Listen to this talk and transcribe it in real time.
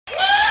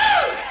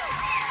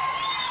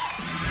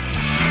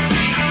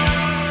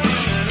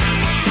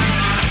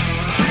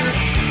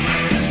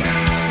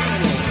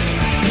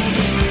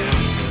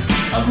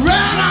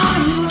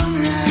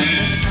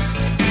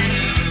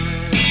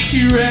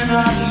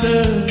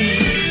love.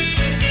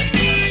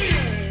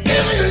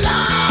 Every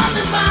love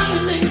is bound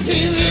to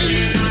maintain it.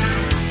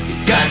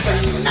 You got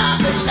to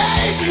knock the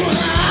legs with an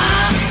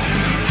eye.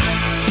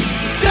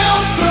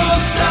 Don't throw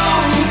a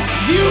stone,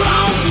 you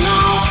don't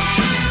know.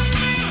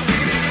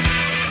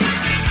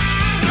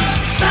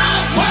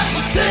 Stop what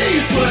you say,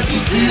 it's what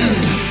you do.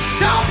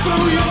 Don't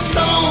throw your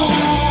stone.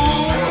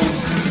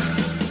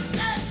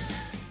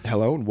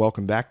 Hello and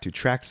welcome back to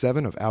track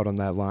 7 of Out on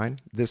That Line.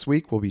 This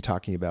week we'll be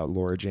talking about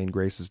Laura Jane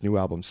Grace's new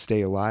album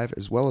Stay Alive,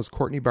 as well as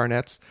Courtney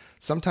Barnett's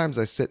Sometimes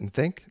I Sit and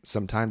Think,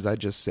 Sometimes I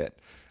Just Sit.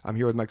 I'm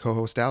here with my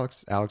co-host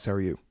Alex. Alex, how are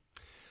you?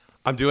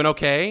 I'm doing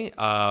okay,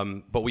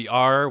 but we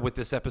are, with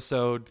this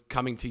episode,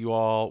 coming to you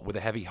all with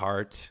a heavy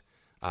heart.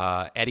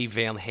 Eddie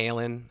Van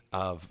Halen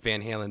of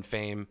Van Halen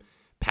fame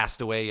passed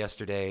away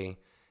yesterday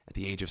at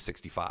the age of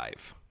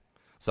 65.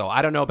 So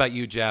I don't know about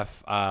you,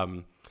 Jeff.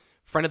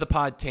 Friend of the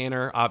pod,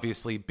 Tanner,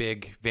 obviously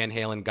big Van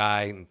Halen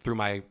guy. And through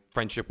my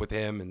friendship with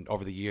him and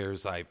over the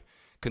years, I've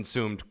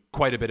consumed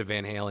quite a bit of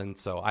Van Halen.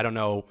 So I don't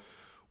know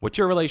what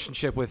your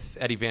relationship with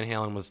Eddie Van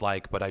Halen was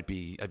like, but I'd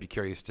be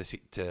curious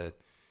to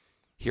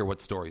hear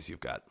what stories you've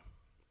got.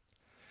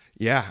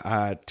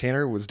 Yeah,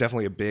 Tanner was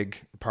definitely a big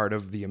part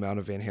of the amount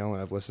of Van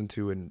Halen I've listened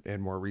to in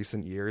more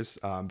recent years.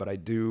 But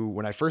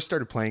when I first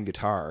started playing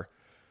guitar,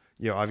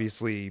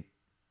 obviously,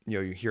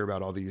 you hear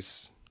about all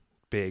these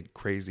big,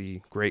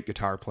 crazy, great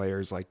guitar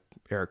players like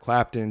Eric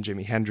Clapton,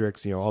 Jimi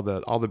Hendrix, all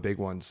the big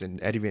ones, and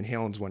Eddie Van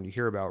Halen's one you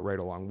hear about right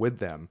along with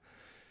them.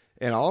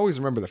 And I'll always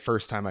remember the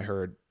first time I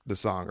heard the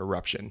song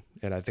Eruption,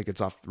 and I think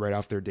it's right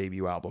off their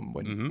debut album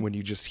when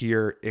you just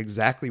hear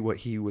exactly what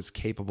he was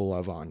capable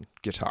of on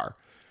guitar.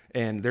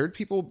 And there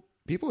people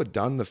had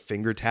done the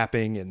finger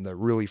tapping and the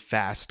really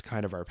fast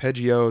kind of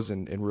arpeggios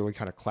and really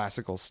kind of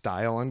classical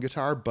style on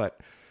guitar,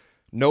 but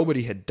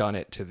nobody had done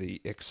it to the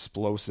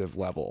explosive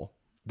level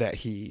that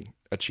he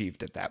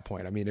achieved at that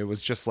point. I mean, it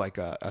was just like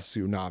a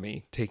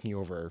tsunami taking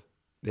over.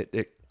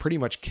 It pretty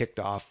much kicked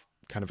off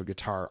kind of a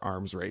guitar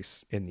arms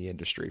race in the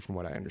industry, from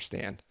what I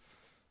understand.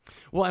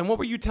 Well, and what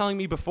were you telling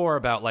me before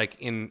about, like,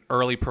 in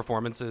early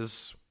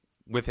performances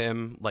with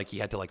him, like he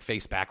had to like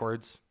face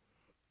backwards?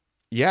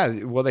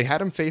 Yeah, well, they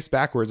had him face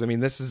backwards. I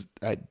mean,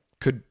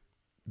 could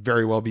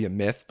very well be a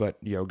myth,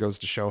 but goes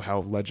to show how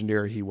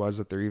legendary he was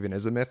that there even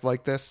is a myth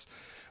like this.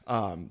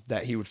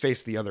 That he would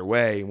face the other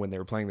way when they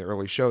were playing the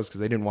early shows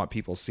because they didn't want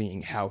people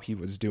seeing how he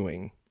was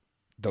doing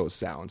those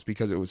sounds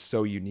because it was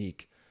so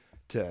unique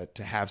to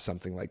have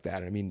something like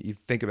that. I mean, you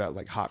think about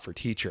like Hot for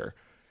Teacher,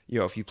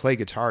 if you play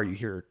guitar,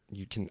 you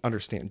can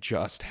understand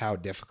just how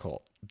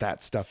difficult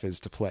that stuff is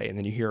to play. And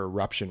then you hear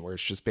Eruption where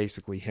it's just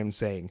basically him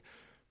saying,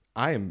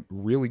 I am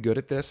really good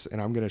at this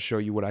and I'm going to show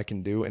you what I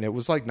can do. And it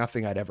was like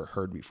nothing I'd ever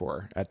heard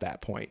before at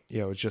that point.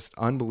 It's just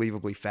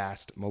unbelievably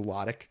fast,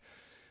 melodic.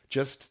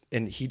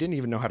 And he didn't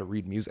even know how to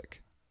read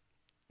music.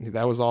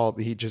 That was all.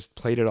 He just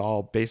played it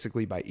all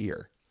basically by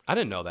ear. I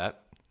didn't know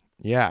that.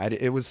 Yeah,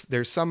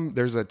 there's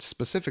a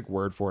specific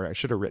word for it. I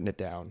should have written it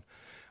down.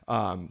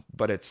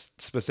 But it's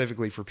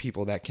specifically for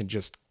people that can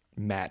just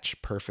match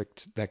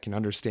perfect, that can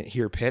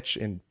hear pitch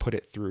and put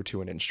it through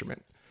to an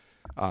instrument.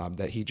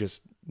 That he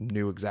just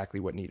knew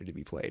exactly what needed to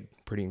be played.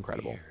 Pretty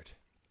incredible. Weird.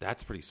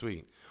 That's pretty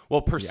sweet.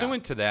 Well,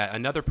 pursuant to that,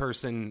 another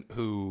person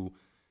who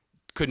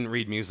couldn't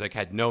read music,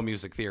 had no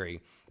music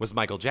theory, was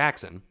Michael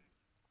Jackson.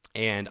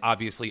 And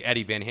obviously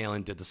Eddie Van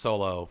Halen did the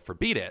solo for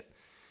Beat It.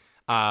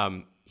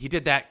 He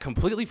did that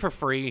completely for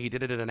free. He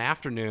did it in an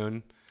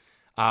afternoon.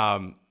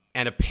 And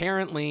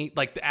apparently,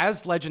 like,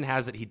 as legend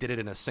has it, he did it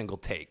in a single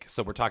take.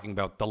 So we're talking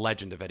about the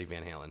legend of Eddie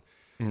Van Halen.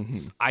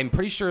 Mm-hmm. I'm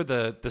pretty sure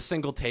the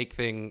single take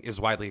thing is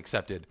widely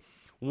accepted.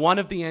 One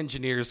of the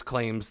engineers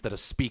claims that a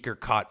speaker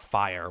caught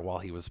fire while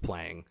he was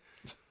playing.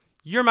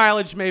 Your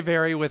mileage may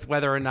vary with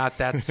whether or not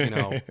that's,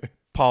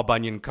 Paul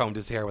Bunyan combed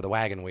his hair with a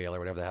wagon wheel or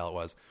whatever the hell it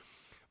was.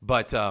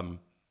 But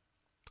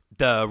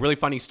the really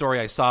funny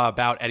story I saw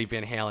about Eddie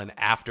Van Halen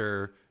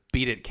after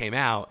Beat It came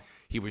out,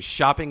 he was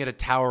shopping at a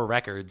Tower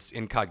Records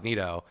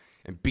incognito,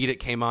 and Beat It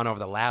came on over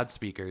the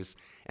loudspeakers,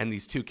 and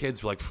these two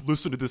kids were like,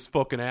 listen to this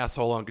fucking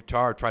asshole on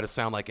guitar try to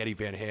sound like Eddie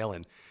Van Halen.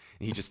 And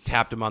he just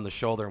tapped him on the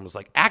shoulder and was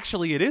like,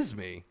 actually, it is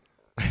me.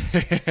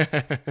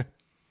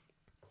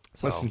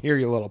 So, listen here,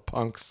 you little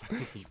punks.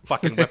 You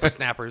fucking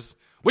whippersnappers.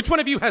 Which one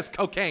of you has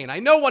cocaine? I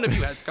know one of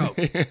you has coke.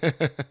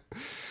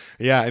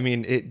 Yeah, I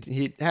mean,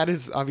 he had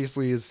his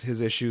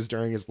issues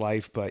during his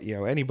life, but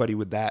anybody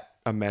with that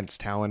immense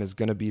talent is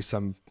going to be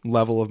some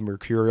level of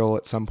mercurial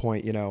at some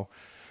point,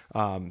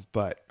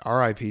 But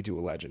R.I.P. to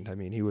a legend. I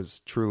mean, he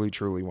was truly,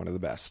 truly one of the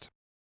best.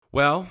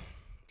 Well,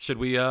 should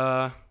we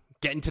get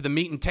into the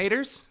meat and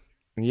taters?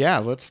 Yeah,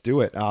 let's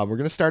do it. We're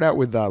going to start out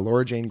with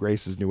Laura Jane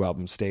Grace's new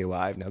album, Stay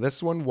Alive. Now,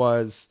 this one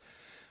was,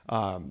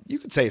 you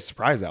could say, a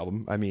surprise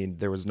album. I mean,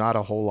 there was not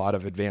a whole lot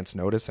of advance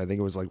notice. I think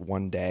it was like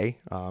one day.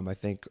 I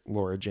think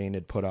Laura Jane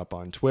had put up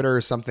on Twitter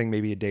or something,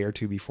 maybe a day or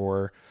two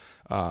before.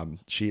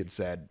 She had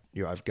said,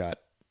 I've got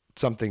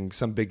some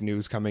big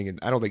news coming. And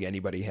I don't think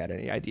anybody had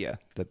any idea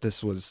that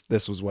this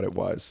was what it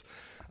was.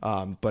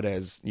 But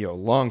as,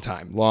 long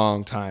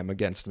time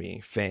Against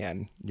Me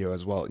fan,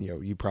 as well,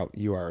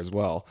 you are as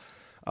well.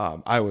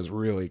 I was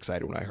really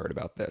excited when I heard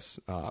about this.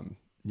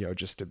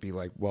 Just to be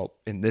like, well,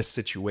 in this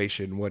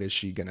situation, what is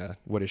she gonna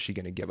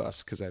give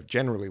us? Because I've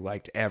generally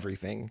liked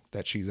everything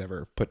that she's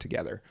ever put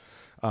together.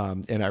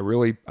 And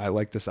I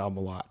like this album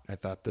a lot. I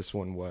thought this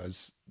one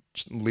was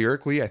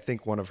lyrically, I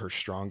think, one of her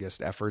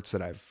strongest efforts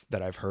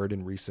that I've heard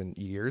in recent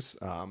years.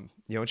 And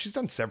she's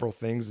done several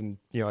things, and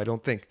I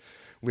don't think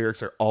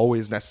lyrics are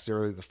always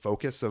necessarily the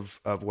focus of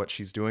what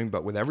she's doing,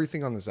 but with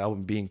everything on this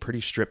album being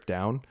pretty stripped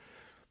down,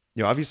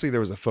 obviously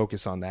there was a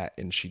focus on that,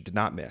 and she did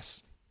not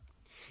miss.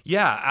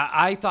 Yeah,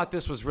 I thought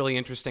this was really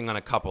interesting on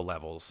a couple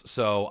levels.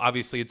 So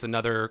obviously it's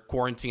another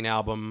quarantine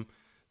album.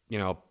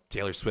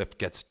 Taylor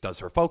Swift does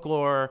her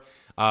folklore.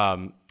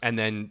 And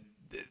then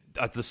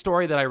the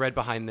story that I read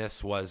behind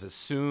this was, as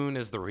soon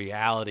as the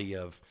reality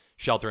of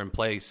shelter in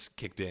place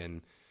kicked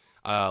in,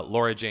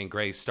 Laura Jane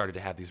Grace started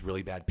to have these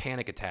really bad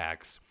panic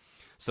attacks.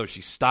 So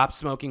she stopped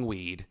smoking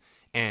weed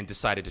and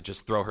decided to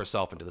just throw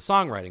herself into the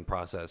songwriting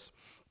process.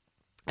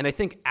 And I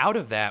think out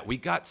of that, we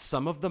got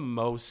some of the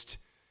most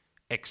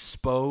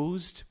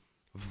exposed,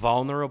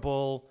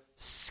 vulnerable,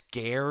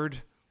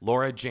 scared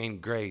Laura Jane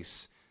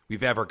Grace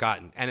we've ever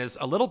gotten. And as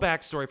a little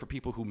backstory for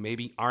people who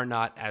maybe are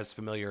not as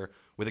familiar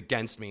with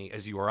Against Me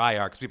as you or I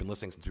are, because we've been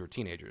listening since we were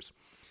teenagers.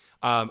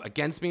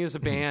 Against Me is a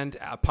band,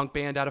 a punk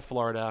band out of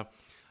Florida.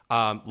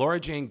 Laura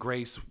Jane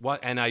Grace,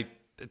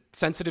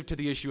 sensitive to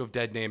the issue of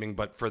dead naming,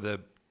 but for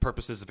the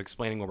purposes of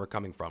explaining where we're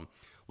coming from,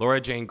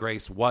 Laura Jane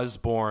Grace was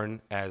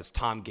born as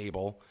Tom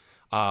Gable,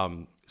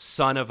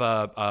 son of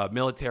a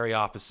military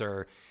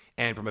officer,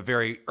 and from a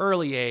very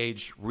early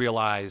age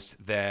realized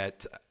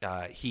that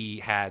he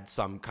had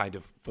some kind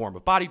of form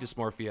of body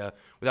dysmorphia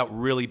without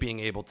really being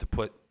able to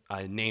put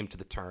a name to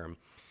the term.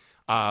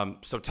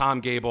 So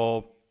Tom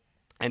Gable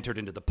entered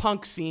into the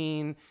punk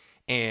scene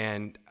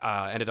and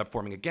ended up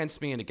forming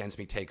Against Me, and Against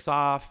Me takes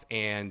off.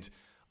 And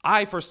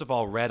I, first of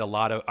all, read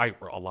I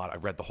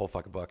read the whole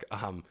fucking book.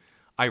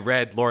 I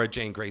read Laura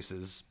Jane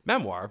Grace's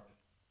memoir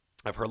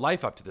of her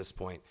life up to this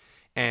point.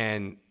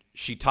 And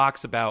she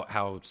talks about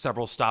how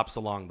several stops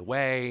along the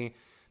way,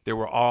 there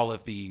were all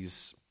of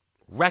these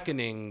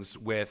reckonings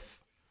with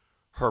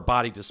her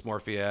body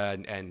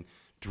dysmorphia and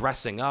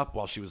dressing up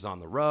while she was on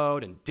the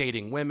road and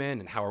dating women,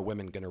 and how are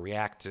women going to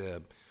react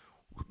to,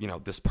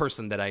 this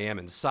person that I am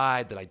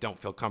inside that I don't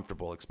feel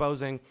comfortable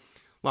exposing.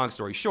 Long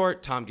story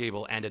short, Tom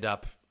Gable ended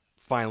up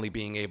finally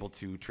being able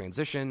to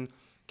transition,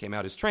 came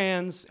out as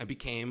trans, and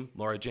became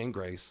Laura Jane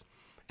Grace.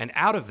 And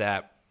out of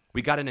that,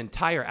 we got an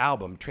entire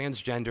album,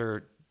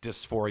 Transgender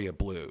Dysphoria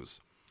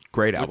Blues.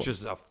 Great album. Which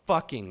is a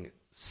fucking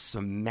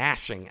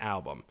smashing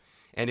album.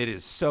 And it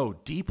is so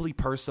deeply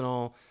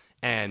personal,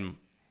 and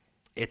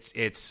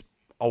it's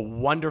a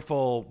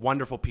wonderful,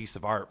 wonderful piece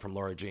of art from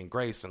Laura Jane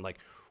Grace, and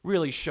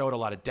really showed a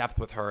lot of depth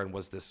with her, and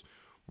was this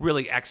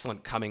really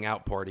excellent coming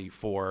out party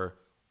for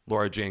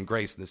Laura Jane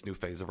Grace in this new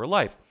phase of her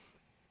life.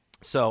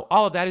 So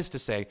all of that is to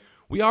say,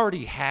 we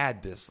already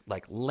had this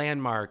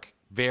landmark,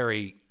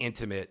 very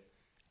intimate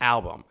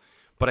album.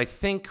 But I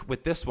think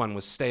with this one,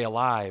 with Stay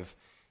Alive,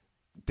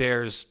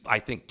 there's, I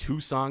think,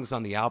 2 songs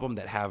on the album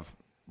that have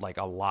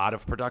a lot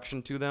of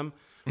production to them.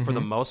 Mm-hmm. For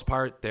the most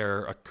part,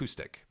 they're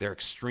acoustic. They're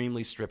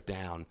extremely stripped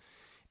down.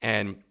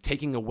 And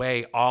taking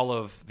away all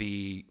of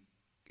the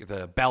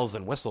bells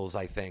and whistles,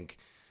 I think,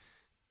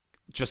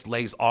 just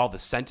lays all the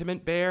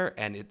sentiment bare.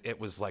 And it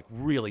was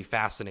really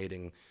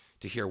fascinating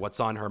to hear what's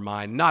on her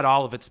mind. Not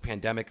all of it's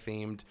pandemic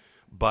themed,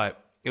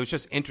 but it was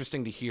just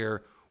interesting to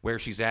hear where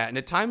she's at. And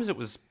at times it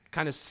was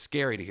kind of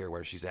scary to hear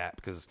where she's at,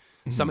 because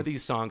some of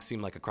these songs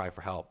seem like a cry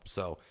for help.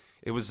 So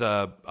it was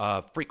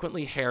a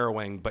frequently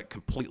harrowing but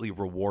completely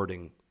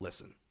rewarding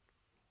listen.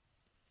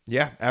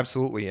 Yeah,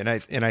 absolutely. And I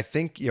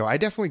think, I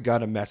definitely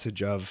got a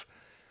message of,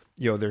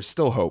 there's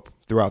still hope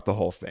throughout the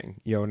whole thing,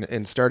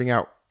 and starting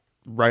out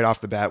right off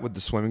the bat with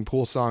the swimming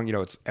pool song,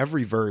 it's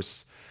every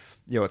verse,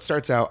 it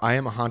starts out, I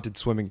am a haunted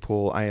swimming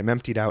pool. I am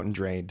emptied out and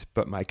drained,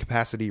 but my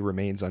capacity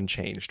remains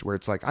unchanged, where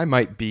it's I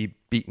might be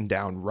beaten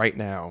down right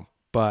now,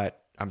 but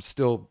I'm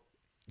still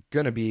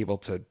going to be able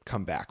to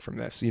come back from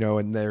this,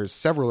 and there's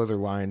several other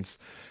lines.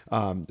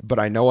 But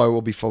I know I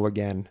will be full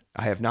again.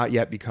 I have not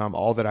yet become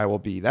all that I will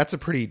be. That's a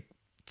pretty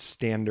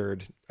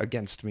standard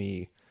Against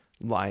Me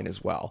line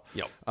as well.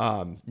 Yep.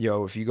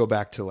 If you go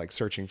back to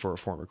Searching for a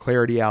Former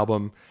Clarity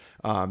album,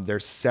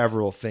 there's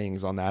several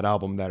things on that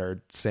album that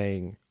are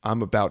saying,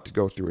 I'm about to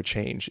go through a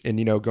change. And,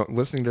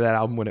 listening to that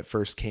album when it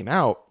first came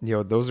out,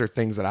 those are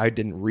things that I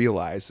didn't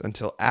realize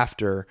until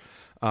after,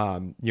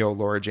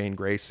 Laura Jane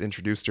Grace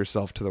introduced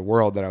herself to the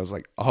world, that I was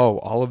oh,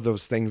 all of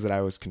those things that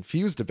I was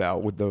confused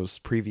about with those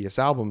previous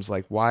albums,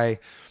 why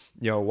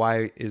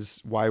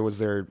was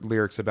there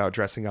lyrics about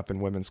dressing up in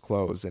women's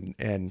clothes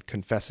and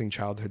confessing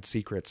childhood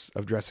secrets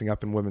of dressing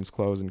up in women's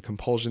clothes and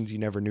compulsions you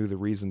never knew the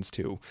reasons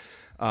to,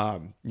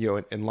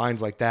 and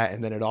lines like that.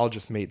 And then it all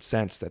just made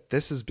sense that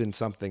this has been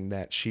something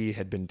that she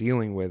had been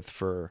dealing with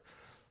for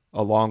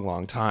a long,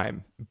 long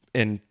time.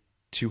 And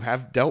to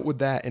have dealt with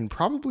that, and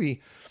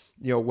probably,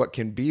 what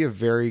can be a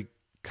very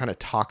kind of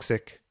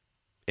toxic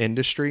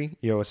industry,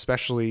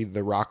 especially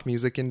the rock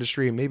music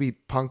industry. And maybe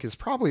punk is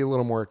probably a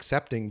little more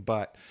accepting,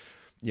 but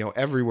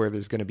everywhere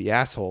there's going to be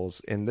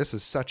assholes. And this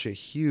is such a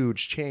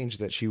huge change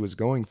that she was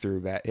going through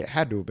that it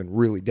had to have been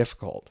really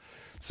difficult.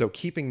 So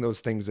keeping those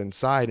things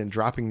inside and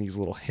dropping these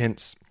little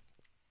hints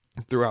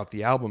throughout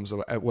the albums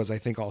was, I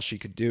think, all she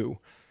could do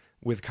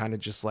with kind of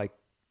just like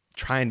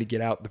trying to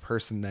get out the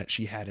person that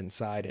she had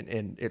inside.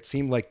 And it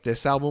seemed like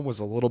this album was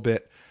a little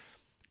bit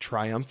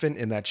triumphant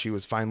in that she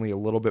was finally a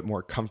little bit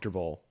more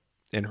comfortable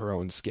in her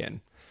own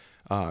skin.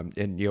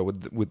 And,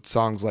 with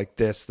songs like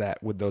this,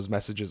 that with those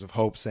messages of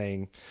hope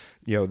saying,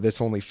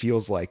 this only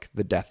feels like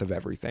the death of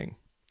everything,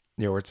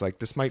 where it's like,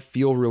 this might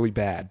feel really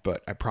bad,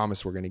 but I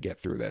promise we're going to get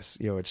through this.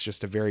 It's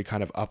just a very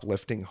kind of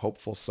uplifting,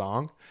 hopeful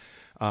song.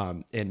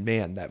 And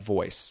man, that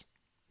voice,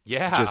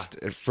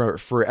 just for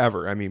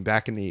forever. I mean,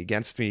 back in the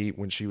Against Me,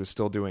 when she was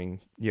still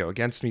doing,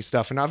 Against Me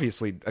stuff, and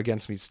obviously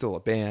Against Me is still a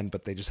band,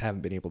 but they just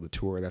haven't been able to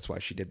tour. That's why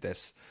she did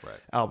this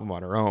album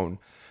on her own.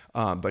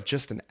 But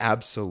just an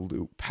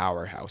absolute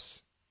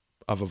powerhouse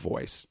of a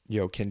voice,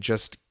 can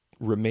just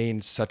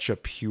remain such a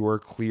pure,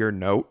 clear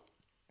note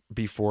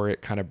before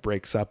it kind of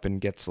breaks up and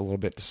gets a little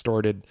bit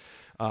distorted.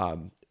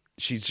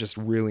 She's just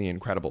really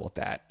incredible at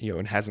that,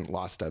 and hasn't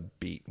lost a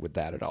beat with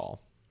that at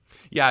all.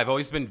 Yeah, I've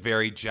always been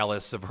very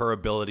jealous of her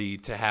ability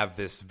to have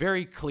this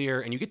very clear,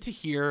 and you get to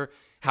hear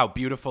how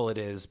beautiful it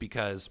is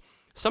because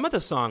some of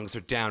the songs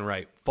are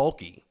downright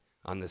folky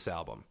on this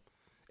album.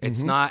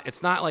 It's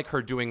not like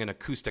her doing an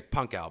acoustic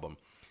punk album.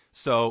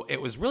 So it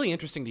was really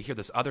interesting to hear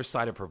this other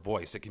side of her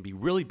voice. It can be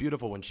really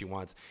beautiful when she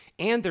wants,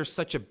 and there's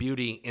such a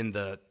beauty in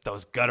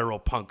those guttural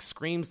punk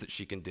screams that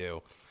she can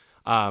do.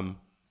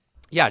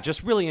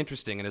 Just really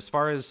interesting. And as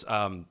far as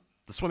the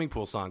swimming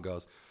pool song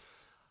goes,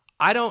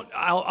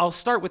 I'll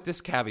start with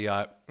this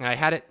caveat, and I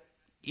had it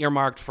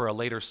earmarked for a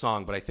later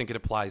song, but I think it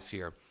applies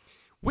here.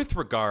 With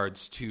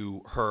regards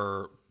to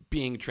her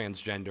being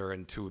transgender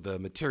and to the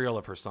material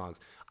of her songs,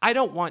 I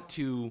don't want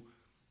to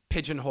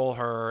pigeonhole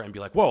her and be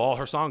like, whoa, all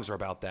her songs are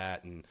about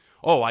that, and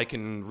I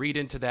can read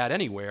into that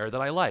anywhere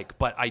that I like.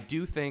 But I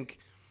do think,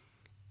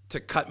 to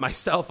cut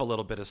myself a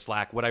little bit of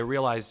slack, what I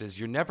realized is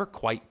you're never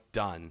quite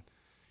done.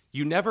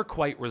 You never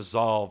quite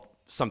resolve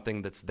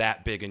something that's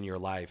that big in your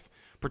life,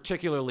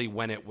 particularly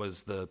when it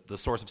was the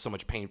source of so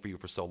much pain for you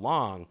for so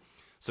long.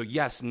 So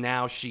yes,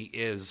 now she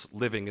is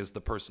living as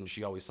the person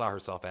she always saw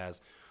herself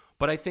as.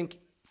 But I think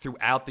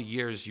throughout the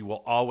years, you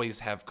will always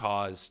have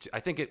I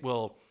think it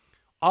will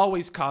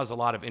always cause a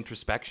lot of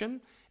introspection,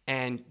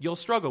 and you'll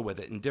struggle with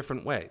it in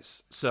different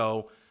ways.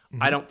 So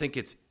I don't think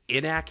it's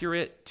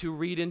inaccurate to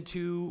read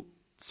into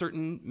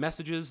certain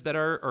messages that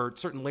or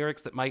certain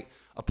lyrics that might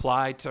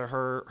apply to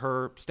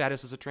her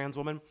status as a trans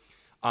woman.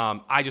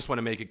 I just want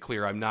to make it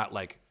clear I'm not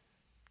like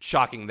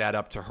chalking that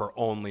up to her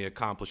only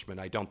accomplishment.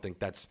 I don't think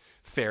that's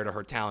fair to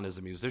her talent as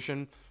a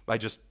musician. I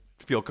just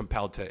feel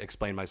compelled to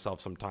explain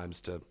myself sometimes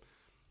to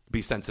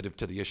be sensitive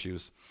to the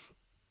issues.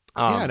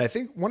 And I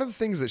think one of the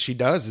things that she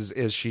does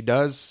is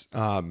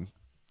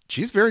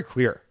she's very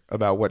clear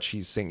about what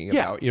she's singing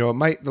about.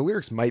 The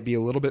lyrics might be a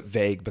little bit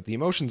vague, but the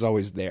emotion's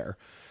always there.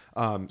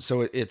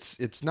 So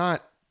it's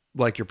not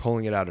like you're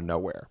pulling it out of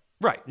nowhere.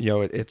 Right.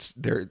 It's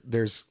there.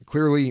 There's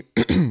clearly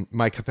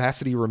my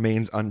capacity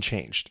remains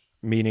unchanged,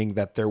 meaning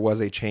that there was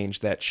a change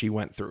that she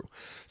went through.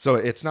 So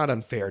it's not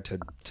unfair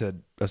to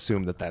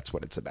assume that that's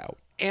what it's about.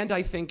 And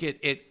I think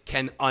it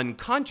can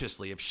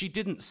unconsciously, if she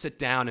didn't sit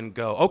down and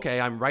go,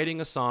 okay, I'm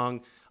writing a song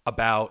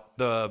about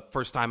the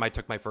first time I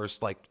took my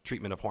first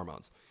treatment of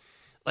hormones.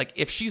 Like,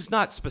 if she's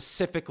not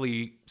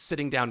specifically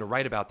sitting down to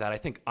write about that, I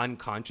think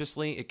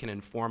unconsciously it can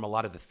inform a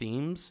lot of the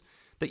themes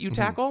that you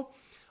tackle.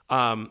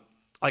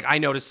 I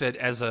notice it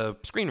as a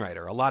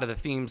screenwriter. A lot of the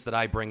themes that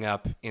I bring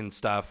up in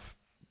stuff,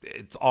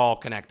 it's all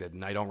connected,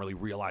 and I don't really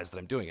realize that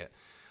I'm doing it.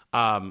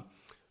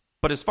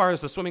 But as far as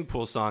the swimming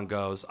pool song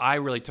goes, I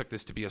really took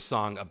this to be a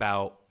song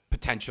about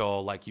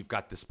potential. Like, you've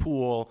got this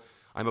pool.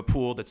 I'm a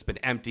pool that's been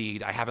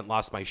emptied. I haven't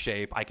lost my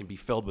shape. I can be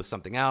filled with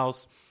something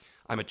else.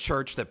 I'm a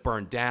church that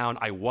burned down.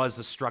 I was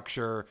a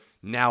structure.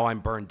 Now I'm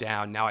burned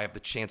down. Now I have the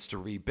chance to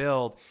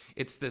rebuild.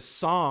 It's this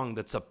song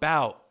that's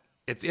about,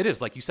 it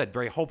is, like you said,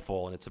 very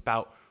hopeful. And it's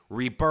about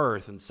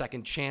rebirth and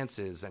second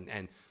chances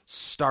and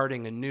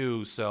starting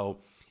anew.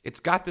 So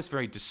it's got this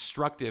very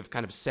destructive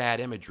kind of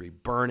sad imagery,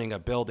 burning a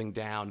building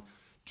down,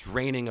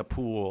 draining a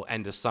pool,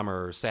 end of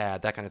summer,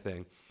 sad, that kind of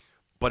thing.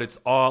 But it's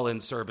all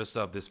in service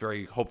of this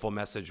very hopeful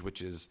message,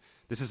 which is,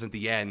 this isn't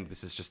the end.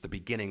 This is just the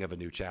beginning of a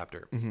new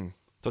chapter.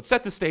 So it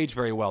set the stage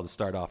very well to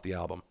start off the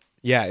album.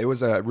 Yeah, it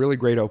was a really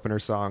great opener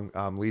song.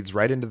 Leads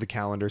right into the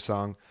Calendar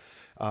song.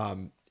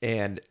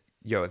 And,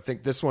 I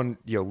think this one,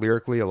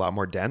 lyrically a lot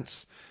more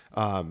dense.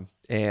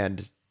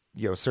 And,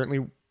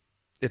 certainly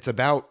it's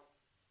about,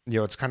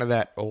 it's kind of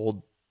that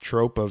old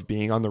trope of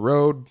being on the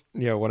road.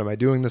 What am I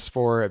doing this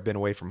for? I've been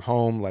away from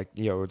home.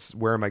 It's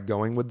where am I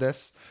going with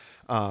this?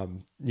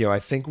 I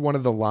think one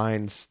of the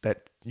lines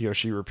that,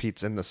 she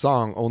repeats in the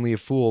song, only a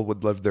fool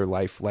would live their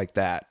life like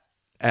that,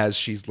 as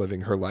she's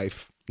living her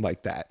life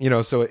like that,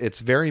 so it's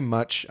very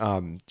much,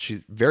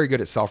 she's very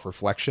good at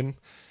self-reflection,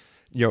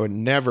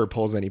 and never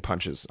pulls any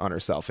punches on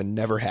herself and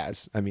never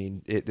has. I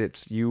mean,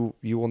 it's, you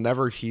will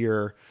never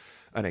hear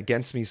an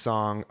Against Me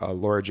song, a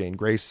Laura Jane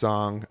Grace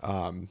song,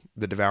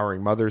 the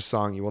Devouring Mothers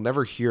song. You will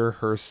never hear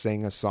her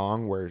sing a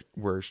song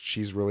where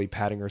she's really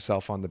patting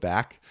herself on the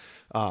back,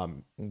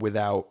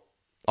 without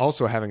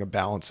also having a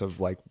balance of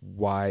like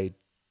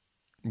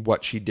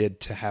what she did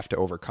to have to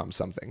overcome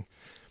something.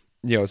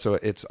 So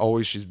it's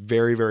always, she's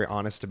very, very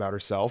honest about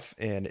herself.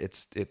 And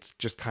it's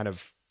just kind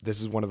of, this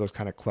is one of those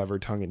kind of clever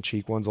tongue in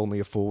cheek ones. Only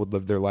a fool would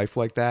live their life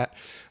like that.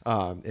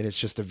 And it's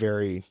just a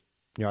very,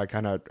 I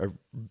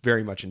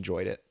very much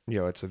enjoyed it.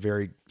 It's a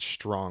very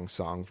strong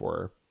song for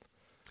her.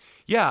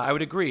 Yeah, I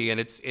would agree. And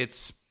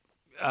it's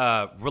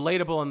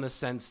relatable in the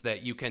sense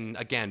that you can,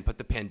 again, put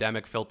the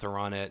pandemic filter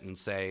on it and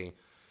say,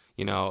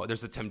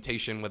 there's a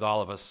temptation with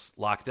all of us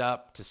locked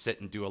up to sit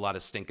and do a lot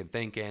of stinking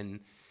thinking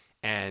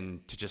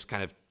and to just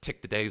kind of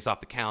tick the days off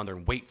the calendar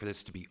and wait for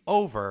this to be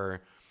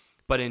over.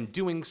 But in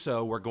doing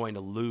so, we're going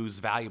to lose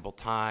valuable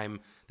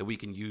time that we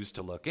can use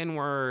to look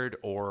inward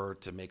or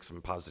to make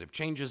some positive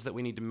changes that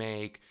we need to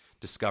make,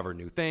 discover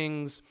new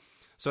things.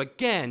 So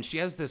again, she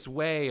has this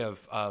way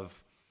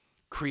of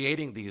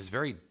creating these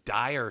very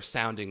dire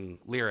sounding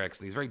lyrics,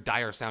 these very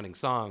dire sounding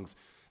songs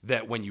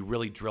that when you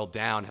really drill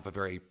down have a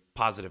very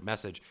positive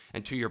message.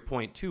 And to your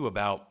point too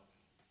about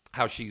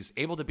how she's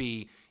able to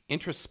be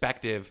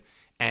introspective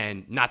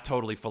and not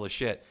totally full of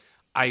shit.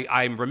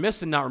 I'm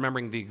remiss in not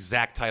remembering the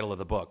exact title of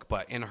the book,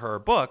 but in her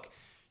book,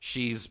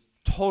 she's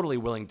totally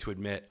willing to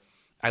admit,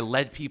 I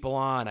led people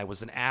on, I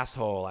was an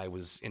asshole, I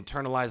was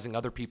internalizing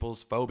other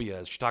people's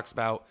phobias. She talks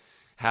about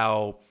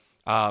how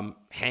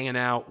hanging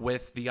out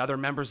with the other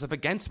members of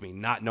Against Me,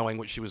 not knowing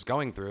what she was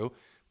going through,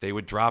 they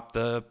would drop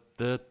the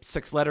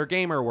 6-letter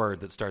gamer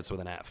word that starts with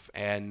an F.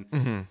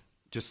 And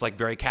just like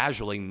very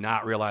casually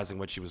not realizing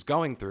what she was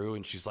going through.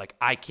 And she's like,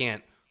 I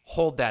can't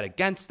hold that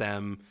against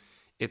them.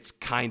 It's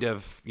kind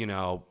of,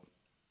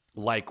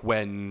 like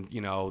when,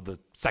 the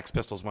Sex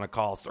Pistols want to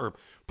call, or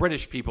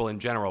British people in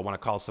general want to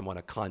call someone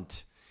a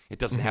cunt. It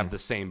doesn't have the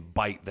same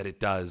bite that it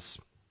does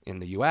in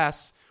the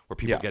US, where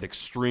people get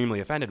extremely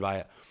offended by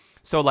it.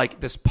 So like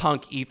this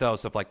punk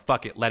ethos of like,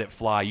 fuck it, let it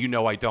fly.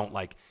 I don't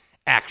like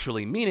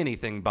actually mean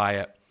anything by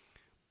it.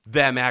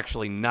 Them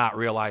actually not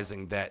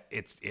realizing that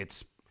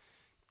it's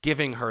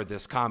giving her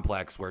this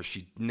complex where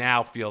she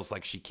now feels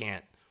like she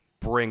can't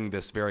bring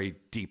this very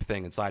deep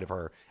thing inside of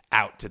her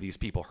out to these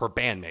people, her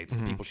bandmates,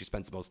 the people she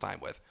spends the most time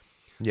with.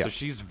 Yeah. So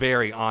she's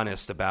very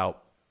honest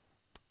about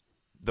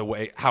the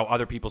way, how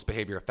other people's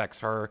behavior affects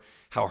her,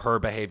 how her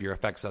behavior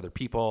affects other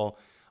people.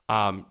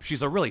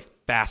 She's a really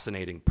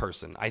fascinating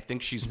person. I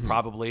think she's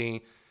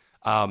probably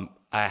a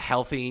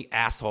healthy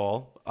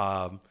asshole,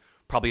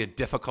 probably a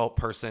difficult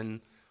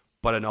person,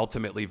 but an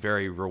ultimately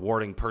very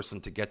rewarding person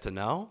to get to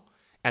know.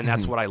 And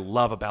that's what I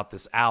love about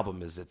this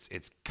album is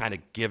it's kind of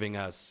giving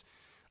us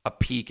a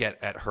peek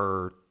at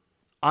her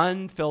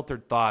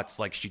unfiltered thoughts.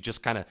 Like she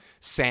just kind of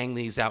sang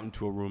these out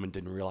into a room and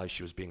didn't realize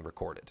she was being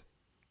recorded.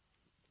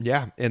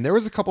 Yeah. And there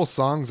was a couple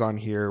songs on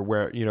here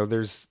where,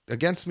 there's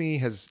Against Me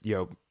has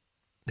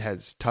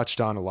touched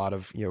on a lot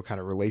of,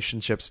 kind of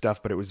relationship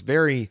stuff, but it was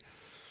very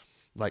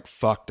like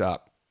fucked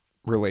up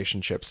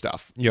relationship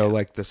stuff,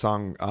 like the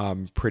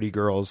song, Pretty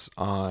Girls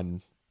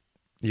on,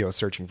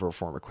 Searching for a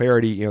Form of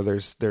Clarity.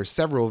 There's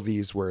several of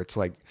these where it's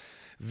like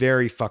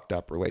very fucked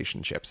up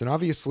relationships. And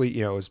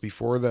obviously, it was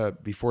before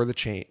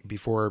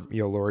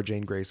Laura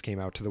Jane Grace came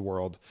out to the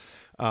world.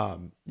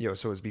 So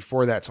it was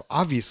before that. So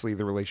obviously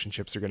the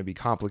relationships are going to be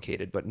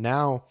complicated, but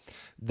now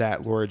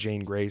that Laura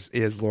Jane Grace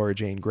is Laura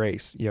Jane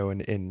Grace,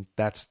 and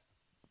that's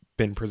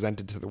been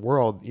presented to the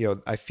world,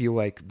 I feel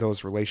like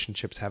those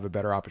relationships have a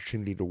better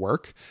opportunity to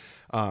work.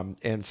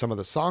 And some of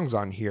the songs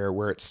on here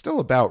where it's still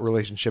about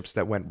relationships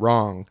that went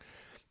wrong,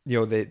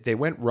 they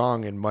went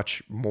wrong in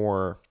much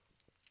more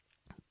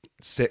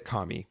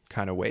sitcom-y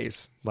kind of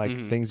ways, like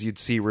things you'd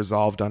see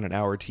resolved on an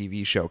hour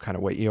TV show kind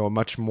of way, a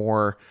much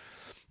more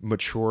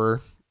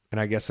mature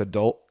and I guess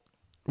adult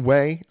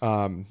way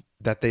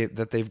that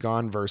they've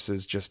gone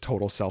versus just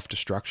total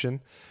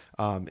self-destruction.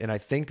 And I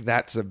think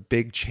that's a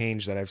big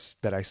change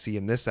that I see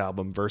in this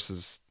album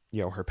versus,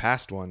 her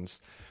past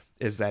ones,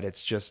 is that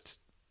it's just,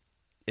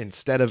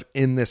 instead of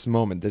in this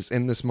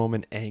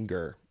moment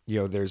anger,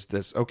 there's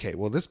this, okay,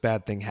 well, this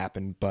bad thing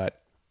happened,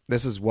 but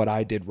this is what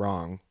I did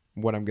wrong,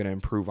 what I'm going to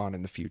improve on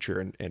in the future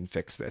and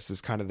fix this, is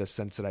kind of the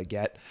sense that I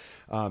get.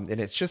 And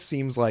it just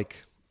seems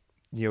like,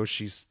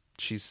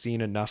 she's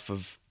seen enough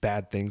of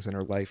bad things in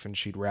her life and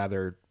she'd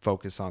rather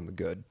focus on the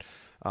good.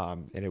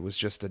 And it was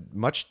just a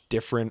much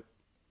different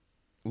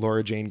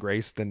Laura Jane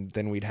Grace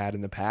than we'd had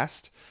in the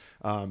past.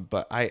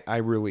 But I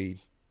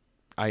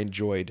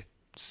enjoyed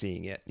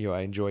seeing it.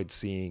 I enjoyed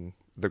seeing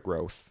the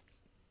growth.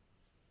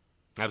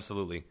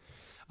 Absolutely.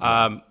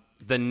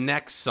 The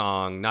next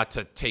song, not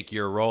to take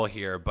your role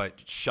here,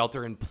 but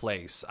Shelter in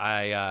Place.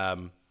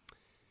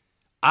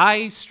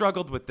 I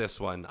struggled with this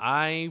one.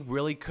 I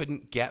really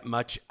couldn't get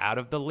much out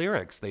of the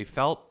lyrics. They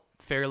felt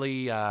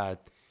fairly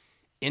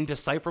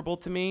indecipherable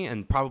to me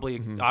and probably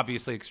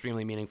obviously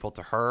extremely meaningful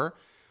to her,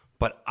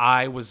 but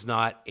I was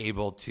not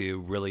able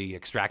to really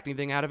extract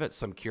anything out of it.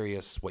 So I'm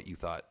curious what you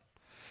thought.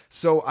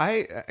 So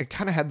I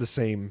kind of had the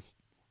same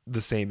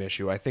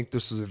issue. I think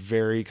this was a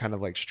very kind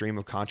of like stream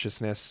of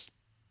consciousness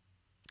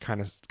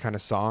kind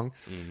of song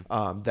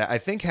that I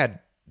think had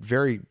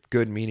very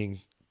good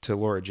meaning to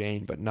Laura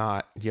Jane, but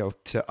not,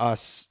 to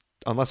us,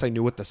 unless I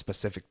knew what the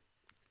specific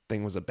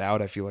thing was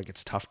about. I feel like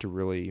it's tough to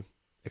really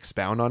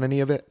expound on any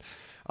of it.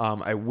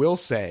 I will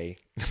say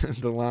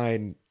the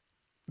line,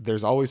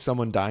 "There's always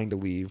someone dying to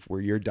leave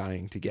where you're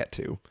dying to get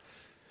to."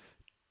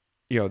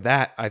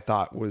 That I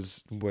thought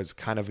was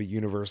kind of a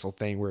universal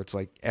thing where it's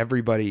like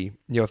everybody,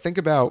 think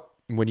about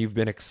when you've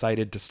been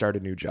excited to start a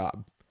new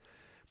job,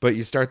 but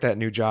you start that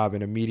new job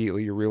and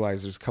immediately you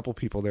realize there's a couple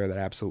people there that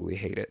absolutely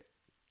hate it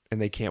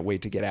and they can't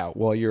wait to get out.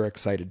 Well, you're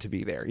excited to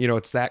be there.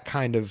 It's that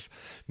kind of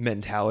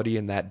mentality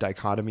and that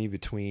dichotomy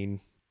between,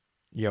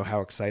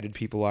 how excited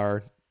people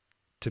are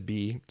to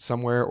be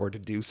somewhere or to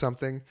do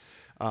something.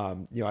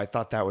 I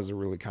thought that was a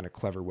really kind of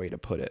clever way to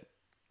put it.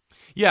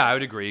 Yeah, I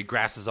would agree.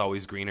 Grass is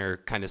always greener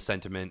kind of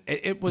sentiment.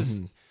 It was,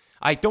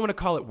 I don't want to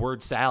call it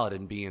word salad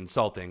and be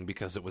insulting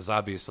because it was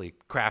obviously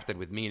crafted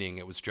with meaning.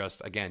 It was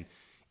just, again,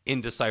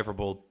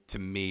 indecipherable to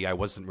me. I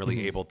wasn't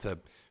really able to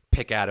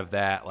pick out of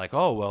that like,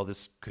 oh, well,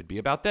 this could be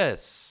about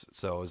this.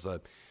 So it was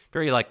a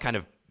very like kind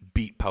of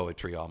beat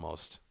poetry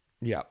almost.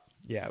 Yeah.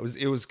 Yeah,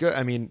 it was good.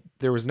 I mean,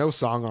 there was no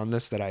song on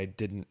this that I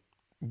didn't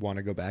want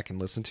to go back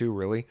and listen to,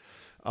 really.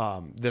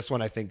 This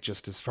one, I think,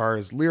 just as far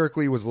as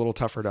lyrically, was a little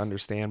tougher to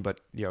understand,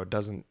 but it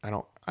doesn't. I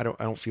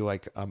don't feel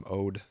like I'm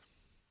owed,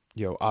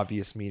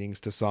 obvious meanings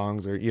to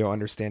songs or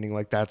understanding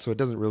like that. So it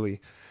doesn't really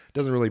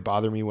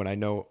bother me when I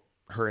know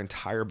her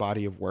entire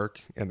body of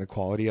work and the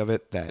quality of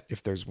it. That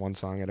if there's one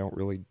song I don't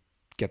really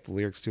get the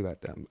lyrics to,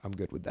 that I'm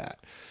good with that.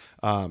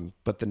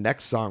 But the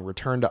next song,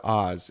 "Return to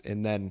Oz,"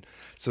 and then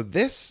so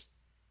this,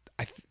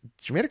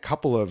 she made a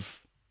couple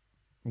of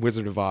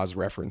Wizard of Oz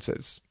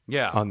references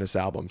on this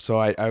album. So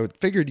I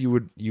figured you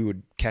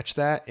would catch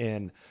that,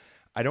 and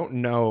I don't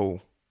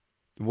know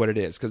what it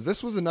is, because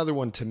this was another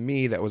one to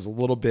me that was a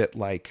little bit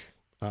like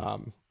a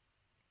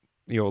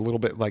little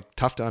bit like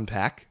tough to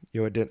unpack.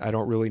 I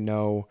don't really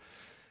know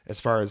as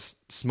far as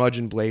 "Smudge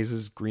and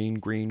Blazes, green,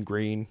 green,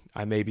 green.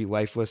 I may be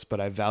lifeless, but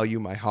I value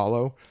my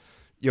hollow."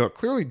 It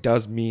clearly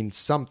does mean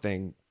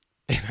something,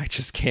 and I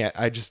just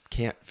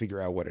can't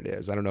figure out what it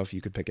is. I don't know if you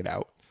could pick it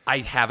out. I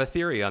have a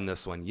theory on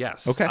this one,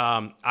 yes. Okay.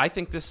 I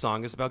think this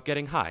song is about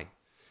getting high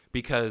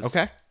because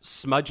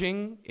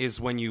smudging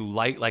is when you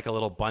light like a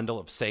little bundle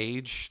of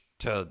sage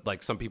to,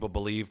 like, some people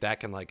believe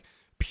that can like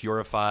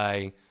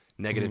purify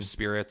negative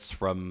spirits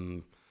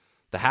from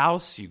the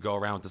house. You go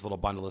around with this little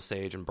bundle of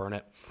sage and burn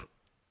it.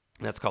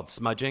 And that's called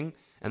smudging.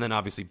 And then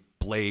obviously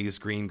blaze,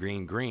 green,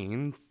 green,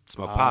 green,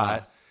 smoke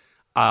pot.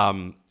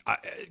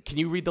 Can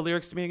you read the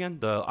lyrics to me again?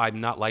 The "I'm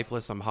not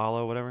lifeless, I'm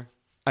hollow," whatever.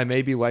 "I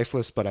may be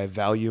lifeless, but I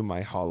value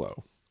my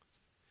hollow."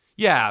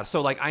 Yeah,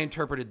 so like I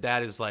interpreted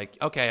that as like,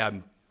 okay,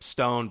 I'm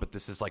stoned, but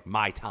this is like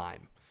my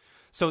time.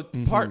 So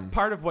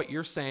part of what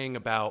you're saying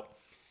about,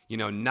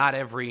 not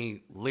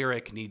every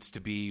lyric needs to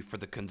be for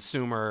the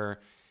consumer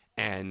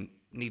and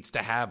needs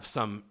to have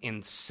some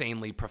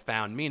insanely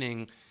profound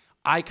meaning.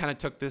 I kind of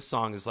took this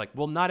song as like,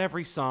 well, not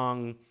every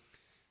song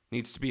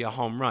needs to be a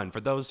home run.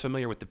 For those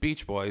familiar with the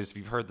Beach Boys, if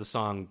you've heard the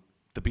song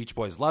 "The Beach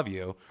Boys Love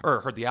You,"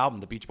 or heard the album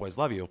 "The Beach Boys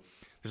Love You,"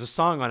 there's a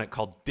song on it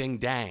called "Ding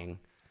Dang"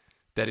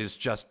 that is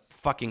just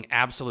fucking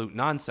absolute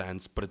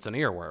nonsense, but it's an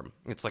earworm.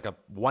 It's like a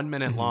 1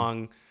 minute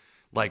long,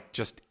 like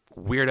just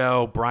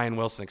weirdo Brian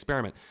Wilson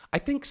experiment. I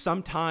think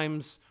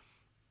sometimes,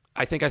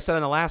 I think I said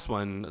in the last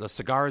one, a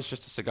cigar is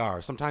just a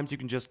cigar. Sometimes you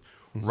can just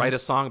write a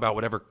song about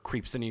whatever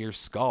creeps into your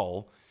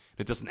skull.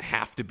 It doesn't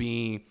have to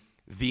be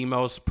the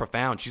most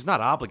profound. She's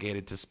not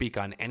obligated to speak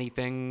on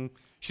anything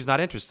she's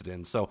not interested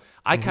in. So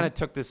I kind of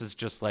took this as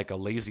just like a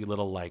lazy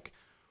little like,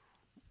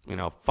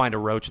 find a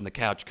roach in the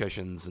couch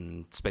cushions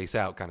and space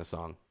out kind of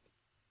song.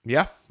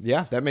 Yeah,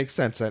 that makes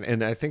sense.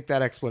 And I think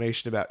that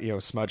explanation about,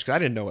 smudge, because I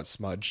didn't know what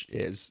smudge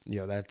is.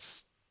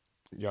 That's,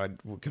 it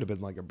could have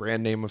been like a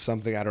brand name of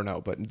something. I don't know,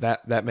 but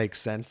that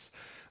makes sense.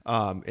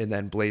 And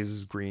then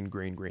blazes, green,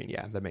 green, green.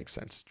 Yeah, that makes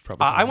sense.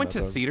 Probably. I went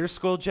to theater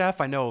school, Jeff.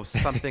 I know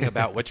something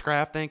about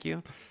witchcraft. Thank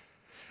you.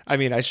 I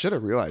mean, I should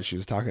have realized she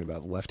was talking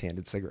about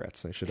left-handed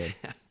cigarettes. I should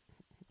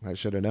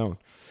have known.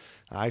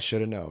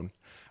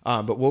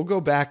 But we'll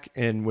go back,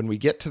 and when we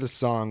get to the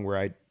song where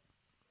I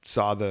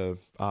saw the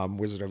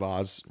Wizard of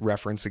Oz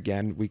reference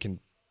again, we can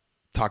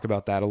talk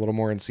about that a little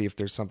more and see if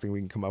there's something we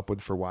can come up with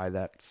for why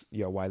that's,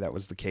 why that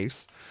was the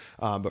case.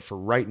 But for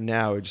right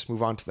now, just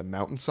move on to the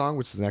Mountain Song,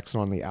 which is the next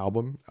one on the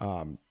album.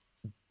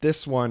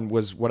 This one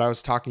was what I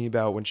was talking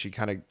about when she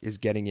kind of is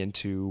getting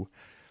into,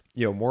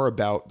 more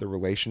about the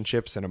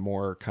relationships in a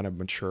more kind of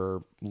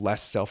mature,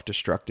 less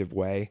self-destructive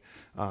way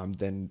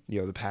than,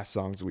 the past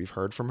songs that we've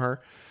heard from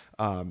her.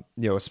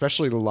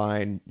 Especially the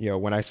line,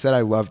 "When I said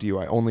I loved you,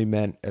 I only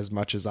meant as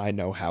much as I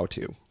know how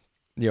to,"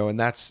 and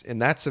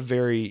that's a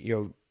very,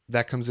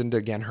 that comes into,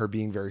 again, her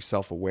being very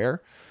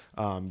self-aware.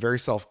 very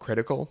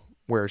self-critical,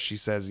 where she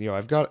says, you know,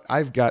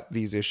 I've got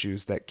these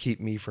issues that keep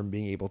me from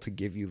being able to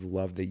give you the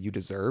love that you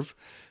deserve.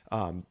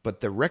 But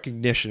the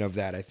recognition of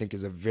that, I think,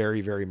 is a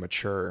very, very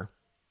mature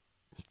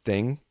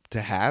thing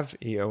to have,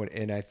 you know,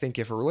 and I think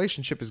if a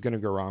relationship is going to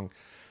go wrong,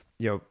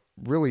 you know,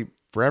 really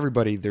for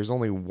everybody, there's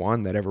only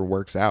one that ever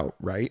works out,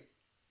 right?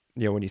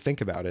 You know, when you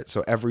think about it.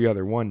 So every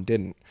other one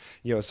didn't,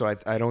 you know, so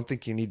I don't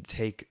think you need to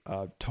take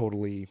a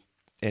totally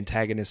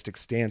antagonistic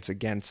stance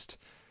against,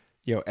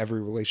 you know,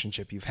 every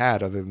relationship you've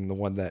had other than the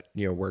one that,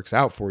 you know, works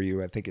out for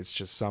you. I think it's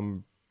just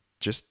some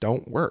just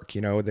don't work, you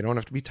know, they don't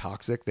have to be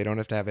toxic. They don't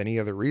have to have any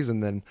other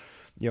reason than,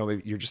 you know,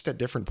 maybe you're just at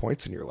different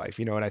points in your life,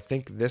 you know, and I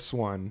think this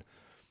one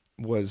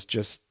was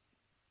just,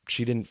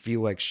 she didn't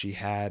feel like she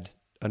had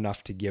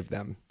enough to give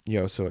them, you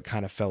know, so it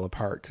kind of fell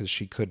apart because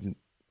she couldn't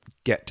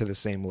get to the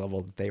same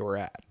level that they were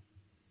at.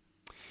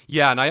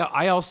 Yeah, and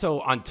I also,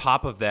 on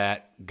top of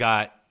that,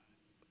 got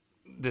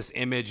this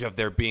image of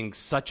there being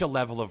such a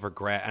level of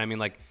regret. I mean,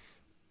 like,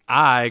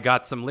 I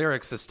got some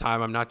lyrics this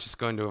time. I'm not just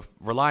going to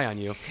rely on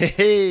you.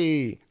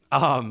 Hey!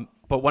 But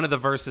one of the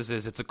verses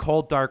is, it's a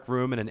cold, dark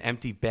room and an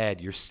empty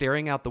bed. You're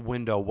staring out the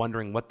window,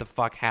 wondering what the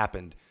fuck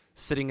happened.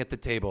 Sitting at the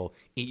table,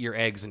 eat your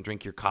eggs and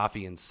drink your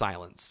coffee in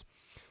silence.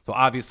 So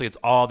obviously it's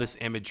all this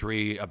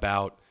imagery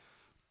about,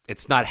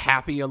 it's not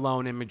happy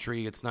alone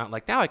imagery. It's not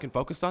like, now I can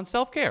focus on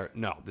self-care.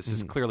 No, this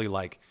is clearly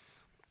like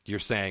you're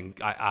saying,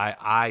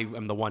 I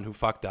am the one who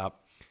fucked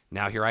up.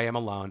 Now here I am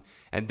alone.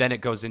 And then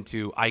it goes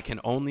into, I can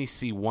only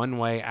see one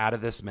way out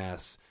of this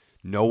mess.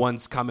 No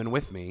one's coming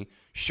with me.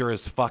 Sure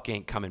as fuck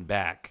ain't coming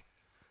back.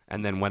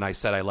 And then when I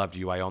said I loved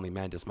you, I only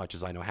meant as much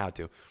as I know how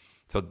to.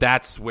 So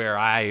that's where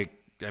I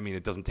mean,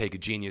 it doesn't take a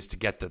genius to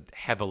get the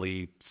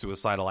heavily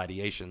suicidal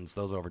ideations,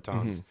 those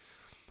overtones.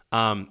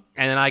 And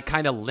then I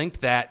kind of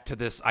linked that to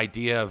this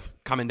idea of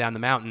coming down the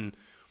mountain,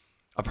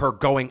 of her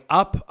going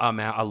up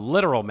a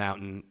literal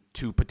mountain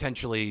to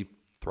potentially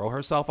throw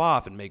herself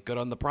off and make good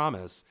on the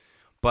promise.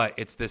 But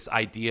it's this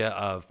idea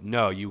of,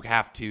 no, you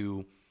have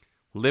to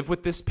live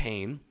with this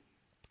pain,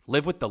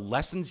 live with the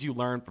lessons you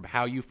learned from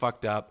how you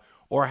fucked up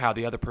or how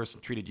the other person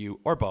treated you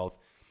or both.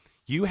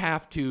 You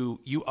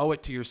owe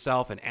it to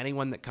yourself and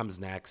anyone that comes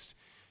next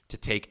to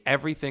take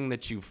everything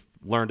that you've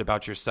learned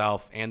about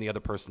yourself and the other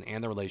person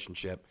and the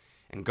relationship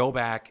and go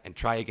back and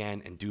try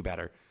again and do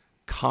better.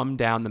 Come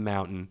down the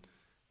mountain,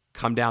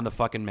 come down the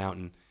fucking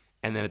mountain.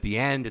 And then at the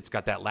end, it's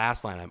got that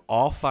last line, I'm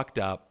all fucked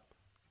up,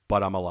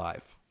 but I'm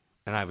alive.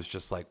 And I was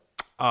just like,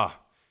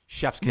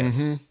 chef's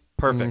kiss.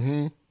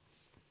 Perfect.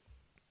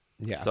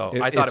 Yeah. So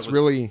I thought it was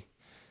really...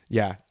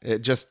 Yeah,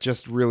 it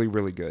just really,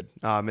 really good.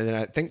 And then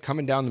I think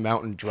coming down the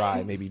mountain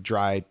dry, maybe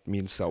dry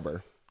means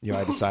sober. You know,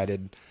 I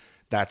decided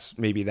that's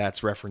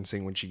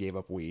referencing when she gave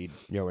up weed,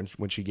 you know,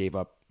 when she gave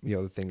up, you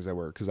know, the things that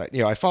were, cause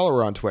I follow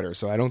her on Twitter,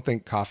 so I don't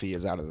think coffee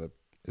is out of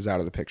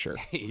the picture.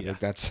 Yeah. Like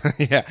that's,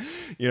 yeah.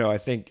 You know, I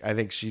think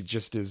she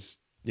just is,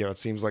 you know, it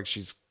seems like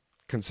she's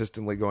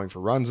consistently going for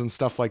runs and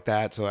stuff like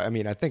that. So, I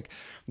mean, I think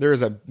there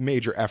is a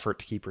major effort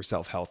to keep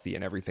herself healthy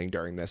and everything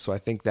during this. So I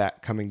think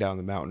that coming down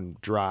the mountain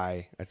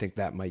dry, I think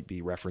that might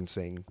be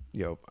referencing,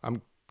 you know,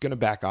 I'm going to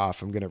back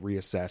off. I'm going to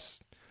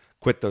reassess,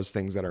 quit those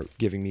things that are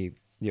giving me,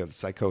 you know, the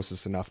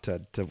psychosis enough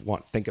to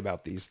think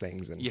about these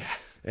things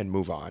and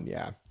move on.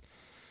 Yeah.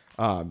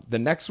 The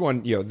next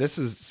one, you know, this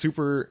is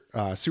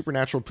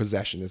Supernatural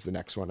Possession is the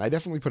next one. I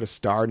definitely put a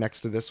star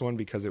next to this one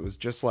because it was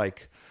just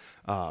like,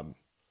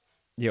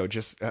 you know,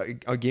 just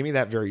gave me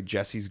that very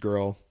Jesse's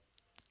Girl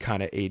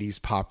kind of 80s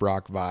pop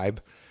rock vibe.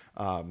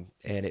 And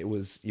it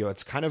was, you know,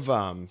 it's kind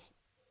of,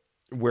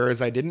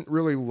 whereas I didn't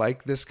really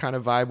like this kind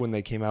of vibe when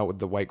they came out with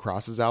the White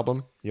Crosses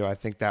album, you know, I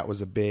think that was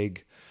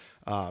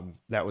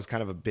that was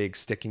kind of a big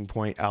sticking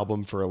point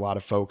album for a lot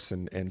of folks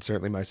and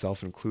certainly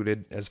myself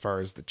included as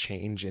far as the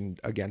change in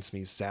Against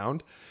Me's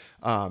sound.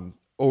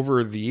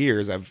 Over the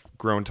years, I've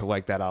grown to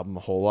like that album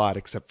a whole lot,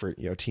 except for,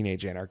 you know,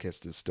 Teenage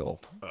Anarchist is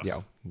still, you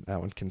know, that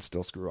one can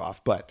still screw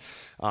off. But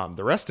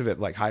the rest of it,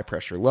 like High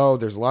Pressure Low,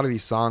 there's a lot of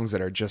these songs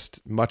that are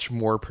just much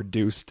more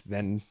produced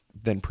than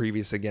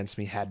previous Against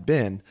Me had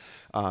been.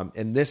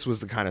 And this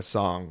was the kind of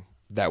song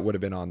that would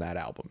have been on that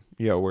album,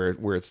 you know,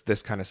 where it's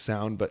this kind of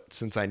sound. But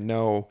since I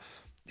know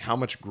how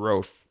much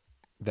growth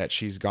that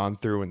she's gone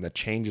through and the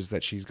changes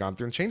that she's gone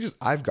through and changes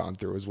I've gone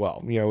through as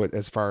well, you know,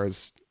 as far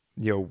as,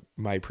 you know,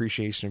 my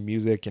appreciation of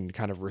music and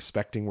kind of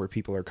respecting where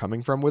people are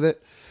coming from with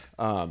it.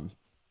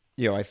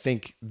 You know, I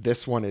think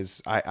this one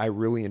is, I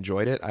really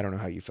enjoyed it. I don't know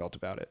how you felt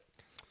about it.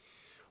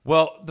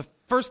 Well, the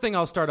first thing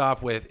I'll start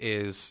off with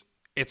is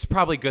it's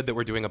probably good that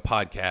we're doing a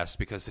podcast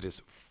because it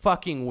is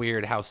fucking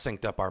weird how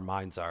synced up our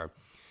minds are.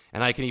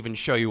 And I can even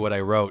show you what I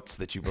wrote so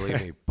that you believe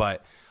me.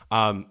 But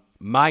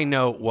my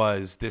note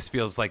was, this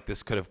feels like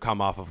this could have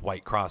come off of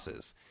White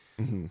Crosses.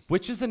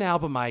 Which is an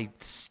album I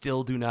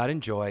still do not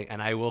enjoy,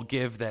 and I will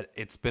give that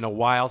it's been a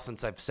while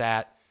since I've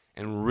sat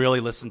and really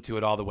listened to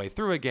it all the way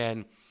through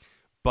again,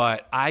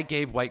 but I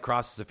gave White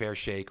Crosses a fair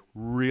shake,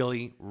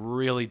 really,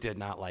 really did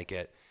not like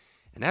it,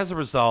 and as a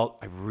result,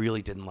 I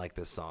really didn't like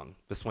this song.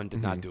 This one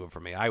did not do it for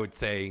me. I would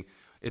say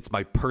it's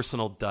my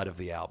personal dud of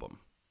the album.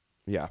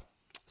 Yeah.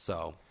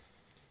 So,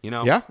 you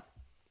know. Yeah.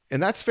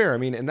 And that's fair. I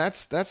mean, and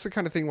that's the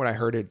kind of thing when I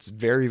heard it's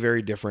very,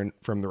 very different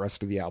from the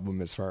rest of the album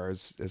as far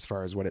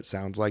as what it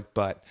sounds like.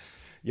 But,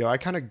 you know, I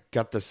kind of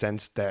got the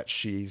sense that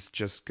she's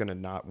just going to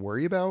not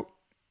worry about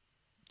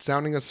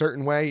sounding a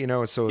certain way, you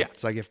know? So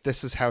it's like, if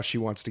this is how she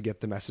wants to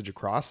get the message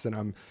across, then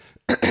I'm,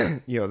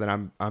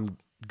 then I'm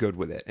good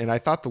with it. And I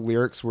thought the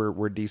lyrics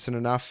were decent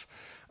enough.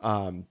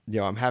 You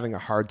know, I'm having a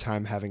hard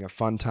time having a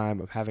fun time.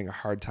 I'm having a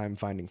hard time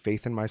finding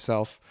faith in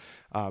myself.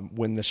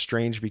 When the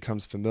strange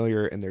becomes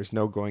familiar and there's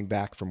no going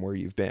back from where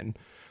you've been,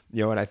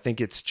 you know, and I think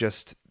it's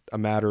just a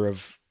matter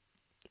of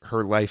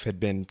her life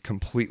had been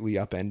completely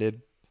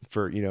upended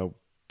for, you know,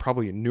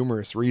 probably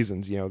numerous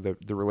reasons. You know,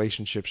 the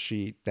relationships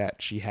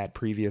that she had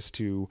previous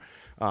to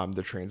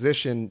the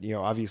transition, you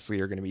know,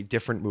 obviously are going to be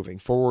different moving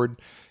forward,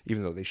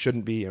 even though they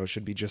shouldn't be. You know, it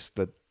should be just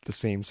the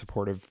same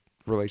supportive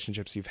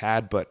relationships you've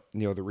had. But,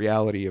 you know, the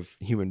reality of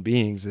human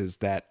beings is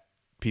that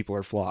people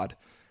are flawed,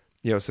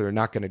 you know, so they're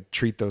not going to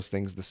treat those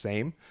things the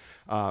same.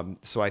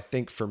 So I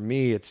think for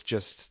me, it's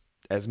just,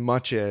 as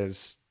much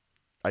as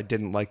I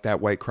didn't like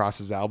that White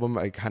Crosses album,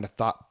 I kind of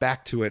thought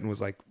back to it and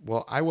was like,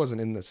 well, I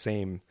wasn't in the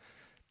same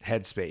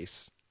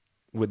headspace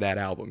with that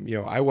album. You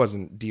know, I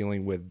wasn't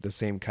dealing with the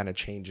same kind of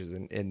changes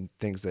and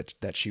things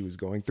that she was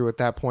going through at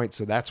that point.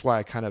 So that's why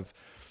I kind of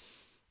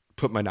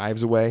put my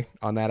knives away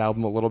on that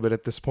album a little bit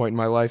at this point in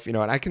my life, you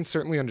know, and I can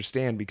certainly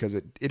understand, because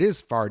it is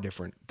far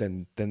different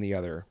than the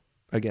other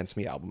Against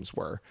Me albums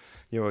were.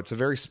 You know, it's a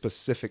very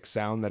specific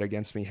sound that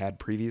Against Me had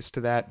previous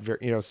to that.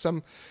 You know,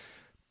 some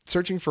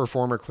Searching for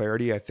Former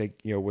Clarity, I think,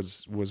 you know,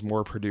 was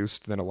more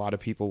produced than a lot of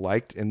people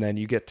liked. And then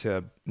you get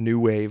to New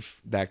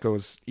Wave, that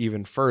goes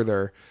even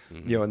further,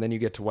 you know, and then you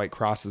get to White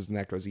Crosses, and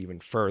that goes even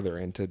further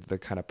into the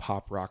kind of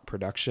pop rock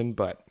production.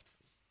 But,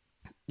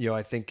 you know,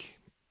 I think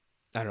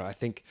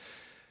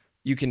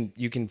you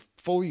can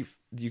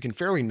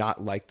fairly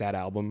not like that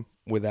album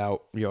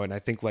without, you know, and I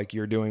think like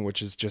you're doing,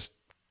 which is just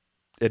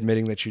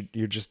admitting that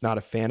you're just not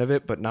a fan of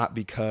it, but not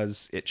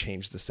because it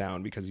changed the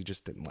sound, because you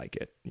just didn't like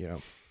it, you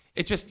know?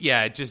 It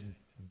just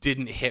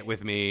didn't hit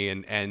with me.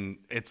 And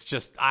it's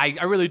just, I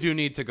really do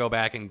need to go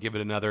back and give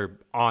it another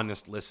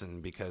honest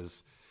listen,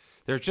 because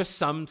there's just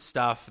some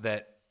stuff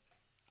that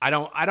I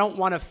don't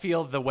want to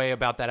feel the way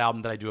about that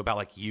album that I do about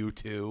like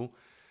U2.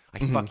 I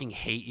fucking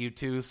hate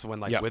U2. So when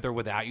like With or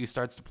Without You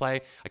starts to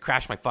play, I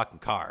crash my fucking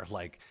car.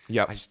 Like,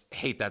 I just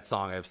hate that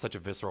song. I have such a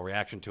visceral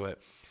reaction to it.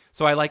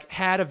 So I like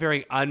had a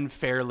very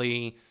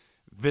unfairly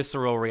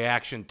visceral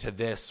reaction to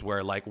this,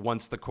 where like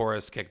once the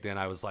chorus kicked in,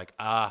 I was like,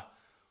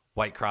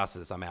 White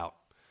Crosses, I'm out.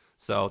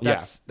 So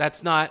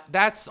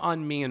that's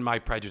on me and my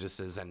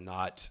prejudices, and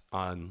not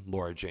on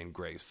Laura Jane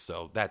Grace.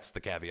 So that's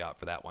the caveat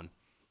for that one.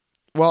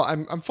 Well,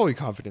 I'm fully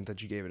confident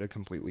that you gave it a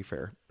completely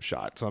fair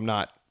shot. So I'm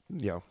not,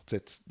 you know,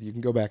 it's you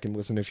can go back and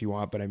listen if you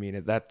want, but I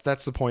mean,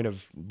 that's the point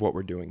of what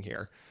we're doing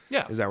here.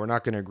 Yeah. Is that we're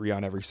not going to agree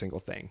on every single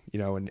thing, you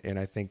know, and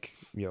I think,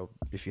 you know,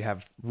 if you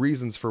have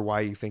reasons for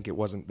why you think it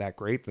wasn't that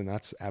great, then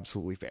that's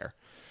absolutely fair.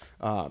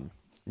 You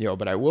know,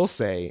 but I will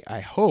say, I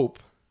hope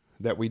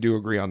that we do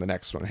agree on the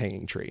next one,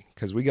 Hanging Tree,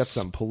 because we got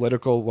some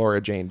political Laura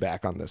Jane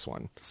back on this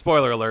one.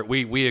 Spoiler alert,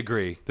 we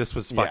agree. This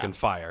was fucking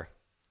fire.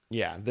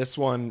 Yeah, this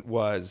one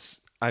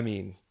was, I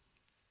mean,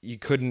 you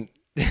couldn't,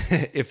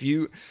 if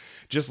you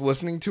just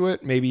listening to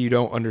it, maybe you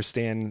don't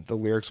understand the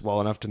lyrics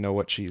well enough to know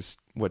what she's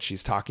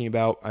talking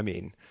about. I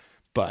mean,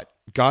 but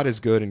God is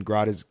good and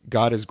God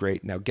is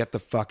great. Now get the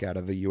fuck out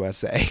of the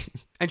USA.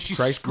 And she's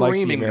Christ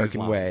screaming like the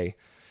American these way.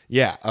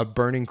 Yeah, a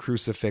burning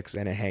crucifix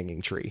and a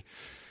hanging tree.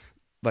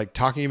 Like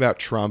talking about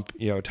Trump,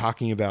 you know,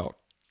 talking about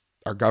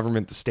our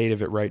government, the state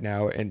of it right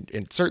now,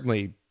 and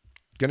certainly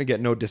going to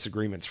get no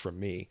disagreements from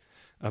me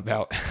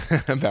about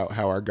about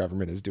how our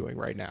government is doing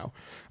right now.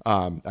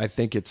 I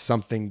think it's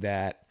something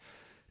that,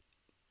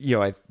 you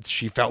know,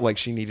 she felt like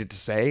she needed to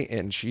say,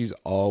 and she's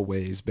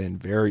always been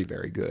very,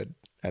 very good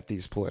at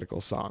these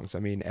political songs. I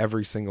mean,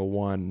 every single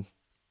one,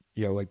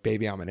 you know, like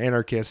Baby I'm an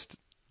Anarchist,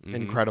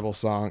 incredible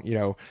song, you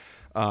know,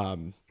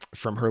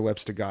 From Her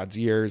Lips to God's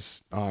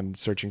Ears on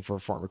Searching for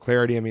Former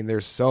Clarity. I mean,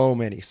 there's so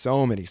many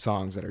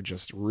songs that are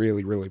just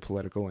really, really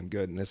political and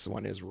good. And this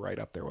one is right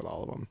up there with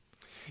all of them.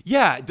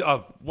 Yeah.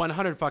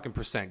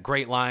 100%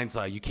 great lines.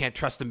 You can't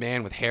trust a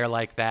man with hair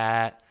like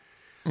that.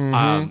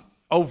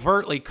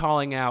 Overtly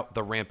calling out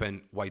the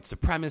rampant white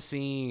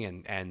supremacy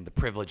and the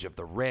privilege of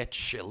the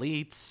rich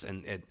elites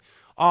and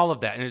all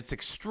of that. And it's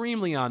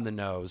extremely on the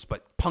nose,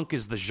 but punk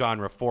is the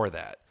genre for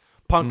that.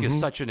 Punk is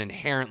such an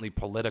inherently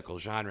political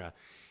genre.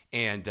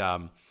 And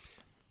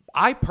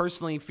I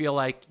personally feel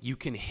like you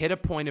can hit a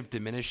point of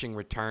diminishing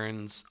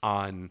returns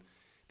on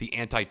the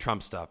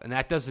anti-Trump stuff. And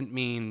that doesn't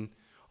mean,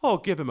 oh,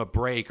 give him a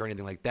break or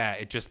anything like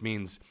that. It just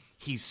means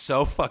he's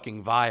so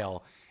fucking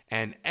vile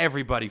and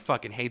everybody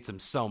fucking hates him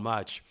so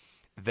much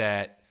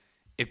that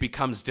it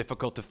becomes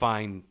difficult to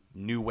find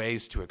new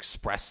ways to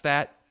express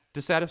that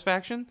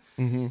dissatisfaction.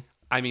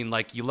 I mean,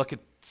 like, you look at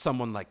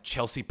someone like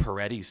Chelsea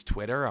Peretti's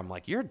Twitter, I'm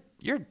like, you're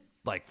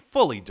like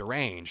fully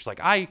deranged.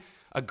 Like, I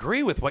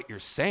agree with what you're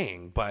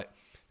saying, but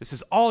this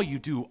is all you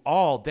do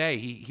all day.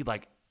 He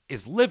like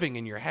is living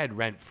in your head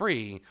rent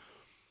free.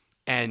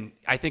 And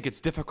I think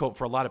it's difficult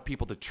for a lot of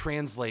people to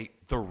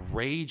translate the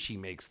rage he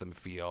makes them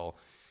feel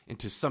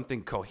into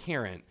something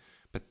coherent.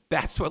 But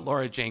that's what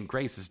Laura Jane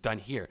Grace has done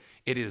here.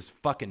 It is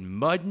fucking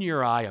mud in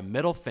your eye, a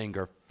middle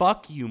finger.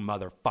 Fuck you,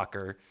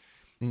 motherfucker.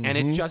 Mm-hmm. And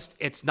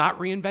it's not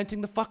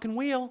reinventing the fucking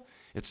wheel.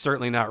 It's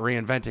certainly not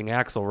reinventing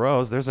Axl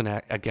Rose. There's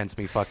an against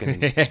me fucking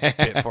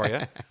bit for you.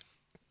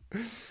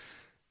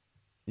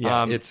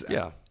 Yeah,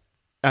 yeah.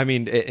 I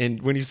mean,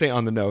 and when you say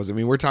on the nose, I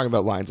mean, we're talking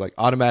about lines like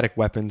automatic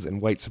weapons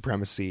and white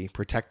supremacy,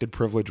 protected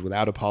privilege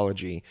without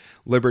apology,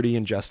 liberty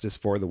and justice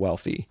for the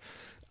wealthy.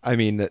 I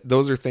mean,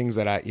 those are things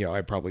that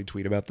I probably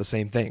tweet about the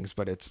same things,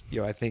 but it's,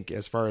 I think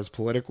as far as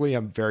politically,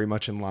 I'm very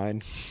much in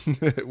line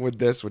with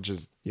this, which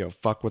is,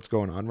 fuck what's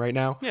going on right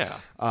now. Yeah.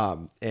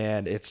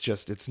 And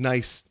it's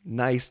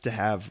nice to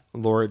have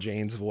Laura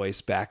Jane's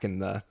voice back in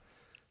the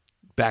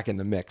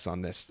mix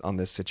on this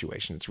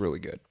situation. It's really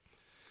good.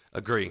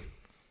 Agree.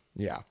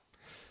 Yeah.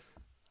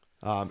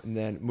 And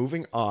then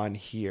moving on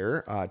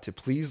here to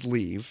Please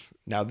Leave.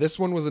 Now, this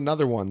one was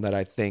another one that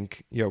I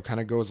think, kind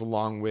of goes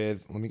along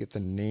with, let me get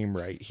the name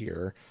right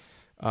here.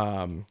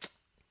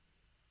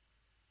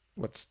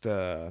 What's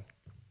the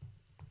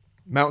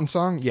Mountain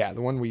Song? Yeah,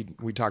 the one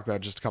we talked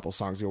about just a couple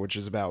songs ago, which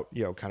is about,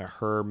 kind of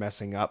her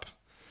messing up,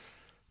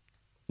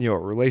 a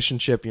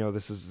relationship.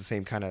 This is the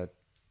same kind of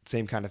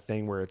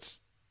thing where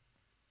it's,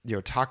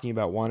 talking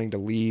about wanting to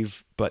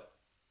leave, but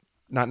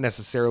not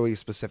necessarily a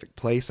specific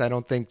place, I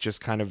don't think,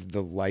 just kind of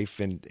the life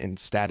and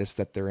status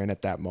that they're in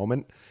at that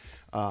moment.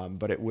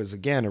 But it was,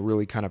 again, a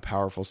really kind of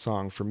powerful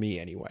song for me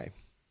anyway.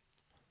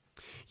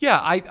 Yeah,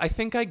 I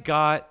think I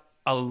got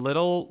a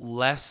little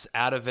less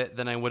out of it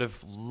than I would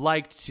have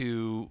liked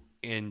to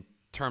in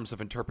terms of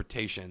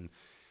interpretation.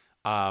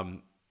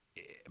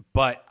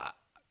 But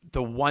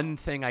the one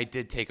thing I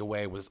did take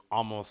away was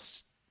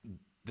almost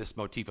this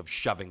motif of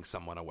shoving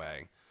someone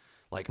away.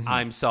 Like, mm-hmm.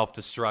 I'm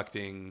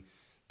self-destructing.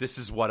 This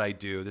is what I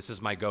do. This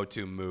is my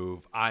go-to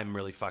move. I'm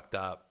really fucked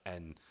up,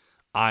 and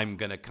I'm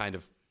going to kind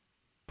of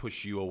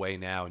push you away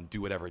now and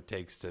do whatever it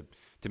takes to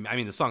I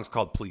mean, the song's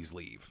called Please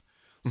Leave.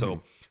 So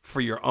mm-hmm.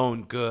 for your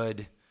own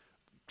good,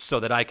 so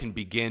that I can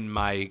begin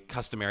my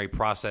customary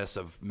process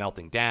of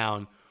melting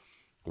down,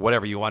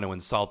 whatever you want to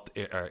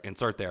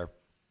insert there.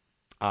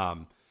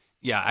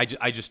 Yeah,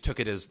 I just took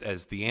it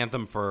as the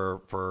anthem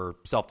for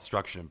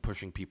self-destruction and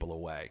pushing people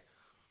away.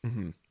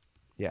 Mm-hmm.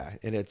 Yeah,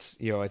 and it's,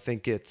 I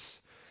think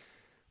it's,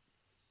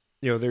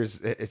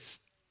 it's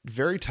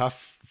very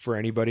tough for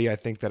anybody, I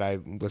think, that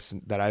I've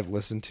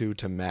listened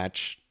to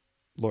match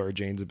Laura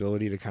Jane's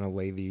ability to kind of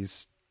lay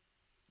these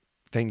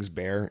things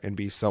bare and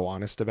be so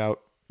honest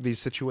about these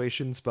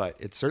situations. But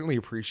it's certainly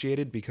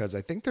appreciated because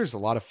I think there's a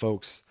lot of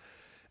folks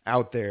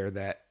out there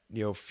that,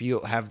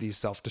 have these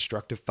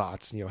self-destructive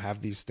thoughts,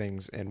 have these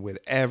things. And with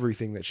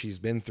everything that she's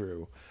been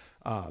through,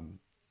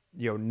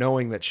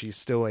 knowing that she's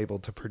still able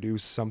to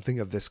produce something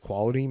of this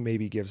quality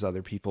maybe gives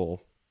other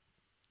people,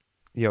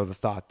 the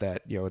thought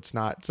that, it's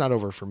not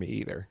over for me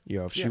either.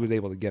 If she was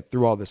able to get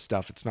through all this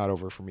stuff, it's not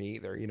over for me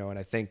either, and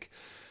I think,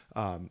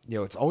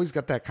 it's always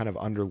got that kind of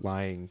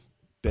underlying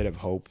bit of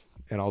hope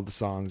in all the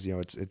songs.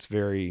 It's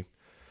very,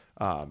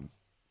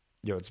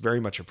 it's very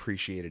much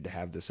appreciated to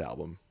have this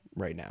album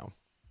right now.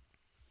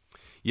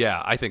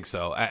 Yeah, I think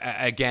so.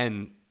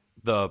 Again,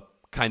 the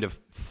kind of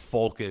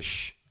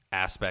folkish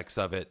aspects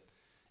of it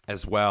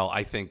as well,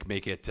 I think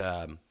make it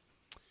a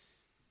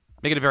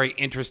very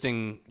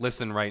interesting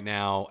listen right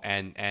now,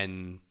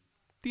 and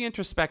the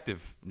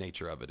introspective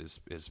nature of it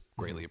is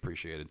greatly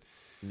appreciated.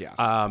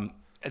 Yeah.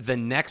 The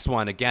next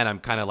one, again, I'm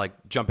kind of like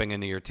jumping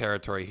into your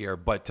territory here,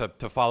 but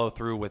to follow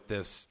through with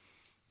this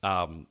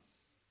kind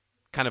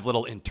of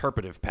little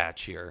interpretive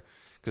patch here,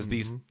 because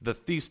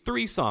these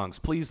three songs,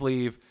 Please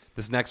Leave,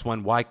 this next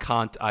one, Why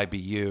Can't I Be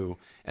You,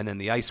 and then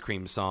the Ice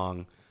Cream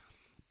Song,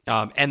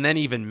 and then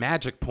even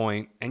Magic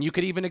Point, and you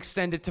could even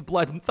extend it to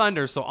Blood and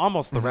Thunder, so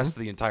almost the rest of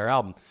the entire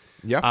album.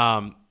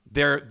 Yeah.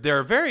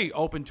 They're very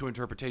open to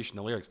interpretation,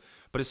 the lyrics,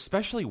 but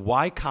especially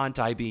Why Can't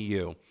I Be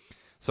You?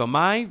 So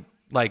my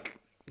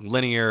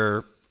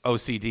linear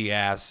OCD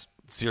ass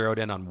zeroed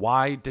in on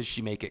why does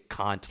she make it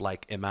Kant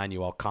like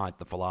Immanuel Kant,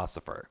 the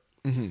philosopher?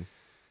 Mm-hmm.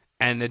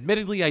 And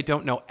admittedly, I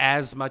don't know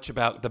as much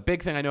about, the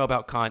big thing I know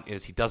about Kant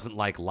is he doesn't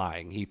like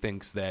lying. He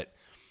thinks that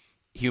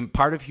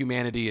part of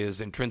humanity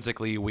is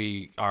intrinsically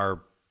we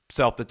are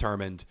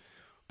self-determined,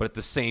 but at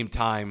the same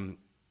time,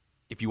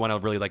 if you want to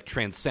really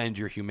transcend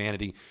your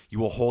humanity, you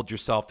will hold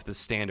yourself to the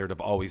standard of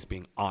always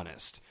being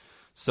honest.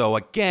 So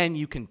again,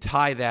 you can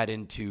tie that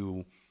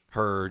into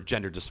her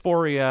gender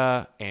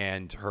dysphoria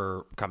and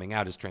her coming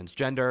out as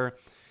transgender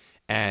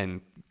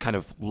and kind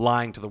of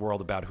lying to the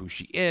world about who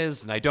she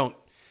is. And I don't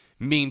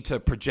mean to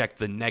project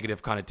the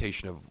negative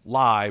connotation of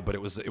lie, but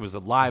it was a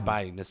lie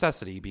by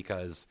necessity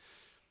because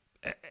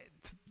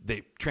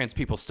trans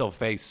people still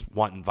face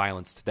wanton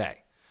violence today.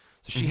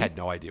 So she had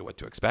no idea what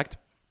to expect.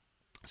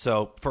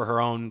 So for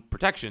her own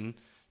protection,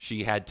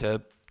 she had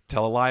to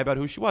tell a lie about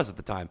who she was at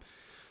the time.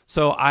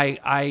 So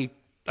I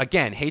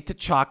again, hate to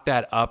chalk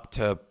that up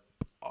to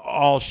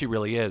all she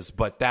really is.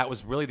 But that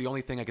was really the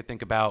only thing I could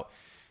think about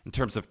in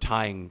terms of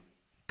tying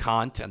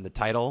Kant and the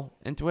title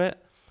into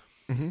it.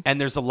 Mm-hmm.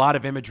 And there's a lot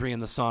of imagery in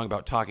the song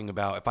about talking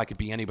about if I could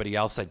be anybody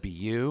else, I'd be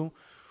you,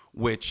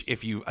 which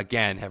if you,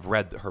 again, have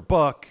read her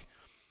book,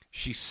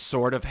 she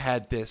sort of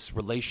had this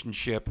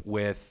relationship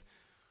with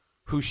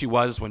who she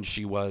was when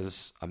she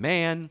was a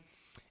man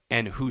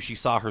and who she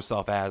saw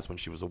herself as when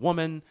she was a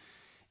woman,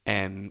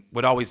 and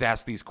would always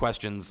ask these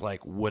questions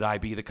like, would I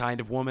be the kind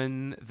of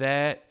woman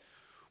that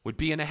would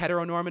be in a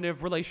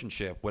heteronormative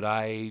relationship? Would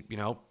I,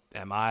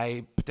 am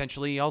I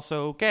potentially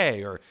also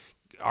gay? Or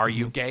are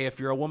you gay if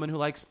you're a woman who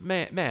likes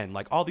men?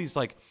 Like all these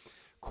like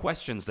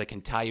questions that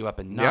can tie you up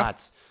in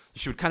knots. Yeah.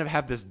 She would kind of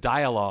have this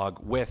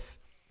dialogue with,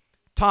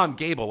 Tom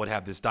Gable would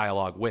have this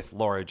dialogue with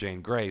Laura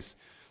Jane Grace.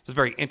 It was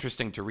very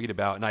interesting to read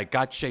about, and I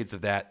got shades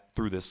of that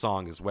through this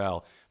song as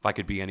well. If I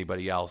could be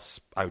anybody else,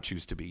 I would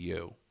choose to be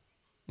you.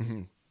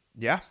 Mm-hmm.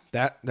 Yeah,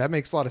 that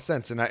makes a lot of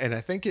sense, and I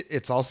think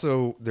it's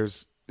also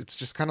it's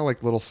just kind of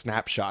like little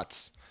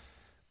snapshots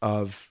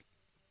of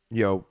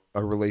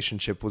a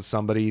relationship with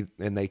somebody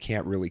and they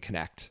can't really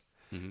connect.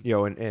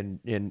 Mm-hmm.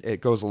 And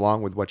it goes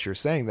along with what you're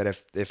saying, that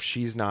if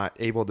she's not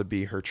able to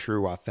be her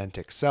true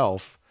authentic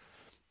self,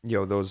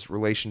 those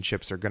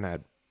relationships are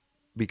gonna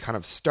be kind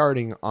of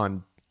starting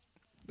on,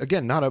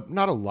 again, not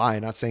a lie,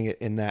 not saying it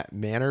in that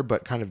manner,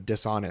 but kind of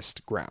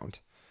dishonest ground.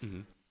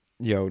 Mm-hmm.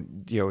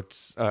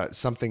 It's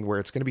something where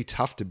it's going to be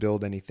tough to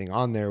build anything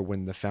on there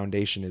when the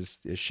foundation is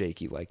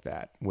shaky like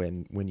that.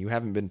 When you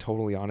haven't been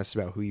totally honest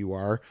about who you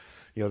are,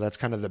 that's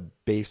kind of the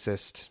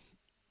basest,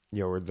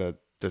 or the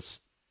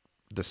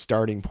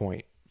starting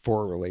point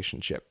for a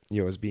relationship,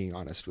 is being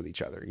honest with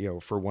each other,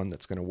 for one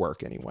that's going to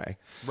work anyway.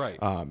 Right.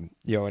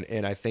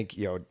 And I think,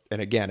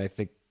 and again, I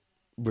think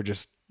we're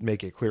just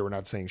make it clear, we're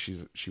not saying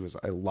she was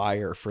a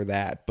liar for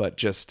that, but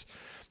just,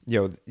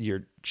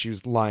 she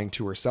was lying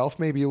to herself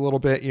maybe a little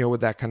bit,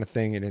 with that kind of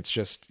thing. And it's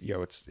just,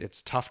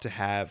 it's tough to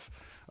have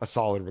a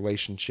solid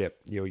relationship.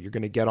 You're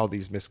going to get all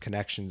these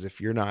misconnections if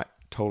you're not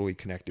totally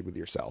connected with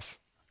yourself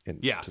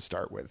to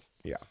start with.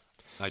 Yeah.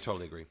 I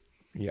totally agree.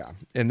 Yeah.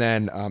 And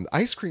then,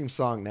 Ice Cream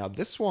Song. Now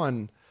this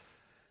one,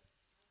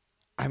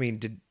 I mean,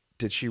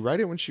 did she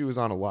write it when she was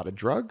on a lot of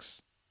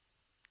drugs?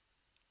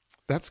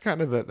 That's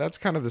kind of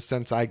the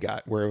sense I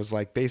got, where it was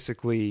like,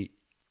 basically,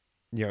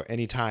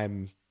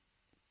 anytime,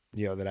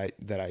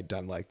 that I'd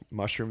done like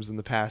mushrooms in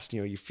the past,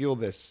 you feel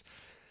this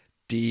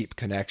deep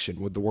connection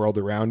with the world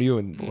around you,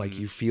 and like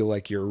you feel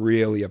like you're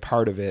really a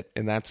part of it.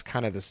 And that's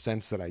kind of the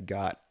sense that I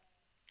got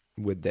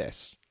with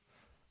this.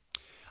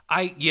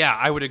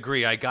 I would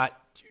agree. I got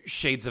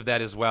shades of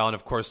that as well. And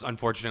of course,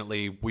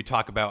 unfortunately, we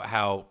talk about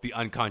how the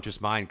unconscious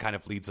mind kind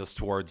of leads us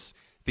towards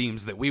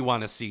themes that we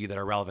want to see that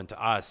are relevant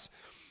to us.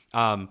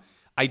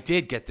 I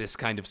did get this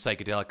kind of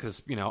psychedelic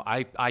because,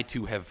 I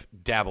too have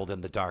dabbled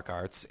in the dark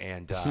arts,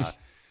 and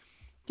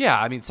yeah,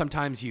 I mean,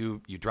 sometimes you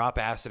drop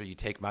acid or you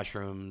take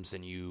mushrooms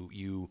and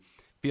you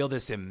feel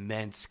this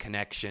immense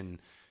connection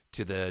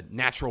to the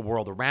natural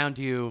world around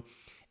you,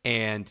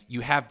 and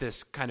you have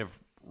this kind of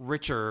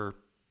richer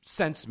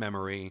sense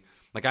memory.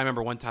 Like I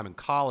remember one time in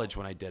college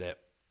when I did it,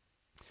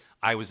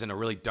 I was in a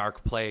really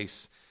dark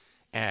place,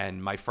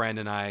 and my friend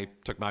and I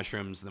took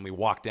mushrooms, and then we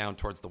walked down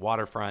towards the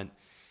waterfront.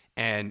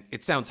 And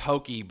it sounds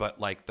hokey, but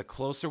like the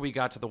closer we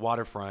got to the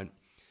waterfront,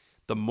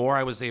 the more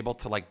I was able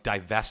to like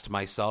divest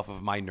myself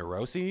of my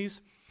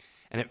neuroses.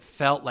 And it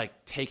felt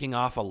like taking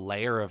off a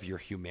layer of your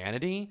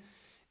humanity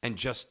and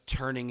just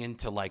turning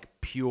into like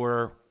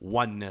pure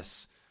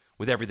oneness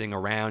with everything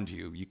around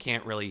you. You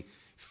can't really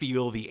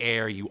feel the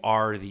air. You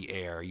are the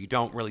air. You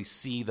don't really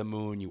see the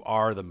moon. You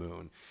are the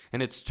moon.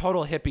 And it's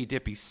total hippy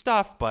dippy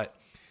stuff, but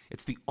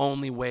it's the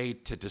only way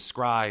to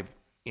describe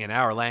in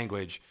our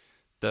language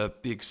the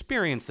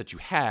experience that you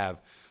have.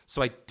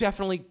 So I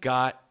definitely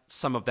got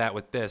some of that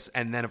with this.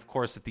 And then, of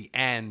course, at the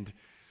end,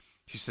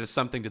 she says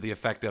something to the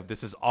effect of,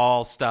 this is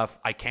all stuff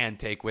I can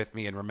take with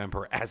me and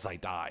remember as I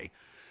die.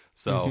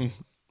 So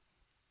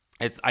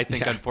I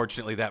think,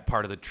 unfortunately, that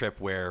part of the trip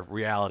where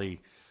reality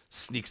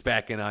sneaks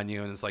back in on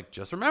you and it's like,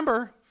 just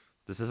remember,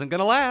 this isn't going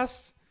to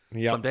last.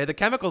 Yep. Someday the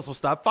chemicals will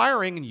stop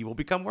firing and you will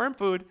become worm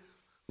food.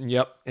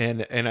 Yep.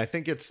 And I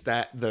think it's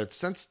that the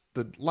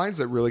lines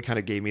that really kind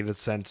of gave me the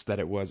sense that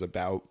it was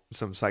about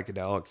some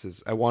psychedelics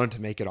is, I wanted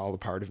to make it all a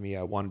part of me.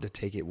 I wanted to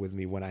take it with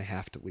me when I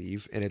have to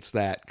leave. And it's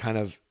that kind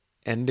of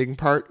ending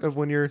part of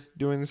when you're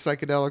doing the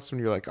psychedelics, when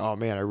you're like, oh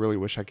man, I really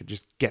wish I could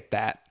just get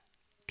that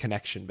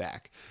connection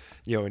back,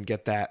 and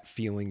get that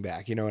feeling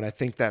back, and I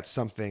think that's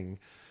something,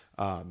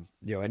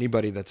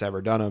 anybody that's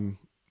ever done them,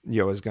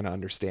 is going to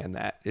understand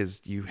that,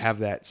 is you have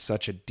that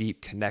such a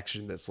deep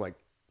connection that's like,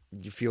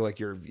 you feel like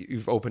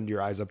you've opened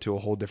your eyes up to a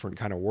whole different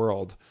kind of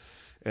world,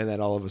 and then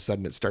all of a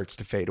sudden it starts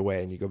to fade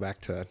away and you go back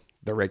to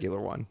the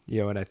regular one,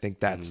 and I think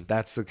that's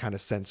the kind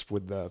of sense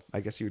with the, I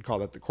guess you would call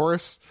that the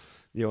chorus,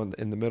 in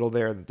the middle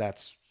there,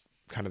 that's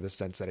kind of the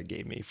sense that it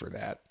gave me for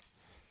that.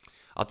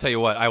 I'll tell you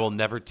what, I will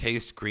never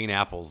taste green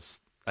apples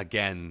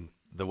again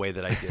the way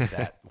that I did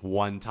that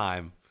one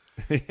time.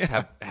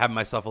 Having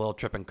myself a little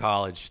trip in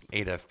college,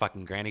 ate a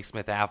fucking Granny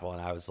Smith apple,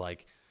 and I was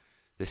like,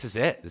 this is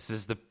it. This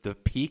is the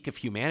peak of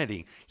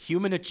humanity.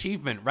 Human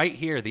achievement right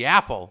here, the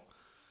apple.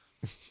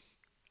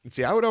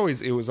 See, I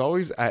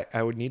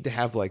would need to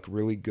have like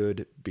really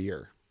good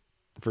beer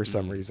for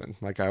some reason.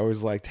 Like I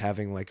always liked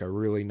having like a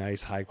really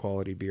nice high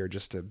quality beer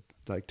just to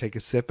like take a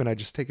sip, and I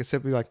just take a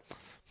sip and be like,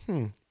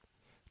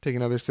 take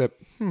another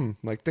sip.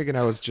 Like thinking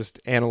I was just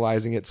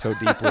analyzing it so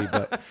deeply,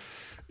 but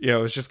it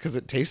was just because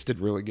it tasted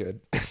really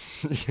good.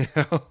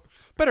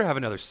 Better have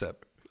another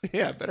sip.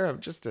 Yeah, better have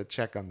just a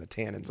check on the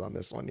tannins on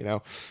this one,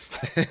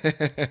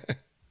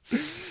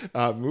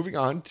 Moving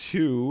on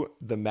to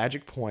the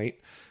magic point.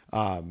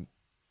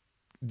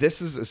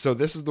 This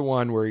is the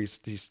one where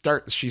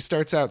she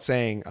starts out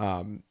saying,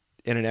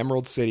 in an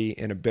emerald city,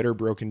 in a bitter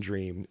broken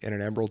dream, in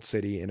an emerald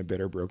city, in a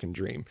bitter broken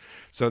dream.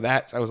 So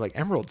I was like,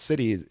 Emerald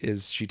City,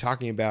 is she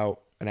talking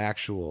about an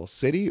actual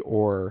city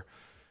or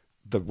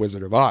the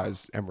Wizard of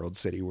Oz Emerald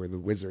City where the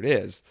wizard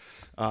is?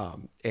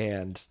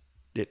 And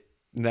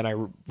then I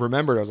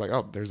remembered, I was like,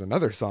 oh, there's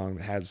another song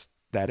that has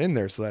that in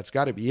there. So that's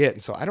gotta be it.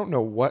 And so I don't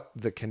know what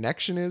the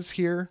connection is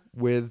here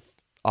with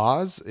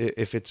Oz,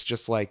 if it's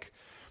just like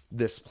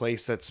this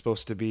place that's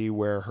supposed to be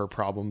where her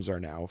problems are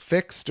now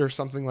fixed or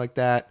something like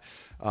that.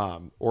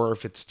 Or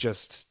if it's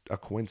just a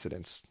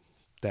coincidence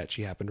that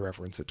she happened to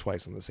reference it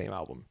twice on the same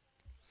album.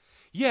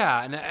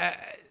 Yeah. And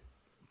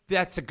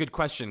that's a good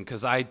question,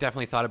 because I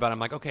definitely thought about it. I'm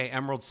like, okay,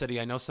 Emerald City.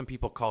 I know some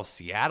people call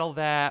Seattle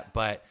that,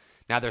 but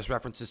now there's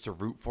references to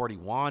Route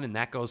 41, and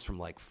that goes from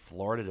like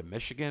Florida to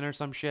Michigan or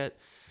some shit.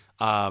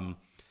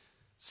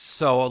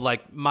 So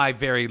like my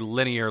very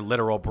linear,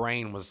 literal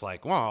brain was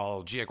like,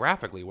 well,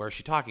 geographically, where is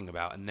she talking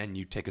about? And then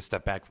you take a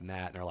step back from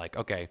that and are like,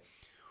 okay,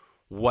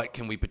 what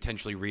can we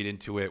potentially read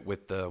into it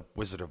with the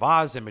Wizard of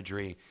Oz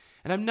imagery?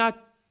 And I'm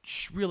not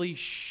really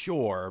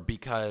sure,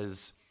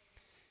 because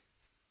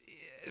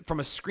from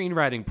a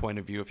screenwriting point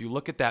of view, if you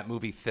look at that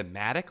movie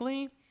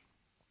thematically,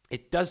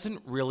 it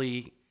doesn't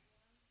really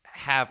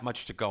have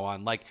much to go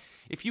on. Like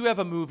if you have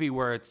a movie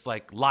where it's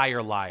like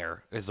Liar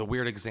Liar is a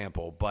weird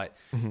example, but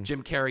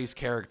Jim Carrey's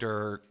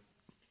character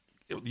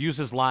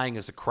uses lying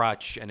as a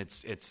crutch, and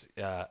it's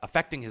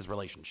affecting his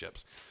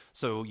relationships.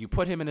 So you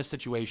put him in a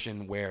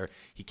situation where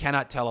he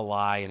cannot tell a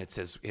lie, and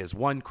it's his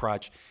one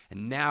crutch,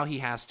 and now he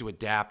has to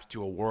adapt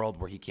to a world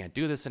where he can't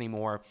do this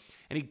anymore,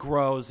 and he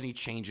grows and he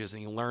changes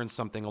and he learns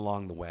something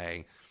along the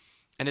way.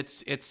 And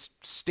it's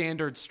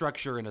standard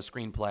structure in a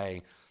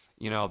screenplay.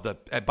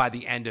 By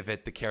the end of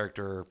it, the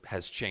character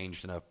has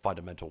changed in a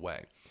fundamental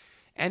way.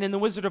 And in The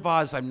Wizard of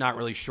Oz, I'm not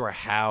really sure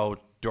how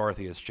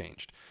Dorothy has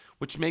changed,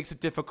 which makes it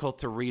difficult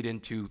to read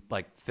into,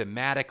 like,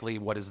 thematically,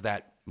 what is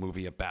that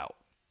movie about?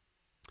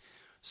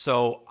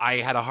 So I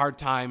had a hard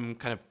time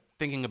kind of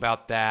thinking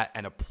about that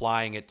and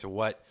applying it to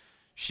what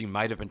she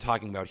might have been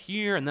talking about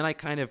here. And then I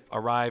kind of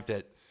arrived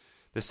at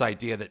this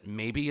idea that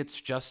maybe it's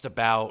just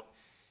about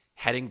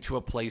heading to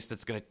a place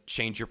that's going to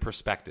change your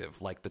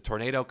perspective. Like the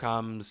tornado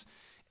comes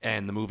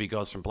and the movie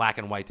goes from black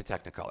and white to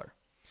Technicolor.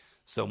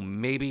 So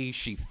maybe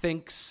she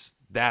thinks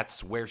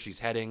that's where she's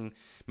heading.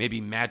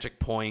 Maybe Magic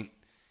Point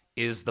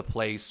is the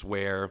place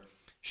where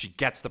she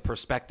gets the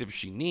perspective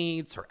she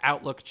needs. Her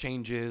outlook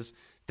changes.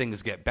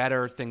 Things get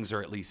better. Things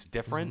are at least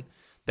different.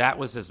 That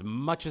was as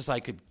much as I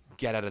could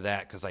get out of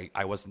that, because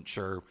I wasn't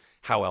sure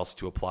how else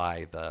to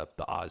apply the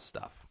Oz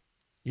stuff.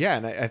 Yeah,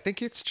 and I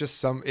think it's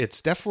just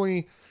it's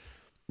definitely,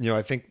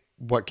 I think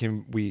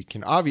we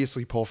can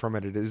obviously pull from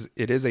it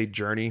is a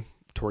journey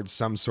towards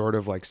some sort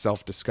of like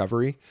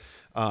self-discovery.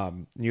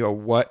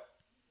 What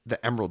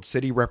the Emerald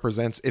City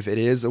represents, if it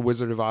is a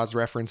Wizard of Oz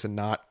reference and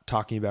not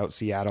talking about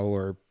Seattle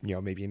or,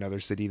 maybe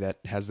another city that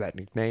has that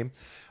nickname.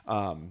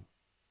 I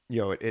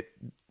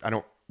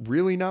don't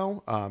really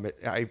know.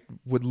 I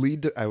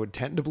would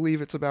tend to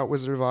believe it's about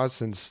Wizard of Oz,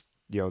 since,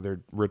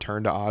 their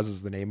Return to Oz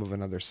is the name of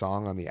another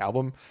song on the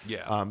album.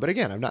 Yeah. But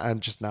again, I'm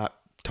just not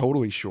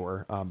totally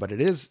sure. But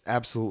it is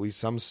absolutely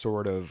some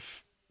sort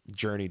of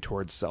journey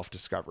towards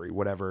self-discovery,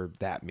 whatever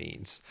that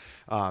means.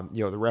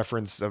 The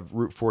reference of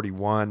Route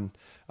 41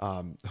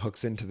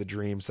 hooks into the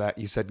dreams. That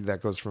you said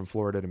that goes from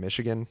Florida to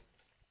Michigan.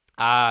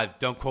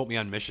 Don't quote me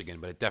on Michigan,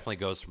 but it definitely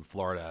goes from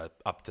Florida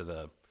up to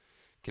the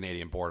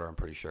Canadian border, I'm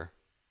pretty sure.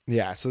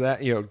 Yeah, so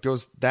that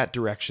goes that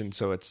direction.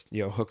 So it's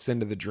hooks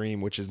into the dream,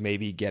 which is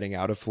maybe getting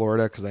out of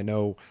Florida, because I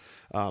know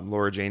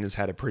Laura Jane has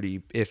had a pretty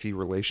iffy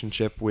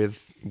relationship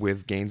with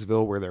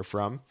Gainesville, where they're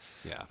from.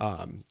 Yeah.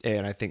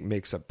 And I think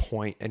makes a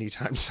point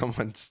anytime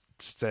someone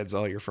says,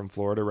 "Oh, you're from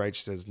Florida, right?"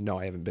 She says, "No,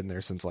 I haven't been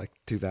there since like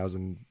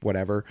 2000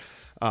 whatever."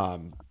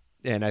 And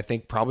I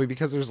think probably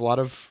because there's a lot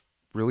of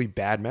really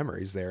bad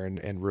memories there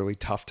and really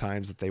tough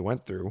times that they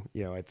went through.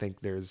 I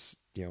think there's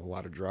a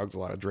lot of drugs, a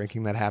lot of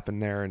drinking that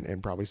happened there,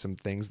 and probably some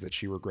things that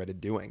she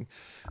regretted doing.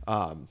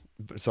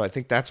 So I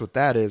think that's what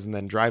that is. And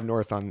then Drive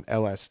North on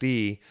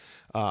LSD.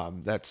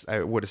 That's, I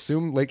would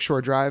assume,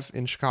 Lakeshore Drive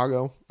in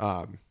Chicago,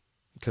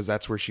 because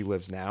that's where she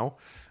lives now.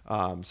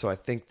 So I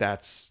think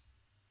that's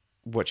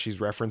what she's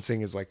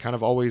referencing, is like kind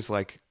of always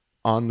like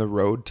on the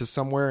road to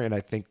somewhere. And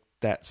I think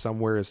that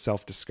somewhere is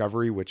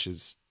self-discovery, which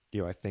is,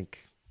 I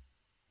think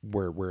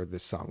where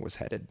this song was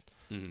headed.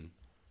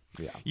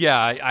 Yeah,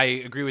 I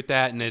agree with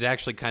that. And it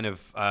actually kind of,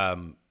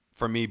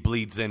 for me,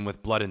 bleeds in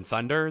with Blood and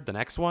Thunder, the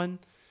next one.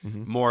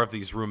 More of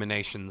these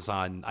ruminations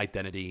on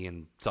identity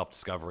and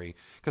self-discovery.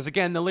 Because,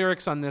 again, the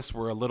lyrics on this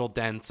were a little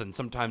dense, and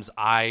sometimes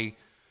I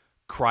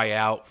cry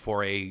out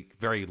for a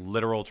very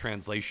literal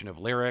translation of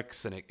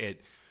lyrics, and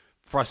it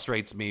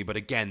frustrates me. But,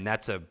 again,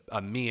 that's a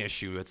me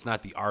issue. It's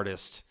not the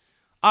artist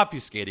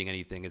obfuscating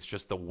anything. It's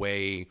just the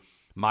way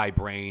my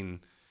brain,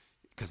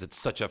 because it's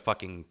such a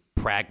fucking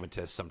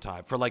pragmatist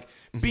sometimes. For, like,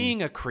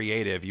 being a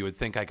creative, you would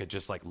think I could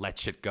just, like, let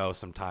shit go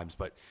sometimes.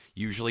 But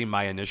usually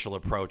my initial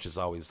approach is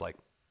always, like,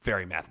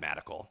 very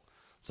mathematical.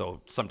 So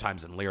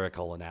sometimes in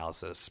lyrical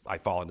analysis, I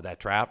fall into that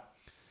trap.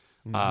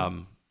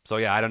 So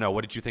yeah, I don't know.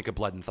 What did you think of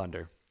Blood and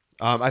Thunder?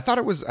 I thought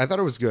it was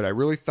good. I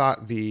really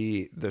thought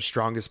the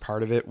strongest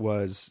part of it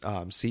was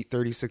Seat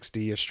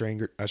 3060,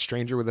 a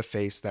stranger with a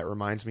face that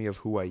reminds me of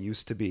who I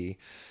used to be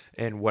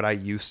and what I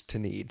used to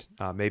need.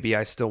 Maybe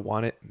I still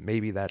want it.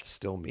 Maybe that's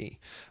still me.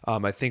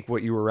 I think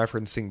what you were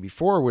referencing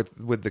before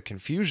with the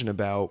confusion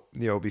about,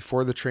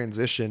 before the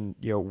transition,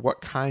 what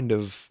kind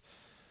of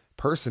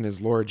person is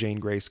Laura Jane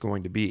Grace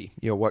going to be?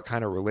 What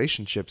kind of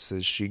relationships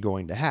is she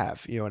going to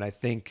have? And I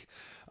think,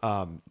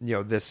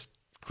 this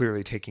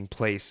clearly taking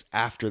place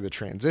after the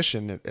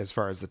transition, as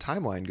far as the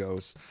timeline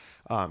goes,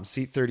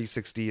 Seat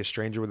 3060, a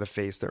stranger with a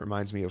face that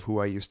reminds me of who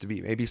I used to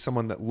be, maybe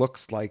someone that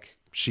looks like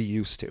she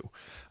used to,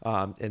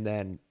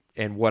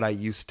 and what I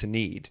used to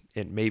need,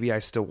 and maybe I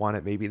still want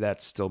it. Maybe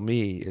that's still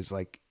me, is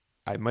like,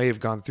 I may have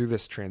gone through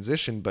this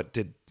transition, but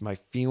did my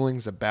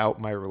feelings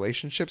about my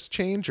relationships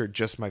change, or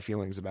just my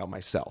feelings about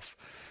myself?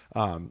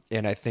 And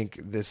I think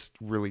this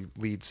really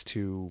leads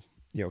to,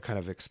 kind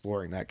of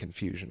exploring that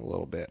confusion a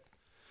little bit.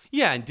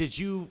 Yeah. And did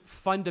you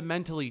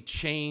fundamentally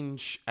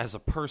change as a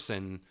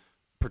person,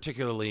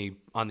 particularly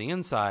on the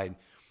inside,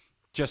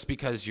 just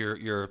because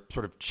you're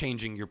sort of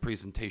changing your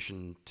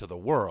presentation to the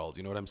world?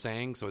 You know what I'm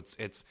saying? So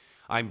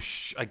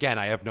again,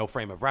 I have no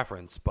frame of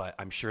reference, but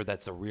I'm sure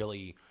that's a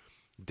really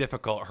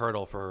difficult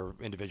hurdle for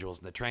individuals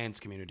in the trans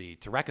community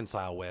to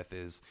reconcile with,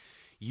 is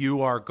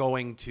you are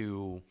going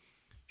to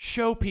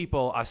show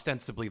people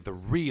ostensibly the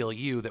real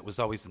you that was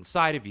always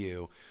inside of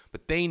you,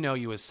 but they know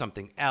you as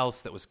something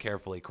else that was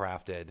carefully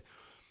crafted.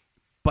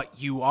 But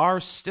you are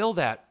still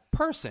that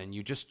person.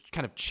 You just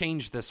kind of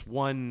changed this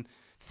one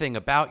thing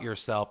about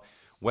yourself,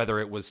 whether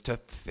it was to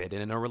fit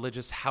in a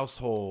religious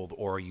household,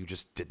 or you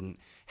just didn't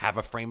have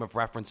a frame of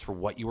reference for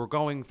what you were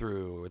going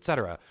through,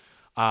 etc.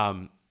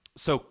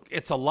 So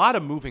it's a lot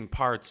of moving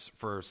parts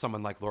for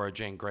someone like Laura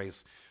Jane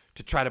Grace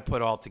to try to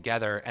put all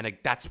together. And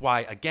that's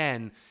why,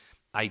 again,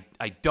 I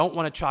don't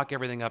want to chalk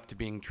everything up to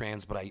being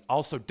trans, but I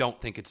also don't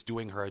think it's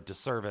doing her a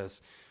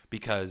disservice,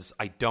 because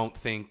I don't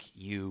think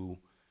you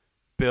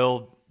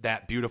build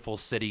that beautiful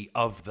city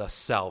of the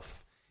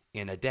self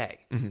in a day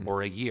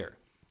or a year.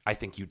 I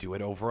think you do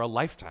it over a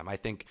lifetime. I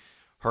think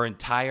her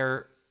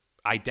entire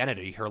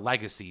identity, her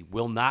legacy,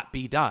 will not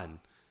be done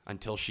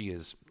until she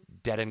is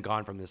dead and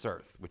gone from this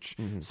earth, which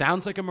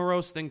sounds like a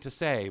morose thing to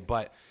say,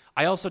 but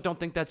I also don't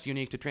think that's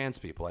unique to trans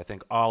people. I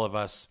think all of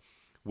us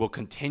will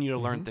continue to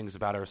learn things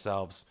about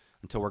ourselves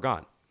until we're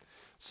gone.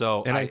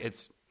 So go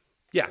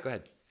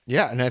ahead.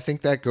 Yeah, and I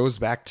think that goes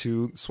back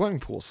to Swimming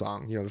Pool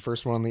Song, the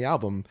first one on the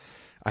album.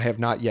 I have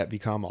not yet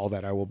become all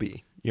that I will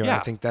be. I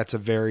think that's a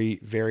very,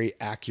 very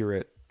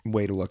accurate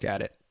way to look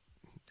at it.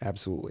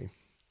 Absolutely.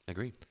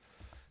 Agree.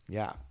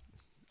 Yeah.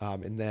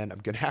 And then I'm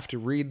going to have to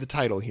read the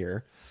title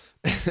here.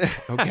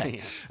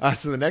 Okay.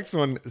 So the next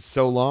one,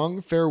 So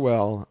Long,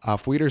 Farewell,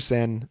 Auf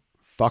Wiedersehen,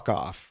 Fuck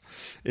Off,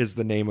 is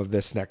the name of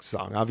this next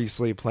song.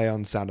 Obviously, play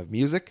on Sound of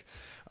Music.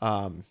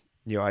 I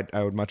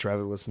would much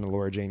rather listen to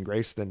Laura Jane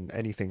Grace than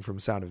anything from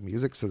Sound of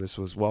Music. So this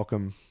was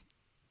welcome,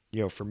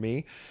 for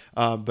me.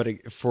 But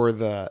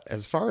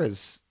as far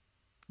as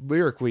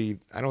lyrically,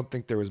 I don't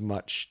think there was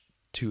much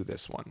to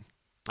this one.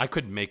 I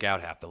couldn't make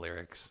out half the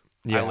lyrics.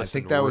 Yeah, I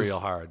think that was real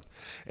hard.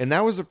 And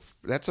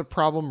that's a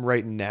problem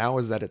right now,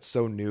 is that it's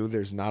so new.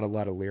 There's not a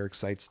lot of lyric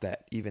sites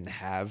that even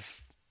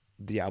have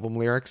the album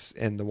lyrics,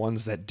 and the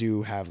ones that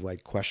do have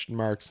like question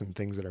marks and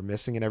things that are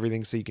missing and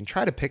everything. So you can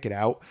try to pick it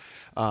out.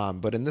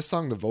 But in this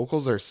song, the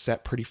vocals are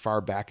set pretty far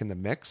back in the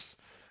mix.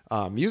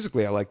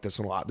 Musically, I like this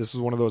one a lot. This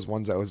was one of those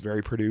ones that was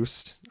very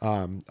produced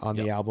on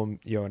the album,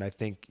 and I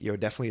think,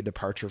 definitely a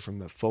departure from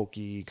the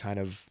folky kind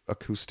of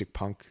acoustic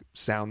punk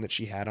sound that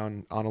she had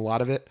on a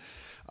lot of it.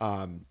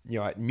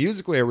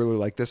 Musically, I really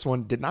like this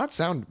one. Did not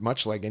sound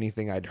much like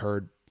anything I'd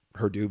heard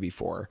her do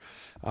before,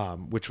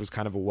 which was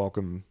kind of a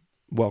welcome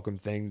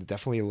thing.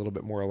 Definitely a little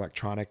bit more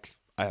electronic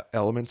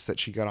elements that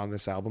she got on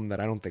this album that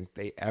I don't think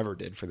they ever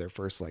did for their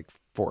first like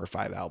 4 or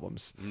 5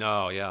 albums.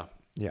 No, yeah.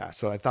 Yeah,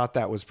 so I thought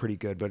that was pretty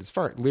good. But as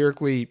far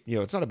lyrically,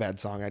 it's not a bad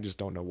song. I just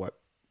don't know what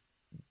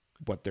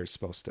we're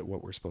supposed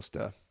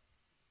to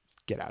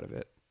get out of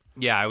it.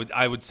 Yeah,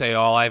 I would say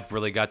all I've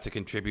really got to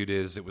contribute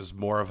is it was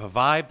more of a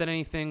vibe than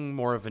anything,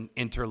 more of an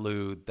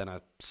interlude than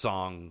a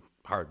song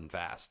hard and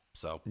fast.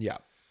 So yeah.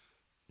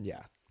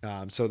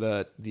 So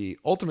the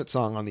ultimate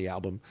song on the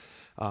album,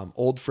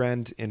 Old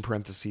Friend, in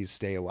parentheses,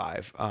 Stay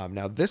Alive.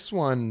 Now this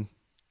one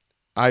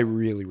I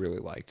really, really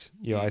liked.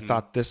 I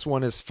thought this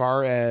one, as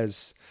far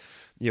as,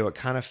 it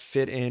kind of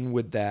fit in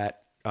with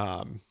that,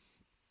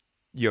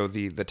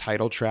 the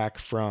title track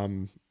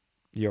from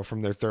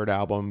their third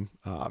album,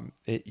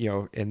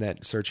 in that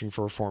Searching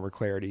for a Former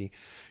Clarity,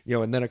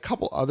 and then a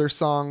couple other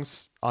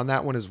songs on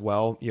that one as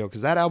well,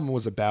 because that album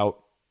was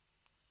about,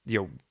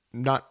 we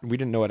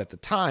didn't know it at the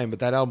time, but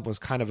that album was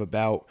kind of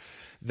about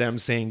them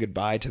saying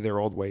goodbye to their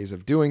old ways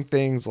of doing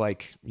things.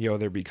 Like,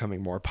 they're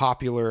becoming more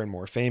popular and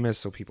more famous,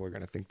 so people are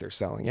going to think they're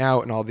selling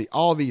out and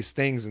all these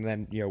things. And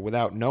then,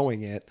 without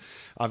knowing it,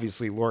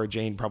 obviously Laura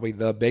Jane, probably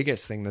the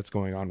biggest thing that's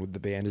going on with the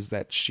band is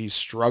that she's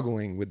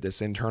struggling with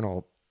this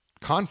internal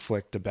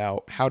conflict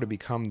about how to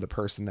become the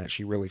person that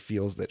she really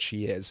feels that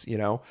she is,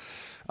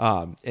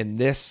 and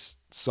this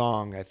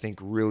song, I think,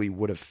 really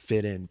would have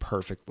fit in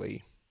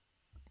perfectly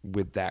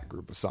with that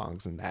group of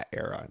songs in that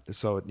era.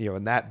 So,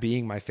 and that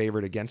being my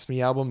favorite Against Me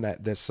album,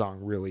 that this song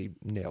really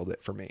nailed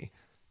it for me.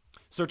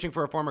 Searching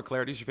for a Former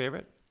Clarity is your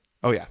favorite?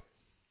 Oh yeah.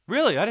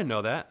 Really? I didn't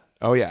know that.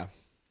 Oh yeah.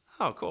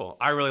 Oh, cool.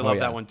 I really love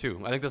that one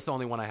too. I think that's the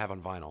only one I have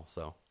on vinyl.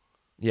 So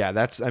yeah,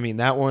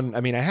 that one,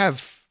 I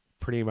have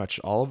pretty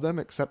much all of them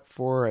except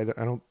for,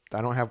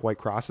 I don't have White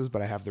Crosses,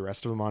 but I have the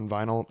rest of them on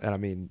vinyl.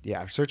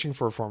 And Searching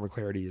for a Former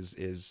Clarity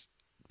is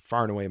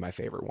far and away my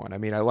favorite one.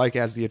 I like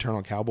As the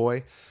Eternal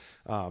Cowboy,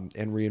 and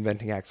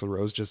Reinventing Axl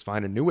Rose just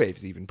fine, and New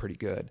Wave's even pretty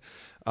good.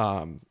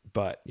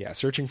 But yeah,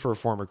 Searching for a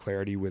Former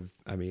Clarity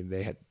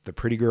they had the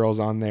Pretty Girls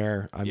on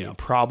there.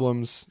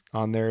 Problems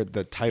on there,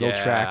 the title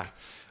track,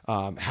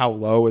 How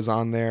Low is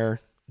on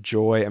there,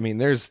 Joy.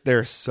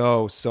 There's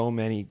so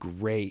many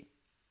great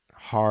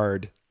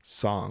hard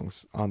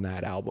songs on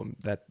that album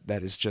that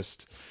is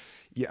just,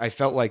 I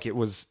felt like it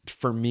was,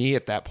 for me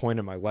at that point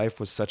in my life,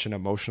 was such an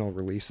emotional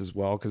release as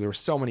well, because there were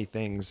so many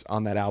things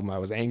on that album. I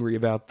was angry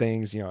about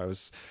things. I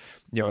was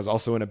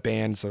also in a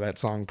band, so that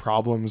song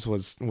Problems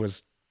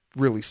was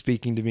really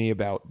speaking to me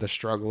about the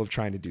struggle of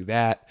trying to do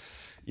that.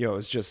 It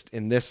was just,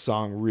 in this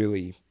song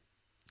really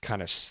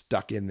kind of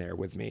stuck in there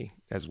with me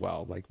as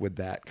well, like with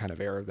that kind of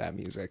era of that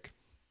music.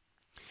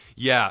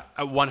 Yeah,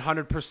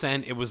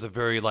 100%. It was a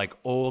very like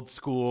old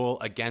school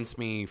Against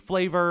Me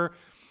flavor.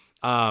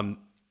 And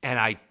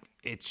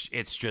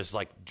it's just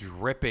like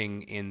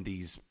dripping in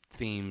these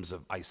themes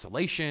of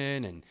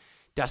isolation and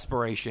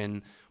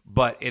desperation,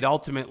 but it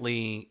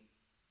ultimately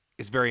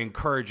is very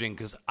encouraging,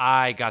 because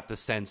I got the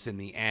sense in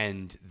the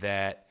end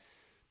that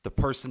the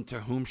person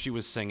to whom she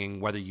was singing,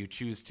 whether you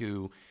choose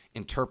to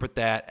interpret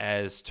that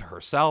as to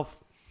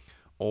herself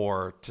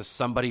or to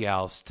somebody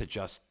else, to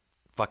just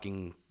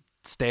fucking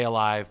stay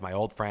alive, my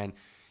old friend,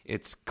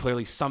 it's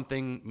clearly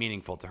something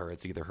meaningful to her.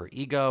 It's either her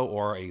ego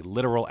or a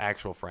literal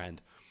actual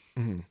friend.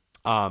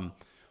 Mm-hmm.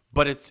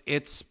 But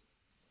it's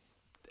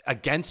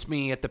Against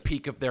Me at the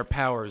peak of their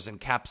powers,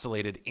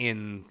 encapsulated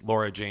in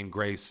Laura Jane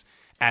Grace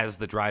as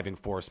the driving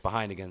force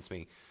behind Against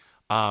Me.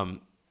 I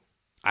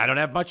don't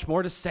have much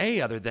more to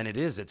say other than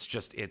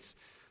it's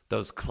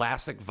those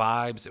classic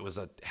vibes. It was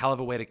a hell of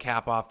a way to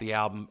cap off the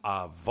album.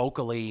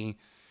 Vocally,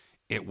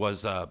 it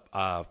was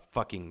a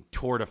fucking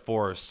tour de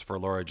force for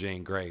Laura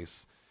Jane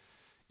Grace.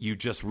 You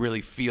just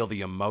really feel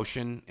the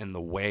emotion in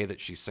the way that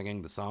she's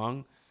singing the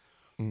song.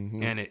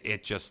 Mm-hmm. And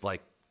it just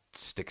like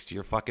sticks to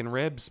your fucking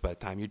ribs. By the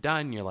time you're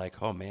done, you're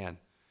like, oh man,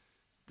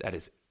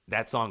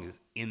 that song is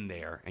in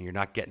there, and you're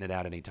not getting it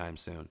out anytime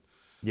soon.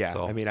 Yeah.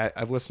 So,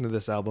 I've listened to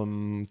this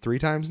album 3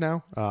 times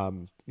now.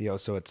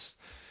 So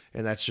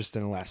and that's just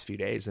in the last few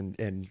days.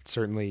 And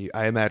certainly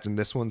I imagine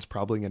this one's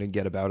probably going to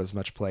get about as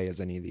much play as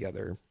any of the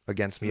other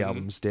Against Me mm-hmm.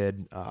 albums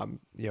did.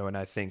 And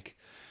I think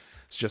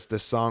it's just,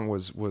 this song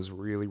was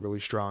really,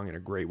 really strong and a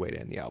great way to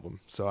end the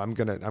album. So I'm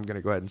going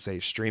to go ahead and say,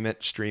 stream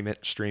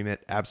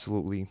it.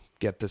 Absolutely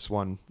get this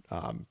one.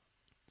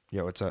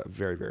 It's a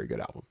very, very good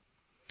album.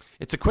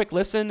 It's a quick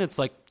listen. It's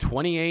like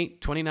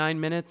 28, 29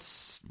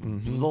 minutes,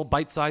 mm-hmm. little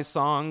bite-sized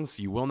songs.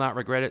 You will not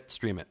regret it.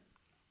 Stream it.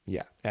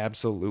 Yeah,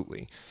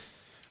 absolutely.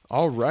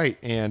 All right,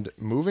 and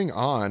moving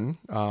on,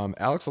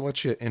 Alex, I'll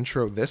let you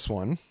intro this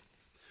one.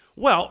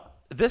 Well,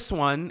 this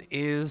one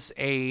is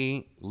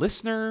a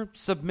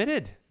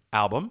listener-submitted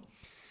album.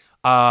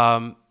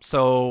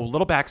 So,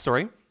 little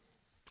backstory.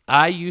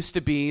 I used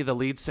to be the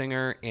lead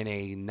singer in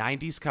a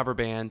 90s cover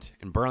band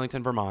in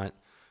Burlington, Vermont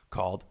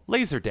called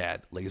Laser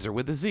Dad, Laser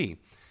with a Z.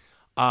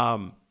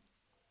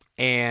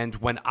 And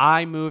when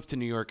I moved to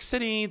New York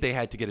City, they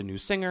had to get a new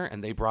singer,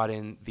 and they brought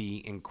in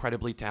the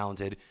incredibly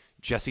talented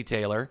Jesse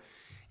Taylor.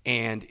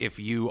 And if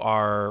you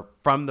are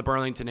from the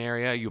Burlington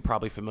area, you're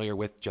probably familiar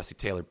with Jesse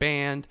Taylor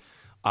Band.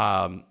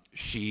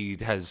 She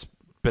has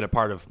been a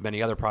part of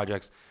many other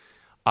projects.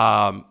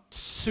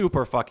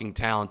 Super fucking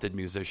talented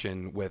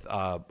musician with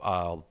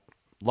a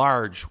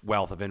large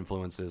wealth of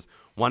influences,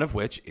 one of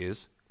which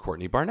is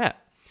Courtney Barnett.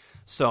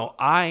 So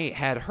I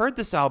had heard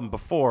this album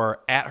before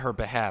at her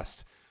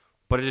behest,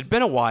 but it had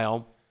been a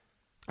while,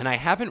 and I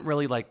haven't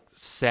really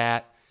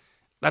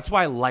That's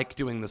why I like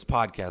doing this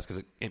podcast,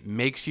 because it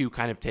makes you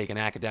kind of take an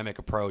academic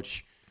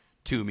approach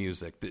to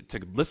music, to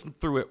listen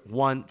through it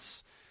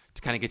once,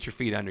 to kind of get your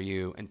feet under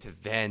you, and to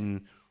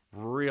then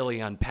really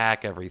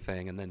unpack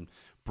everything and then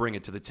bring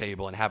it to the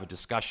table and have a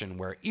discussion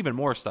where even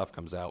more stuff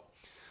comes out.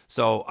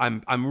 So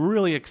I'm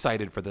really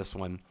excited for this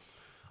one.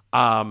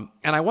 And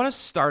I want to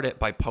start it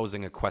by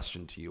posing a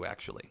question to you,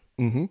 actually.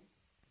 Mm-hmm.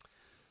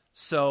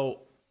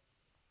 So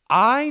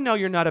I know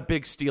you're not a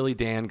big Steely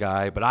Dan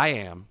guy, but I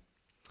am.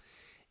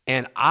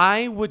 And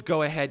I would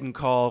go ahead and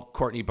call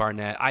Courtney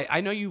Barnett.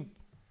 I know you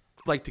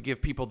like to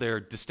give people their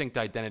distinct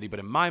identity, but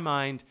in my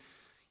mind,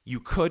 you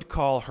could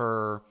call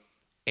her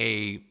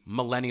a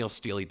millennial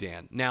Steely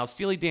Dan. Now,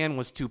 Steely Dan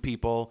was two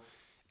people,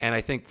 and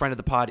I think friend of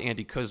the pod,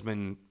 Andy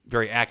Kuzman,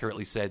 very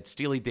accurately said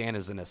Steely Dan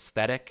is an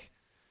aesthetic,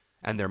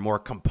 and they're more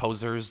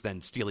composers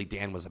than Steely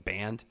Dan was a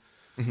band.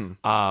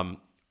 Mm-hmm.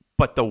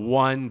 But the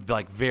one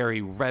like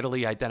very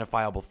readily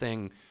identifiable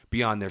thing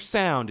beyond their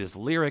sound is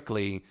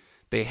lyrically,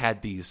 they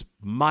had these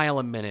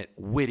mile-a-minute,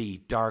 witty,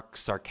 dark,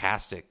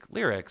 sarcastic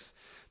lyrics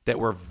that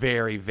were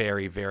very,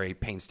 very, very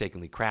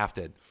painstakingly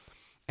crafted.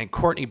 And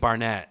Courtney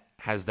Barnett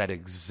has that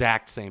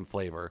exact same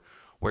flavor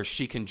where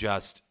she can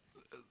just,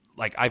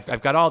 like,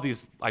 I've got all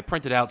these, I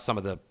printed out some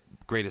of the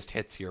greatest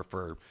hits here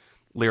for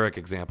lyric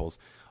examples,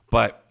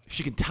 but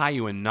she can tie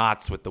you in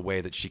knots with the way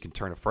that she can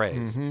turn a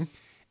phrase. Mm-hmm.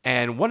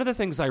 And one of the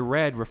things I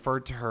read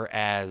referred to her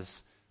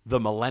as the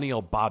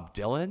millennial Bob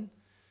Dylan,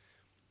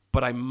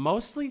 but I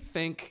mostly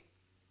think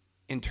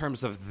in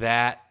terms of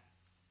that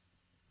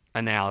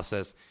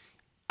analysis,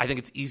 I think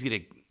it's easy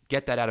to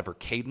get that out of her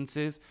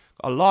cadences.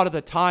 A lot of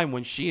the time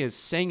when she is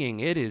singing,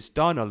 it is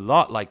done a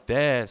lot like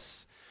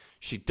this.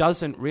 She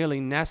doesn't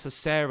really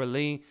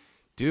necessarily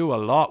do a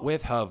lot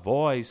with her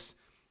voice.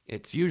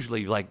 It's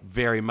usually like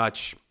very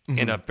much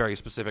in a very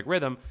specific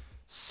rhythm,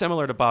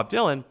 similar to Bob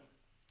Dylan.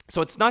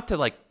 So it's not to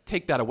like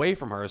take that away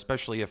from her,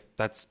 especially if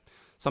that's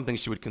something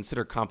she would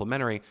consider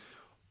complimentary.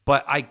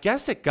 But I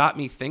guess it got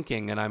me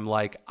thinking, and I'm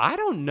like, I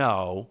don't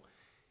know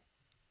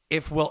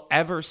if we'll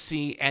ever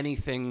see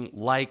anything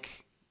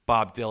like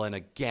Bob Dylan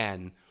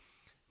again.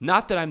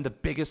 Not that I'm the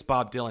biggest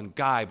Bob Dylan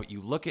guy, but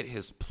you look at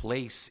his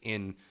place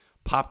in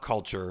pop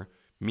culture,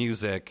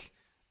 music,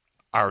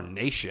 our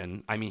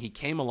nation. I mean, he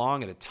came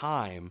along at a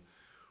time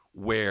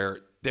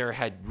where there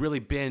had really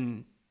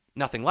been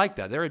nothing like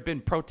that. There had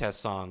been protest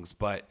songs,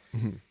 but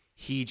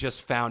he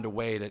just found a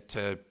way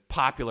to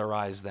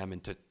popularize them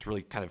and to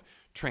really kind of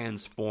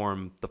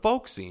transform the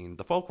folk scene,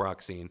 the folk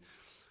rock scene.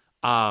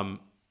 And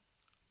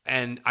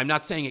I'm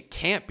not saying it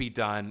can't be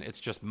done. It's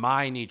just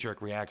my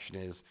knee-jerk reaction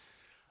is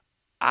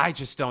I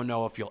just don't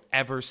know if you'll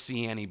ever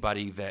see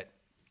anybody that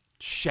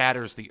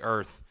shatters the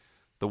earth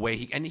the way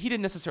he... And he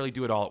didn't necessarily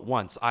do it all at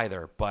once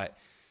either, but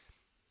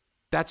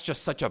that's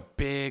just such a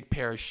big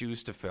pair of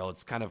shoes to fill.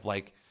 It's kind of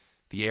like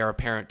the heir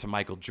apparent to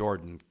Michael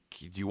Jordan.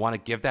 Do you want to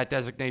give that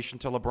designation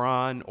to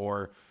LeBron,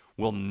 or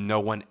will no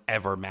one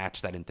ever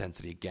match that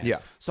intensity again? Yeah.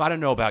 So I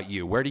don't know about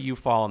you. Where do you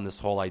fall in this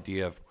whole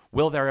idea of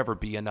will there ever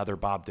be another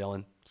Bob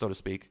Dylan, so to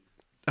speak?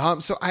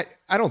 So I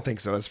don't think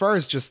so. As far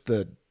as just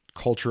the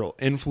cultural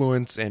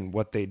influence and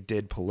what they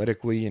did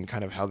politically and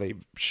kind of how they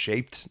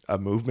shaped a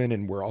movement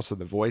and were also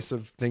the voice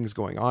of things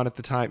going on at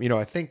the time. You know,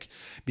 I think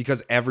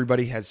because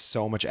everybody has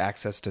so much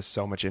access to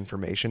so much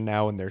information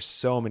now, and there's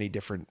so many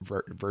different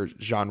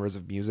genres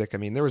of music. I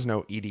mean, there was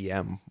no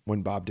EDM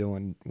when Bob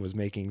Dylan was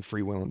making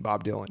Freewheelin'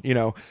 Bob Dylan, you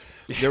know,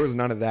 there was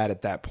none of that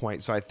at that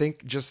point. So I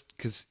think just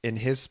because in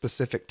his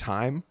specific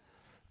time,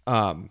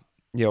 you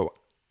know,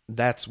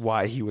 that's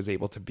why he was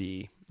able to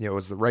be, you know, it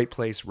was the right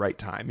place, right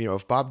time. You know,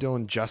 if Bob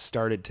Dylan just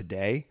started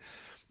today,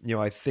 you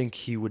know, I think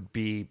he would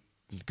be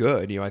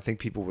good. You know, I think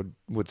people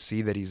would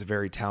see that he's a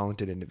very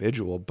talented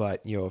individual,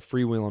 but, you know, if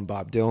Freewheelin'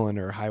 Bob Dylan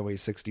or Highway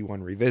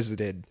 61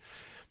 Revisited,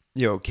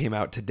 you know, came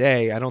out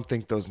today, I don't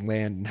think those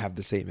land and have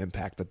the same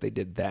impact that they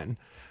did then.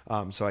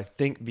 So I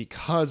think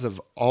because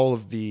of all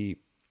of the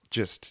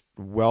just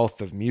wealth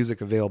of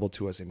music available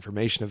to us,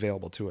 information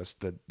available to us,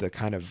 the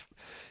kind of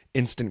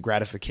instant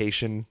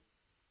gratification,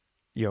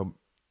 you know,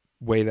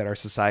 way that our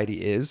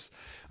society is,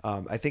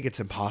 I think it's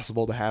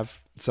impossible to have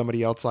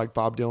somebody else like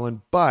Bob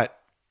Dylan. But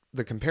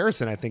the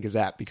comparison, I think, is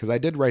apt because I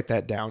did write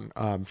that down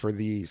for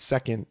the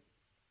second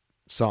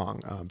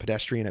song,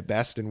 Pedestrian at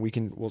Best, and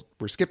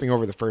we're skipping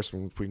over the first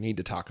one if we need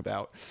to talk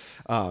about.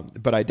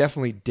 But I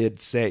definitely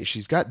did say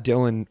she's got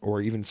Dylan or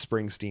even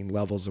Springsteen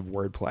levels of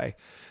wordplay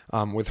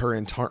with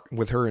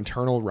her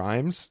internal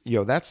rhymes. You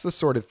know, that's the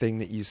sort of thing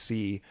that you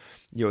see,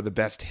 you know, the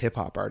best hip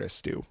hop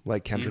artists do,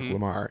 like Kendrick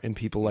Lamar and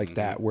people like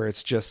that, where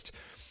it's just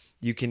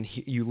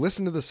you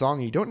listen to the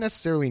song, you don't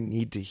necessarily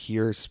need to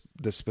hear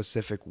the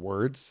specific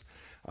words,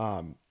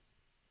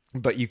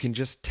 but you can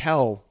just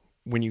tell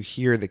when you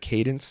hear the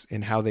cadence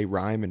and how they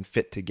rhyme and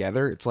fit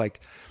together. It's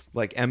like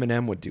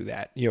Eminem would do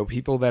that. You know,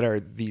 people that are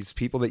these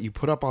people that you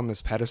put up on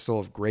this pedestal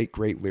of great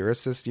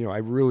lyricists, you know, I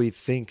really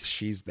think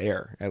she's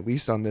there, at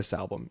least on this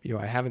album. You know,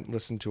 I haven't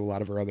listened to a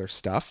lot of her other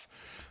stuff,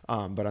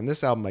 but on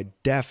this album, I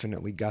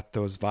definitely got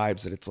those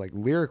vibes that it's like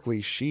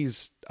lyrically,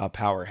 she's a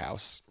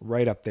powerhouse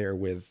right up there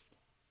with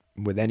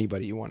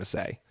anybody you want to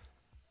say.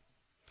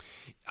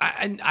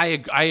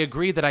 I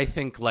agree that I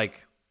think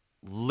like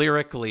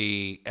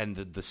lyrically and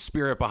the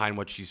spirit behind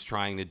what she's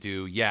trying to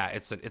do, yeah,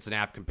 it's an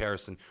apt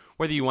comparison.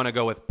 Whether you want to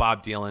go with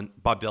Bob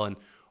Dylan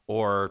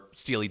or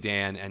Steely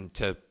Dan, and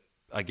to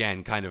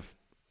again kind of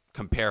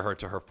compare her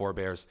to her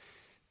forebears,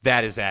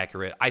 that is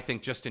accurate. I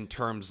think just in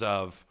terms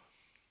of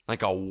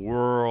like a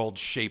world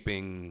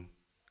shaping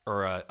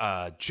or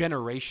a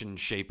generation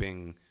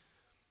shaping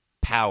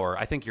power,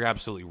 I think you're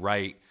absolutely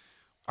right.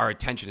 Our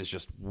attention is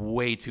just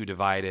way too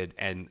divided,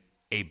 and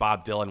a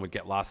Bob Dylan would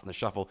get lost in the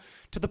shuffle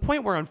to the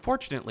point where,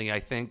 unfortunately, I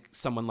think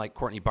someone like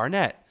Courtney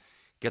Barnett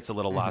gets a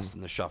little lost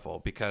in the shuffle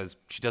because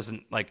she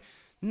doesn't like,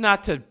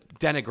 not to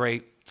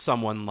denigrate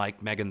someone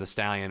like Megan Thee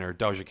Stallion or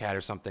Doja Cat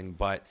or something,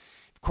 but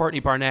if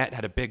Courtney Barnett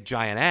had a big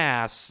giant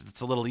ass,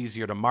 it's a little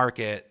easier to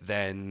market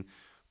than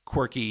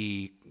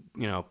quirky,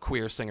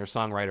 queer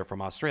singer-songwriter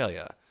from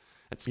Australia.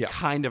 It's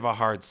kind of a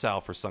hard sell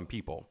for some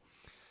people.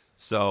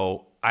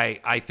 So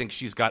I think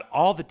she's got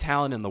all the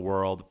talent in the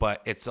world,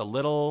 but it's a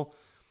little,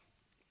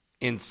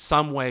 in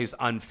some ways,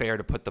 unfair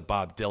to put the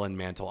Bob Dylan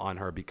mantle on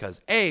her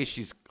because A,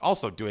 she's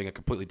also doing a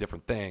completely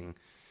different thing,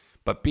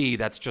 but B,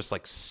 that's just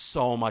like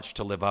so much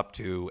to live up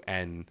to,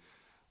 and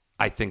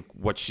I think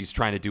what she's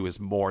trying to do is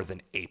more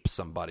than ape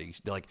somebody.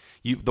 Like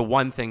the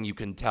one thing you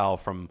can tell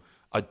from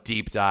a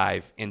deep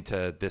dive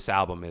into this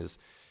album is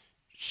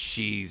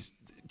she's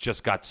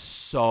just got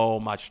so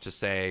much to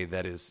say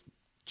that is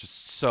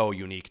just so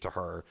unique to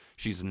her.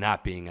 She's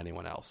not being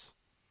anyone else.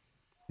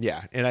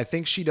 Yeah, and I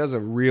think she does a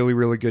really,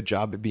 really good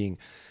job at being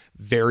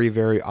very,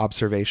 very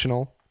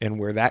observational. And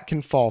where that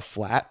can fall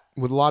flat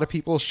with a lot of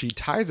people, she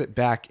ties it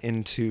back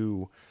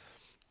into,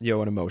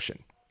 an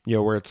emotion.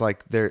 Where it's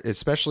like there,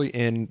 especially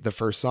in the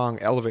first song,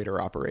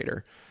 Elevator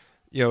Operator,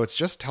 it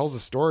just tells a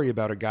story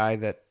about a guy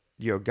that,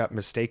 got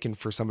mistaken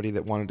for somebody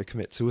that wanted to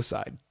commit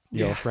suicide.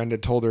 A friend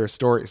had told her a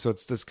story. So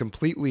it's this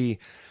completely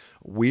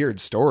weird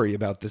story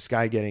about this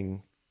guy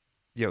getting,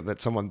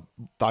 that someone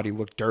thought he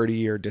looked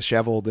dirty or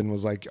disheveled and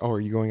was like, oh,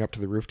 are you going up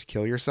to the roof to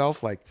kill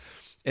yourself? Like,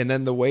 and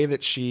then the way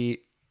that she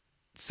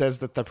says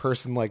that the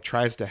person like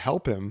tries to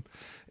help him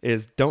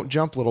is, don't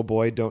jump, little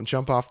boy. Don't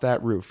jump off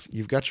that roof.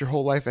 You've got your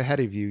whole life ahead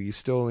of you. You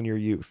still in your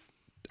youth.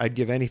 I'd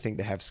give anything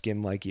to have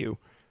skin like you.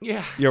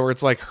 Yeah. Where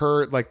it's like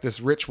her, like this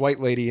rich white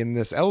lady in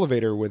this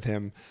elevator with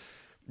him,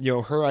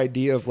 her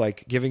idea of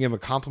like giving him a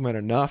compliment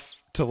enough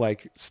to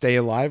like stay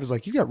alive is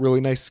like, you got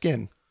really nice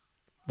skin.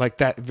 Like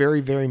that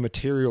very, very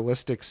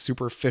materialistic,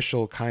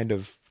 superficial kind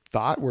of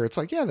thought where it's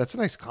like, yeah, that's a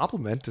nice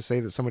compliment to say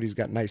that somebody's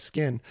got nice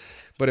skin.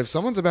 But if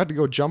someone's about to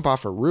go jump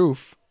off a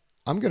roof,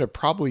 I'm going to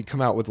probably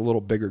come out with a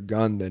little bigger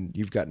gun than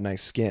you've got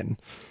nice skin.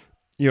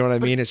 You know what I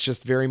mean? It's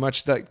just very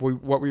much like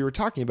what we were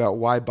talking about,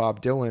 why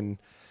Bob Dylan,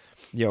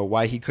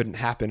 why he couldn't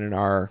happen in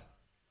our,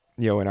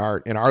 in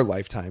our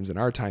lifetimes, in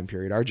our time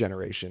period, our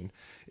generation,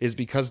 is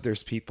because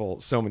there's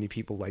so many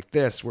people like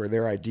this, where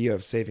their idea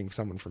of saving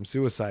someone from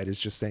suicide is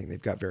just saying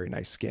they've got very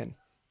nice skin.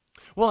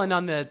 Well, and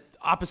on the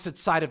opposite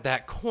side of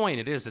that coin,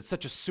 it's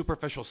such a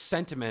superficial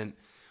sentiment,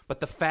 but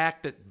the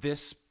fact that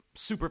this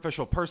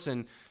superficial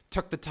person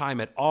took the time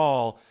at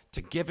all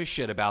to give a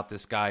shit about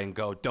this guy and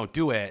go, don't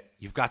do it,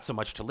 you've got so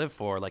much to live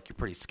for, like your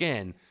pretty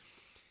skin,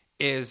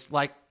 is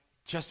like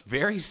just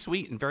very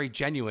sweet and very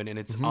genuine in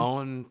its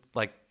own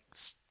like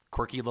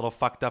quirky little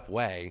fucked up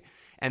way.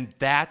 And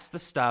that's the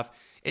stuff.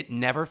 It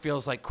never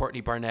feels like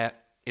Courtney Barnett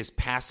is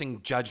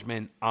passing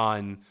judgment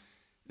on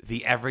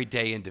the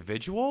everyday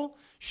individual.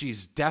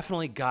 She's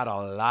definitely got a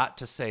lot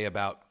to say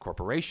about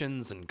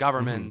corporations and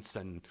governments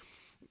and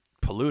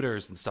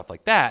polluters and stuff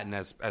like that. And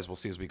as we'll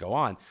see as we go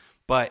on,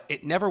 but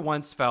it never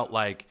once felt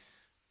like,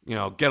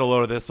 get a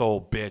load of this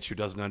old bitch who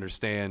doesn't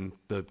understand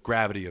the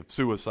gravity of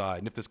suicide.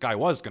 And if this guy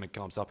was going to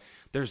kill himself,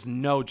 there's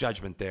no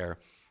judgment there.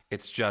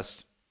 It's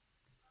just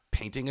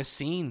painting a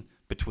scene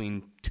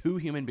between two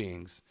human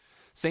beings.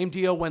 Same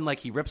deal when like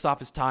he rips off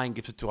his tie and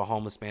gives it to a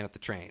homeless man at the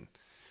train.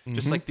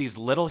 Just like these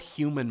little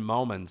human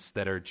moments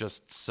that are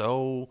just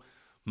so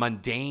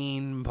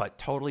mundane but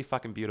totally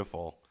fucking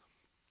beautiful.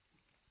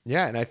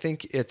 Yeah, and I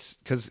think it's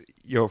because,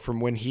 from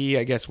when he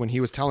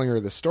was telling her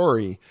the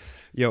story,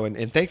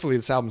 and thankfully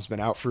this album's been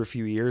out for a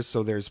few years,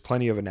 so there's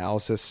plenty of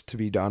analysis to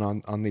be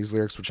done on these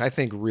lyrics, which I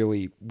think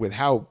really, with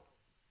how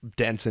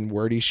dense and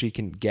wordy she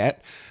can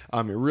get,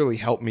 it really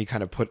helped me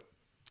kind of put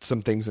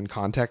some things in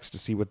context to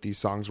see what these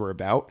songs were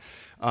about.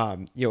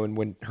 And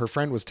when her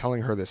friend was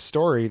telling her this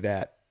story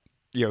that,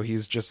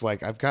 he's just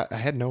like, I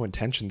had no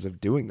intentions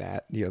of doing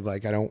that.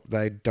 Like, I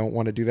don't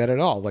want to do that at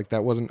all. Like,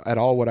 that wasn't at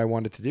all what I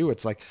wanted to do.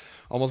 It's like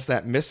almost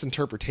that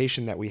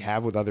misinterpretation that we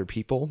have with other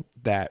people,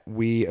 that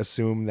we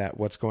assume that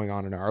what's going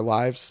on in our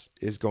lives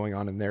is going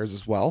on in theirs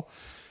as well.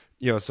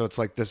 So it's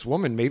like this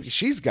woman, maybe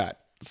she's got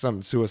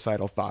some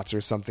suicidal thoughts or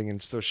something. And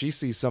so she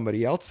sees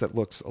somebody else that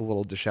looks a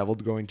little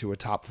disheveled going to a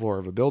top floor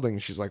of a building.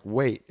 And she's like,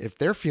 wait, if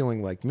they're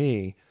feeling like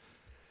me,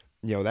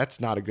 that's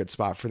not a good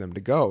spot for them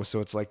to go. So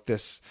it's like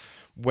this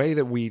way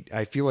that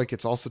I feel like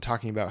it's also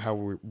talking about how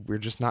we're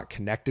just not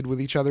connected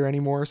with each other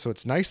anymore. So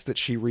it's nice that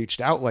she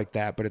reached out like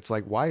that, but it's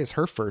like, why is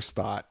her first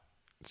thought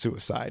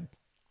suicide?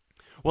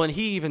 Well, and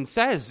he even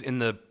says in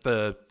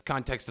the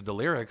context of the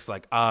lyrics,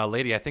 like,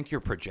 lady, I think you're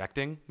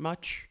projecting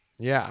much.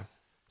 Yeah.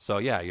 So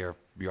yeah, you're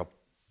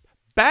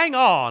bang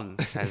on.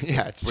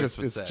 Yeah, it's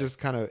just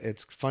kind of,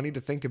 it's funny to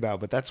think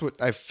about, but that's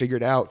what I've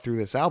figured out through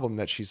this album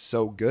that she's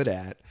so good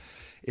at,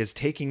 is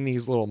taking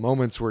these little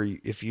moments where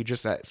if you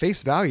just at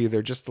face value,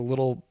 they're just a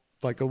little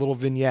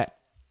vignette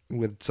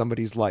with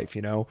somebody's life,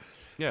 you know?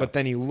 Yeah. But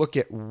then you look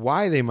at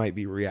why they might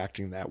be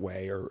reacting that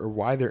way, or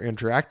why they're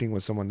interacting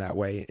with someone that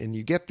way. And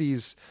you get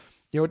these,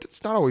 you know,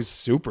 it's not always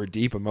super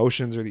deep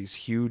emotions or these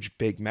huge,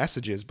 big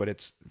messages, but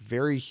it's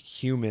very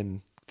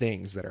human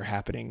things that are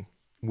happening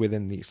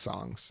within these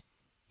songs.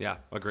 Yeah,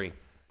 agree.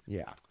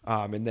 Yeah.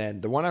 And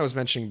then the one I was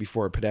mentioning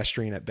before,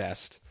 Pedestrian at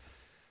Best,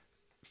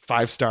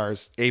 5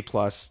 stars, A+,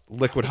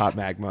 Liquid Hot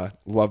Magma.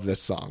 Love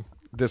this song.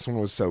 This one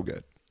was so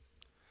good.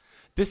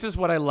 This is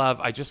what I love.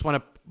 I just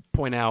want to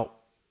point out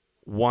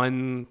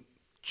one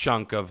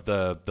chunk of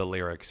the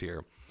lyrics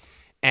here.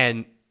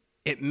 And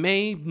it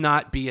may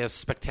not be as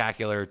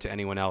spectacular to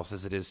anyone else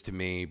as it is to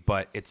me,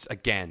 but it's,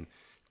 again,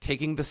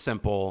 taking the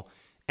simple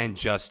and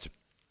just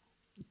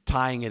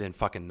tying it in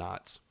fucking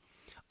knots.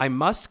 I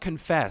must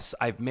confess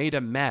I've made a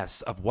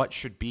mess of what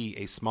should be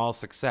a small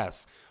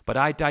success, but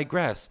I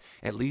digress.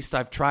 At least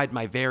I've tried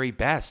my very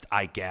best,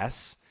 I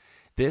guess.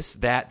 This,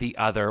 that, the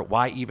other,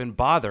 why even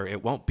bother?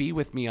 It won't be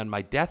with me on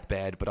my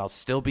deathbed, but I'll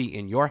still be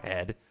in your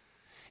head.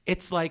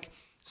 It's like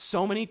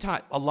so many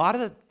times, a lot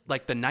of the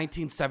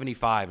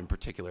 1975 in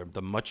particular,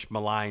 the much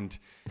maligned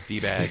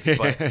D-bags,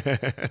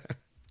 but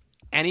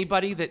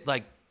anybody that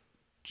like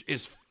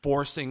is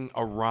forcing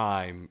a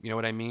rhyme, you know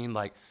what I mean?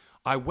 Like,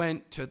 I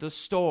went to the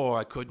store,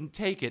 I couldn't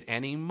take it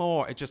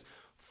anymore. It just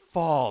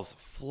falls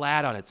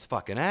flat on its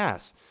fucking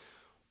ass.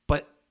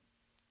 But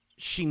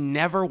she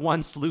never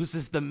once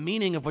loses the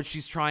meaning of what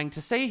she's trying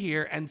to say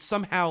here, and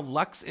somehow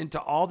lucks into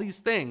all these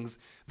things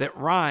that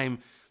rhyme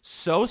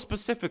so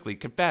specifically.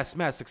 Confess,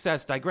 mess,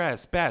 success,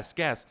 digress, best,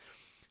 guess.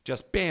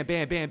 Just bam,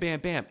 bam, bam, bam,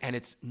 bam. And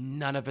it's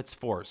none of it's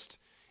forced.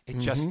 It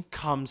just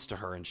comes to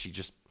her, and she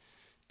just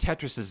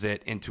Tetrises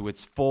it into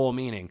its full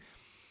meaning.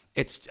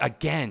 It's,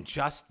 again,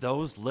 just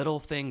those little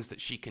things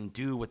that she can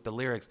do with the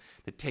lyrics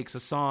that takes a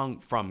song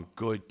from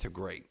good to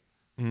great.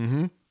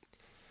 Mm-hmm.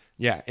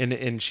 Yeah,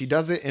 and she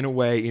does it in a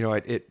way, you know,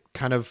 it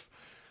kind of,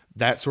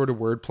 that sort of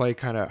wordplay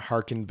kind of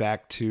harkened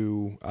back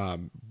to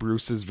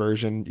Bruce's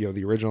version, you know,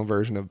 the original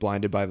version of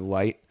Blinded by the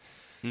Light.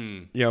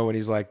 You know, when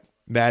he's like,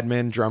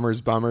 madmen,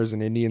 drummers, bummers,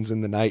 and Indians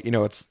in the night. You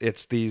know,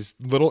 it's these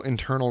little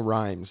internal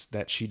rhymes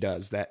that she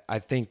does that I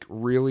think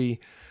really,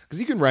 because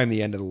you can rhyme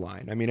the end of the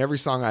line. I mean, every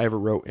song I ever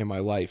wrote in my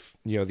life,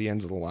 you know, the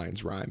ends of the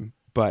lines rhyme.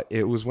 But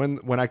it was when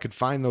I could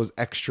find those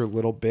extra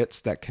little bits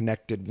that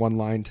connected one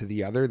line to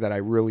the other that I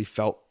really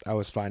felt I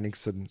was finding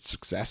some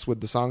success with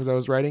the songs I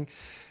was writing.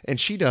 And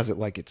she does it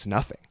like it's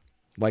nothing.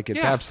 Like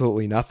it's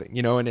absolutely nothing,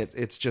 you know, and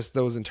it's just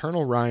those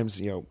internal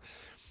rhymes, you know,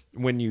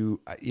 when you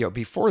know,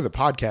 before the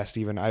podcast,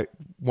 even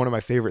one of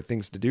my favorite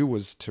things to do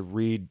was to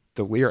read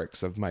the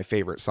lyrics of my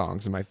favorite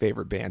songs and my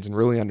favorite bands and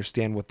really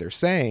understand what they're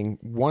saying.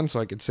 One, so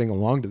I could sing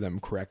along to them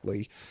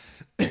correctly,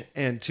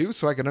 and two,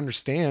 so I could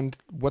understand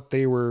what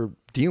they were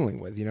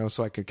dealing with, you know,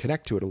 so I could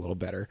connect to it a little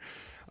better.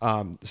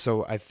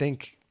 So I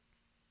think,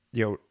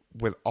 you know,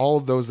 with all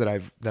of those that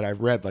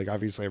I've read, like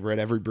obviously I've read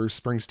every Bruce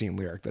Springsteen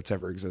lyric that's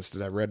ever existed.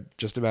 I've read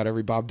just about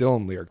every Bob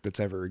Dylan lyric that's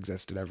ever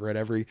existed. I've read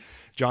every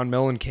John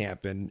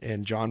Mellencamp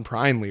and John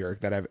Prine lyric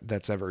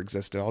that's ever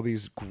existed. All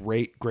these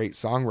great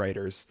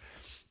songwriters.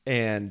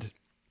 And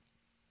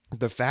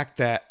the fact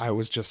that I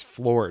was just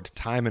floored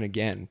time and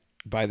again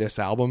by this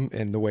album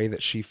and the way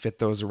that she fit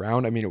those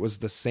around. I mean, it was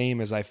the same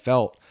as I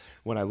felt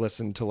when I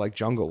listened to like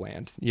Jungle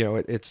Land. You know,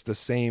 it's the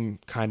same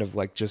kind of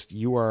like, just,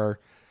 you are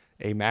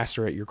a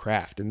master at your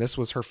craft. And this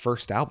was her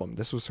first album.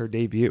 This was her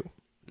debut.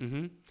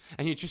 Mm-hmm.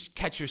 And you just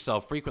catch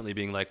yourself frequently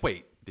being like,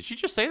 wait, did she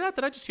just say that?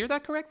 Did I just hear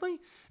that correctly?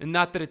 And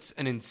not that it's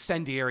an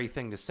incendiary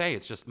thing to say.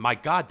 It's just, my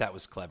God, that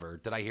was clever.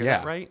 Did I hear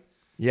that right?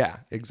 Yeah,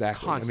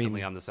 exactly.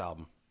 Constantly on this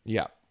album.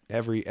 Yeah.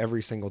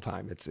 Every single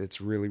time.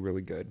 It's really,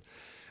 really good.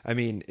 I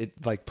mean, it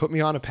like, put me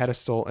on a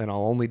pedestal and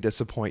I'll only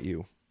disappoint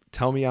you.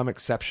 Tell me I'm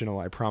exceptional.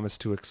 I promise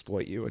to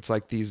exploit you. It's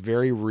like these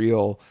very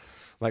real,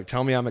 like,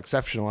 tell me I'm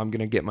exceptional, I'm going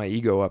to get my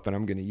ego up and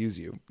I'm going to use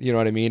you. You know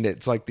what I mean?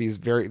 It's like these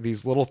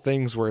little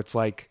things where it's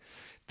like,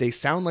 they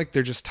sound like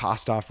they're just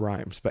tossed off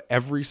rhymes, but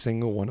every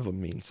single one of them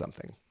means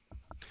something.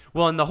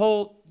 Well, and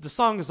the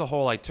song as a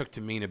whole, I took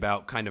to mean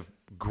about kind of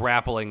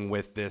grappling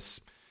with this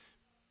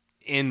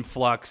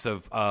influx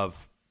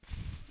of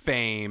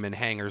fame and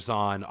hangers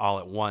on all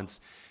at once.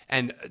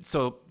 And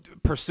so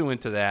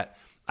pursuant to that,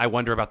 I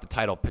wonder about the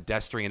title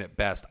Pedestrian at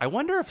Best. I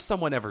wonder if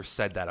someone ever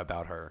said that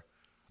about her.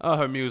 Oh,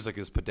 her music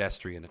is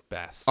pedestrian at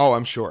best. Oh,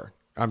 I'm sure.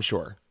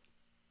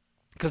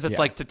 Because it's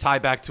like, to tie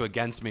back to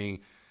Against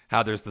Me,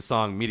 how there's the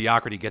song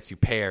Mediocrity Gets You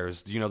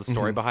Pairs. Do you know the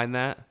story behind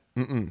that?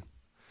 Mm-mm.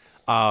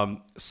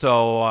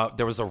 So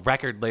there was a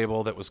record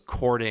label that was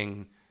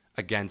courting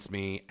Against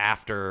Me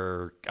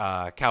after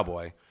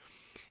Cowboy.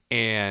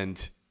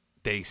 And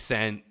they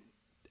sent,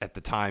 at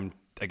the time,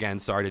 again,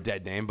 sorry to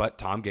dead name, but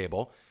Tom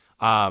Gable,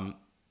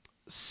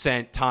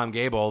 sent Tom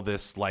Gable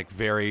this like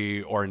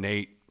very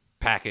ornate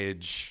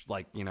package,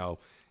 like, you know,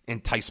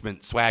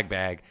 enticement swag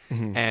bag,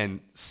 and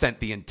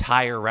sent the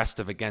entire rest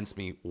of Against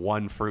Me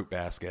one fruit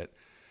basket.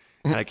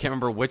 And I can't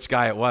remember which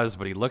guy it was,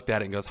 but he looked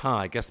at it and goes,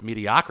 I guess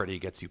mediocrity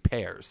gets you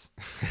pears.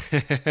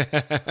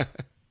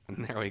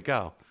 And there we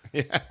go.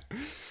 Yeah.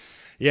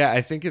 Yeah,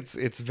 I think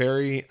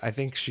I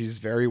think she's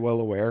very well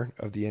aware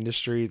of the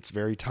industry. It's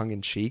very tongue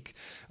in cheek.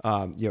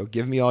 You know,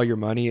 give me all your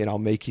money and I'll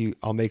make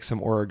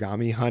some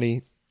origami,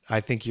 honey. I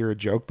think you're a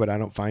joke, but I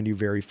don't find you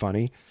very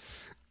funny.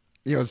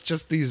 You know, it's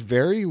just these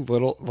very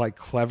little, like,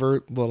 clever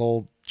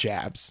little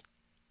jabs.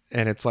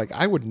 And it's like,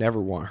 I would never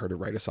want her to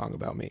write a song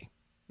about me.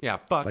 Yeah,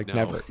 fuck like no.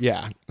 Never.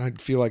 Yeah. I'd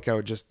feel like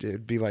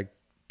it'd be like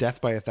death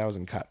by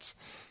 1,000 cuts.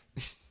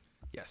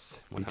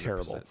 Yes. 100%. Be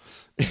terrible.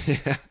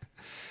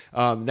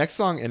 Yeah. Next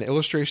song, An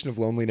Illustration of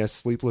Loneliness,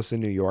 Sleepless in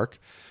New York.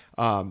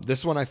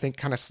 This one I think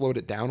kind of slowed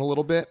it down a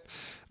little bit.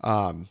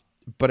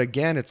 But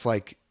again, it's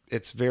like,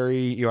 it's very,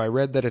 you know, I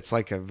read that it's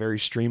like a very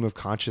stream of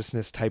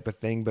consciousness type of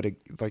thing, but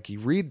like you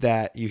read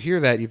that, you hear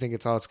that, you think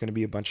it's going to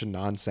be a bunch of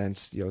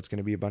nonsense. You know, it's going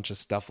to be a bunch of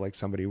stuff like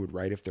somebody would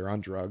write if they're on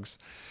drugs.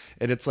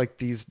 And it's like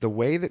the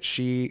way that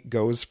she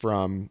goes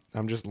from,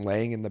 I'm just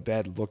laying in the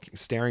bed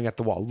staring at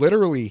the wall,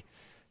 literally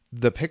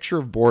the picture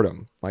of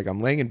boredom. Like,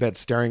 I'm laying in bed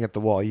staring at the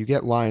wall. You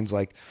get lines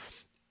like,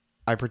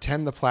 I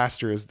pretend the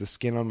plaster is the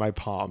skin on my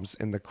palms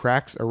and the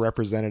cracks are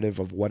representative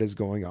of what is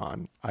going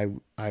on.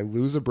 I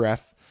lose a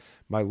breath.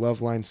 My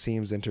love line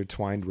seems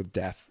intertwined with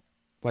death.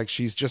 Like,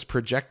 she's just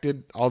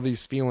projected all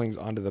these feelings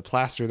onto the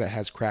plaster that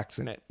has cracks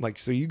in it. Like,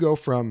 so you go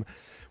from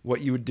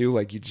what you would do,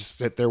 like, you just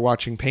sit there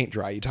watching paint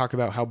dry. You talk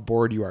about how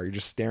bored you are. You're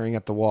just staring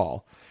at the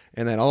wall.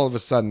 And then all of a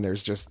sudden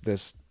there's just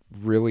this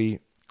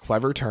really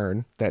clever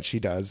turn that she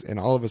does. And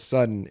all of a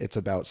sudden it's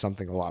about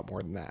something a lot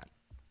more than that.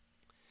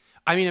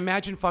 I mean,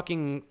 imagine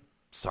fucking,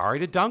 sorry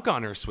to dunk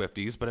on her,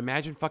 Swifties, but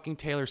imagine fucking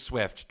Taylor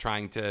Swift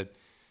trying to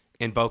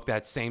invoke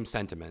that same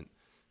sentiment.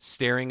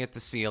 Staring at the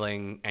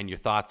ceiling and your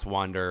thoughts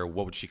wander,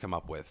 what would she come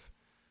up with?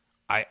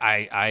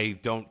 I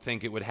don't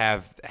think it would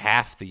have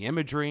half the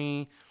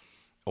imagery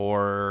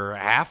or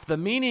half the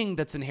meaning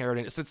that's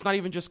inherent in it. So it's not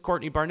even just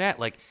Courtney Barnett.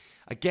 Like,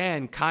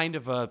 again, kind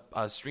of a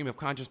stream of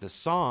consciousness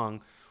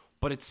song,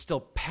 but it's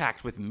still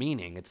packed with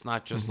meaning. It's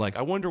not just like,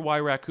 I wonder why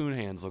raccoon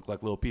hands look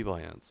like little people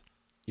hands.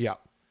 Yeah.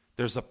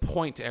 There's a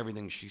point to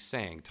everything she's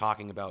saying,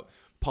 talking about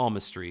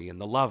palmistry and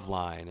the love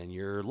line and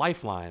your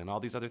lifeline and all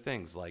these other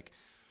things. Like,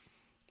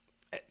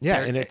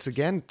 yeah, and it's,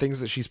 again,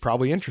 things that she's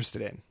probably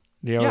interested in.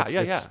 You know,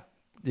 yeah.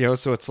 You know,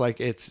 so it's like,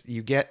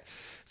 you get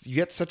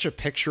such a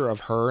picture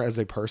of her as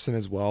a person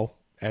as well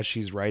as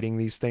she's writing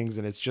these things,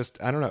 and it's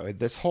just, I don't know,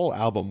 this whole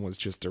album was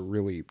just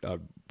a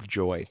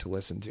joy to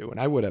listen to, and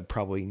I would have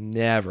probably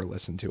never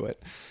listened to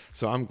it.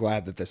 So I'm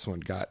glad that this one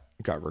got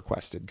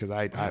requested, because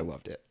I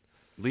loved it.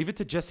 Leave it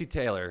to Jesse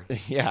Taylor.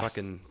 Yeah,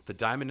 fucking the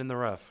diamond in the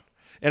rough.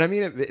 And I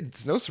mean,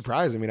 it's no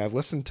surprise. I mean, I've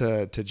listened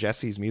to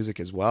Jesse's music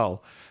as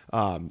well.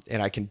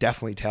 And I can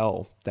definitely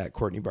tell that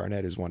Courtney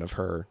Barnett is one of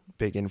her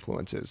big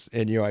influences.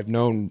 And, you know, I've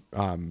known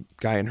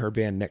guy in her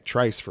band, Nick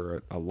Trice,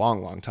 for a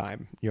long, long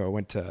time. You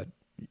know,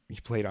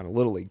 he played on a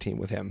little league team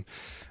with him,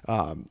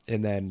 and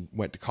then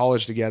went to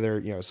college together,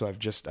 you know, so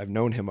I've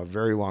known him a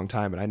very long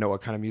time, and I know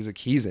what kind of music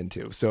he's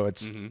into. So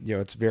it's, you know,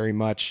 it's very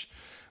much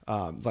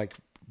like,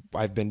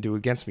 I've been to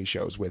Against Me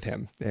shows with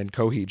him and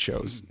Coheed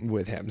shows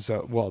with him.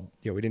 So, well,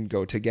 you know, we didn't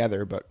go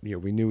together, but, you know,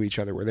 we knew each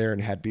other, were there and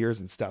had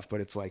beers and stuff.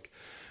 But it's like,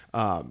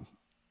 you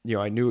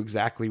know, I knew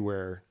exactly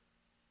where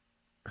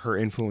her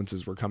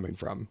influences were coming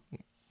from,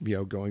 you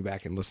know, going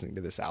back and listening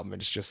to this album.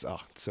 And it's just,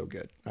 it's so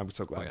good. I'm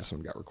so glad this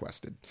one got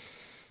requested.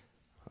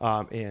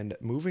 And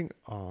moving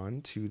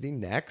on to the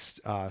next,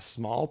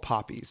 Small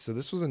Poppies. So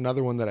this was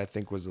another one that I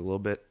think was a little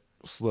bit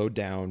slowed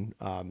down.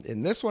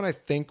 And this one I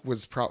think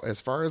was probably,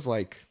 as far as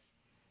like,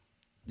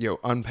 you know,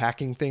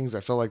 unpacking things, I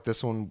felt like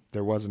this one,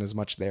 there wasn't as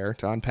much there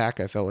to unpack.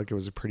 I felt like it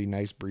was a pretty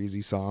nice,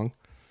 breezy song.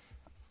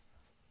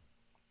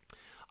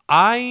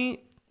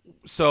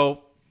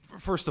 So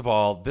first of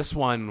all, this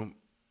one,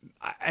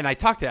 and I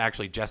talked to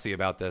actually Jesse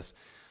about this.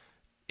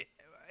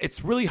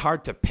 It's really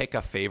hard to pick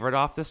a favorite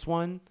off this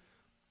one,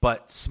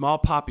 but Small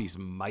Poppies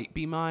might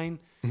be mine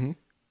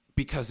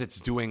because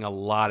it's doing a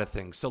lot of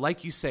things. So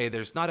like you say,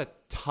 there's not a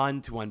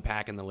ton to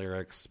unpack in the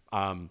lyrics.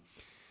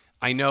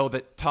 I know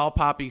that tall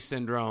poppy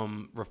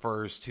syndrome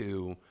refers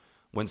to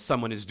when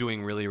someone is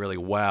doing really, really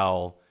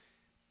well,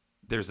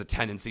 there's a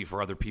tendency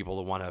for other people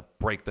to want to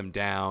break them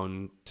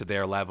down to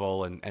their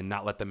level and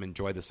not let them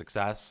enjoy the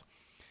success.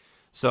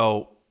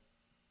 So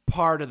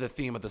part of the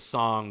theme of the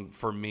song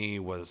for me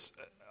was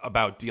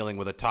about dealing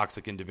with a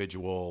toxic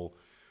individual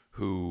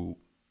who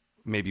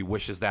maybe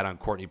wishes that on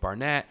Courtney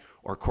Barnett,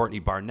 or Courtney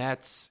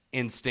Barnett's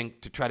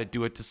instinct to try to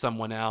do it to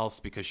someone else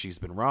because she's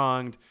been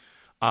wronged.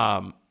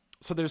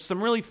 So there's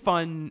some really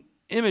fun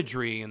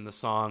imagery in the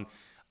song.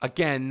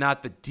 Again,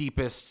 not the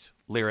deepest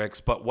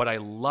lyrics, but what I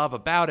love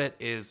about it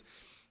is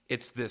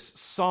it's this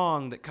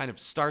song that kind of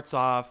starts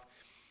off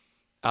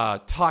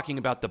talking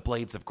about the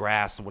blades of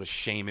grass and what a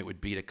shame it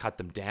would be to cut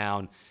them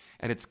down.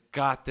 and it's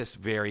got this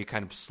very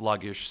kind of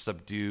sluggish,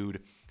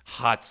 subdued,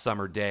 hot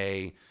summer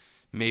day.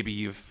 Maybe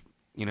you've,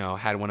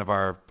 had one of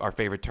our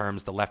favorite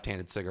terms, the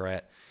left-handed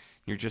cigarette.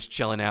 You're just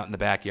chilling out in the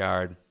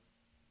backyard,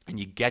 and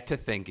you get to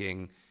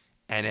thinking,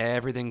 and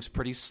everything's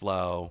pretty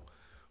slow.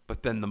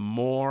 But then the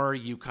more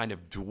you kind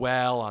of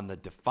dwell on the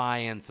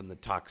defiance and the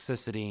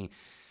toxicity,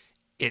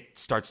 it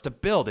starts to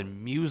build.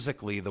 And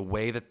musically, the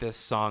way that this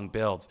song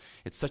builds,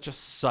 it's such a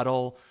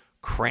subtle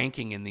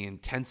cranking in the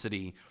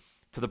intensity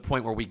to the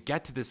point where we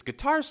get to this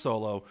guitar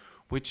solo,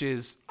 which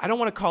is, I don't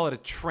want to call it a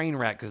train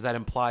wreck because that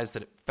implies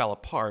that it fell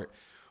apart,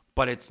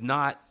 but it's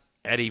not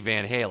Eddie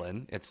Van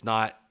Halen. It's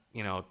not,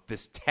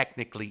 this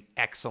technically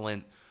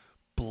excellent,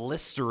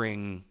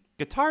 blistering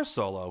guitar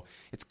solo.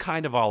 It's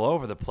kind of all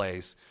over the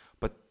place,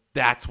 but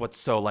that's what's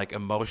so like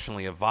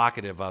emotionally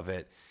evocative of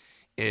it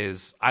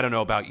is, I don't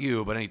know about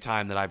you, but any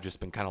time that I've just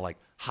been kind of like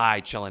high,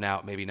 chilling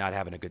out, maybe not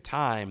having a good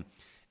time,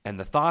 and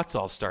the thoughts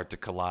all start to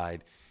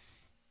collide,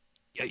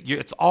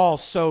 it's all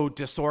so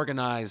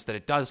disorganized that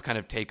it does kind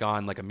of take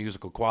on like a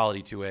musical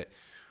quality to it.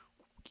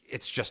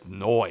 It's just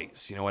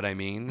noise, you know what I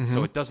mean? Mm-hmm.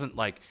 So it doesn't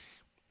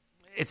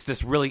it's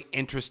this really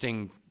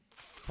interesting,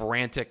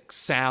 frantic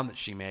sound that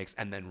she makes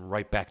and then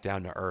right back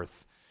down to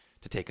earth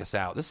to take us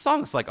out. This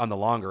song's like on the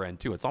longer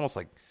end too. It's almost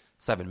like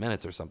 7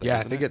 minutes or something. Yeah,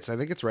 I think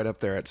it's right up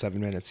there at 7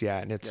 minutes. Yeah,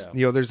 and it's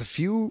there's a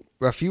few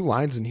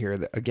lines in here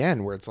that,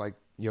 again, where it's like,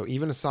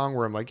 even a song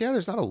where I'm like, yeah,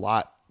 there's not a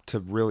lot to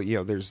really,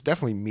 there's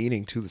definitely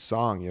meaning to the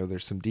song.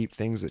 There's some deep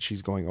things that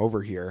she's going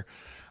over here.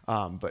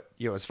 But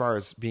as far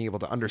as being able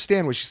to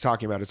understand what she's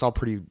talking about, it's all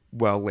pretty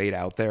well laid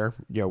out there,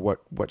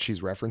 what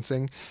she's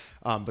referencing.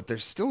 But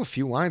there's still a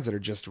few lines that are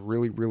just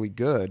really, really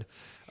good.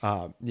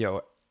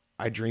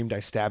 I dreamed I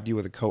stabbed you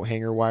with a coat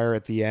hanger wire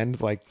at the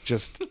end.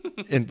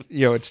 And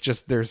it's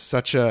just, there's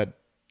such a,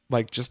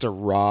 just a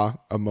raw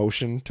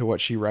emotion to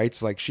what she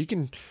writes. Like, she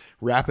can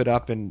wrap it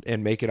up and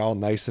make it all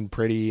nice and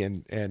pretty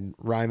and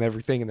rhyme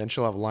everything. And then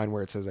she'll have a line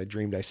where it says, I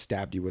dreamed I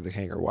stabbed you with a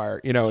hanger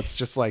wire. It's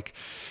just like,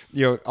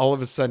 all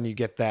of a sudden you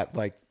get that,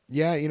 like,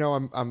 yeah,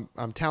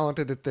 I'm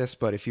talented at this,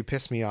 but if you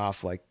piss me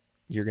off, like,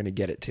 you're going to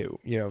get it too,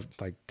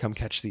 like, come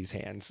catch these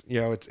hands,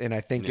 and I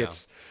think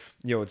it's,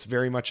 it's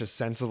very much a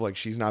sense of like,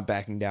 she's not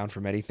backing down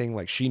from anything.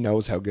 Like, she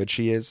knows how good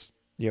she is,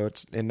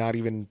 it's, and not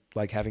even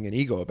like having an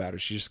ego about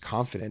it. She's just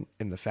confident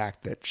in the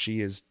fact that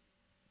she's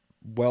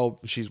well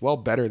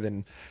better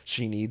than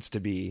she needs to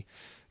be,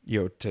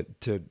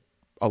 to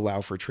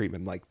allow for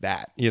treatment like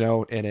that,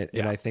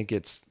 and I think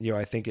it's,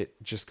 I think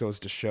it just goes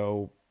to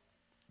show,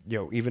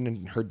 even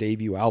in her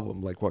debut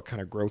album, like what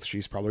kind of growth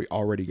she's probably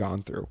already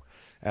gone through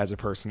as a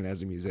person and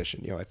as a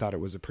musician. I thought it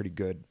was a pretty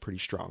good, pretty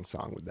strong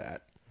song with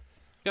that.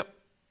 Yep.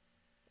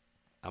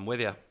 I'm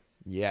with you.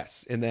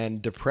 Yes. And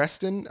then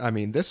Depreston, I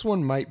mean, this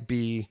one might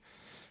be,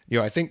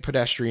 I think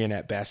Pedestrian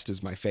at best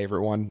is my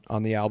favorite one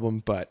on the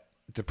album, but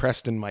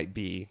Depreston might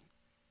be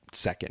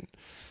second.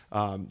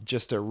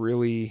 Just a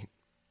really,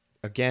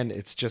 again,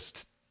 it's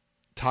just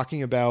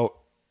talking about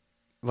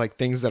like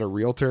things that a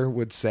realtor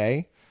would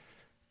say,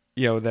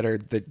 that are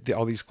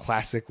all these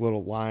classic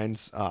little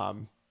lines.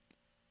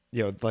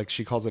 Like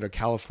she calls it a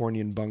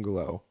Californian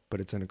bungalow, but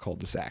it's in a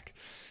cul-de-sac,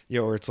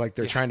 or it's like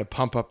they're trying to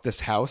pump up this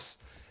house,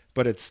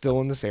 but it's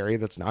still in this area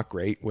that's not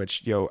great,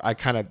 which, I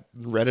kind of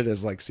read it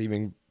as like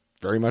seeming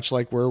very much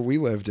like where we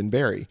lived in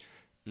Barrie.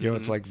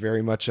 It's like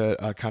very much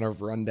a kind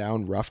of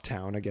rundown, rough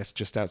town, I guess,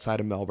 just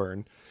outside of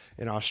Melbourne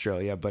in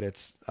Australia. But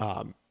it's,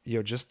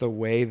 just the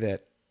way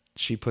that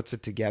she puts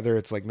it together,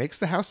 it's like makes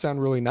the house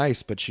sound really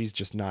nice, but she's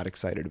just not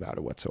excited about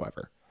it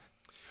whatsoever.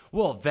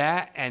 Well,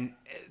 that and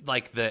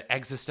like the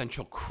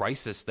existential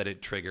crisis that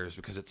it triggers,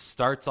 because it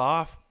starts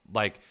off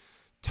like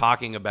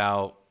talking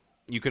about,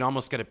 you can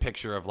almost get a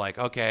picture of like,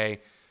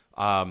 okay,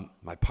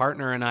 my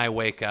partner and I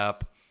wake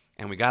up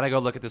and we got to go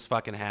look at this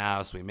fucking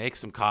house. We make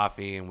some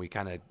coffee and we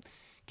kind of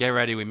get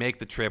ready. We make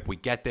the trip. We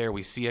get there.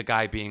 We see a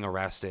guy being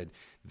arrested.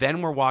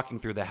 Then we're walking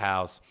through the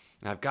house.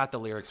 And I've got the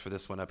lyrics for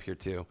this one up here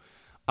too.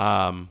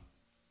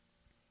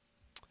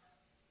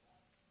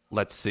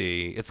 Let's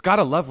see. It's got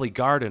a lovely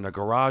garden, a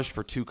garage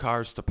for 2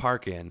 cars to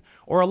park in,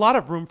 or a lot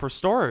of room for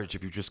storage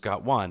if you just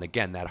got one.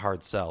 Again, that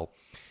hard sell.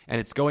 And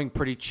it's going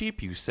pretty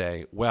cheap, you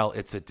say. Well,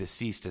 it's a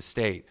deceased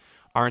estate.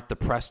 Aren't the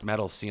pressed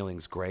metal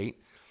ceilings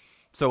great?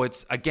 So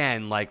it's,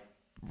 again, like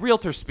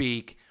realtor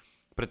speak,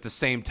 but at the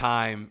same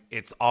time,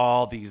 it's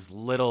all these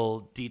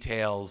little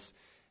details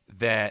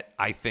that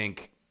I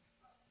think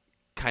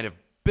kind of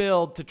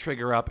build to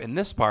trigger up in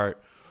this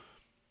part.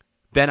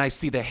 Then I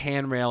see the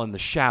handrail in the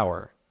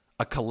shower,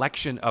 a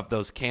collection of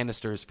those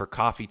canisters for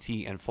coffee,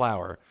 tea, and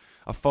flour,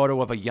 a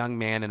photo of a young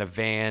man in a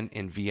van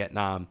in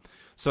Vietnam.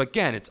 So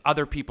again, it's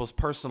other people's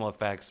personal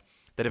effects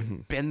that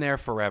have been there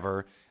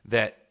forever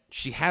that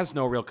she has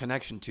no real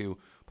connection to,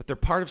 but they're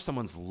part of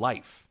someone's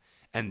life.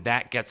 And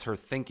that gets her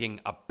thinking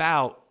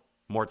about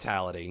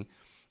mortality.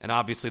 And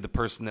obviously the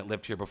person that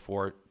lived here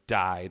before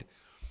died.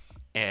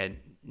 And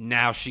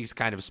now she's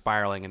kind of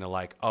spiraling into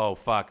like, oh,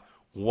 fuck,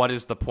 what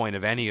is the point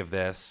of any of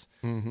this?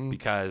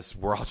 Because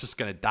we're all just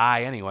going to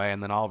die anyway.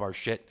 And then all of our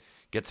shit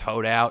gets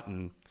hoed out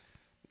and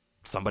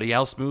somebody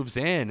else moves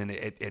in, and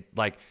it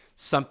like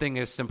something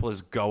as simple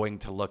as going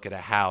to look at a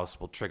house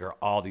will trigger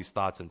all these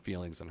thoughts and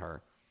feelings in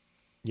her.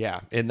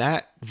 Yeah, in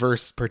that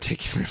verse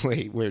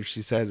particularly, where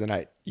she says,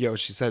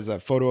 she says a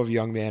photo of a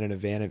young man in a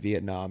van in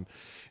Vietnam,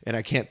 and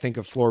I can't think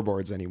of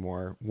floorboards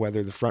anymore,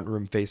 whether the front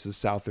room faces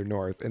south or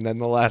north. And then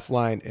the last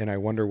line, and I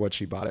wonder what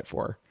she bought it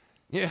for.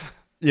 Yeah,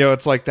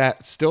 It's like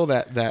that. Still,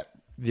 that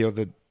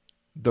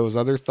those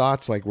other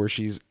thoughts, like where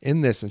she's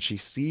in this and she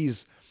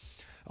sees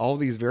all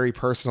these very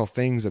personal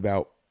things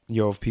about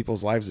of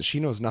people's lives that she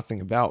knows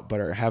nothing about, but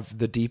have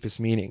the deepest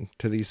meaning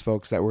to these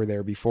folks that were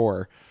there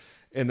before.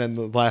 And then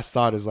the last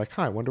thought is like,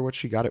 I wonder what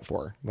she got it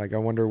for. Like, I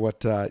wonder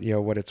what,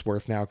 what it's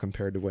worth now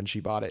compared to when she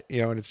bought it,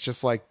 and it's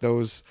just like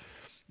those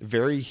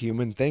very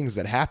human things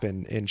that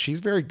happen. And she's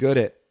very good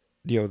at,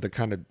 the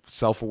kind of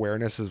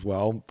self-awareness as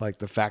well. Like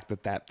the fact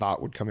that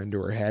thought would come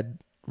into her head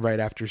right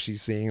after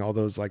she's seeing all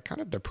those like kind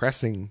of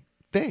depressing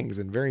things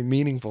and very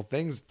meaningful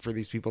things for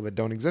these people that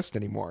don't exist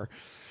anymore.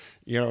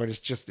 And it's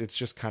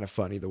just kind of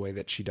funny the way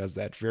that she does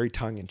that. Very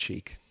tongue in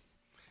cheek.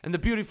 And the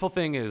beautiful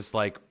thing is,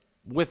 like,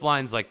 with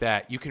lines like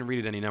that, you can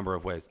read it any number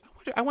of ways.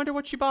 I wonder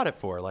what she bought it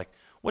for. Like,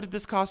 what did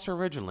this cost her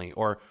originally?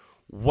 Or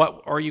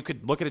you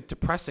could look at it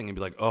depressing and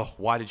be like, oh,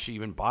 why did she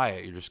even buy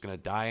it? You're just going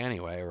to die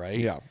anyway, right?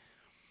 Yeah.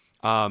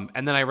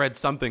 And then I read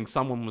something,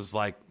 someone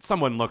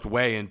looked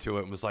way into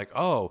it and was like,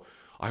 oh,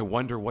 I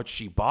wonder what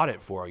she bought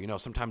it for.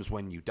 Sometimes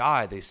when you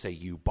die, they say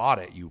you bought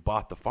it. You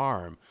bought the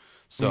farm.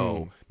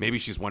 So maybe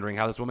she's wondering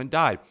how this woman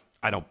died.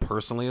 I don't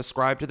personally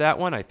ascribe to that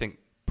one. I think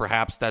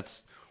perhaps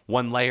that's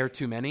one layer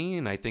too many,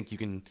 and I think you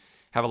can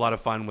have a lot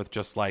of fun with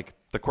just like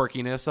the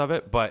quirkiness of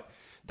it. But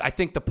I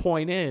think the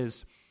point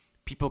is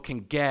people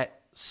can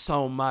get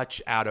so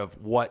much out of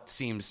what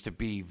seems to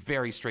be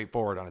very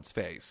straightforward on its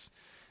face.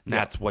 And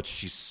that's what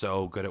she's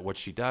so good at what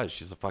she does.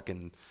 She's a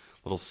fucking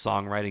little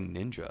songwriting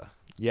ninja.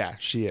 Yeah,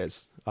 she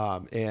is.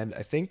 And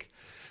I think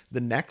the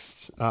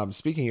next,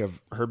 speaking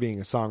of her being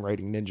a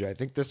songwriting ninja, I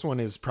think this one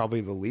is probably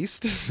the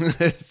least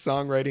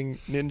songwriting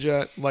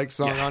ninja like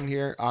song on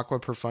here, Acqua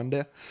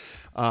Profunda,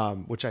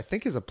 which I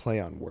think is a play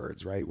on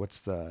words, right?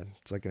 It's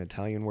like an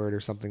Italian word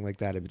or something like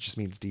that. It just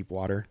means deep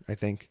water, I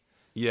think.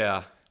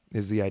 Yeah.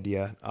 Is the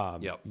idea.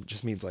 It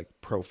just means like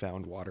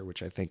profound water,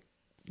 which I think,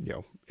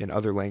 in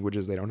other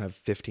languages, they don't have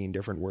 15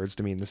 different words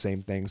to mean the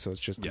same thing. So it's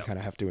just you kind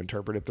of have to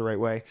interpret it the right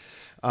way.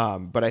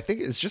 But I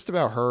think it's just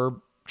about her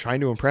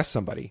trying to impress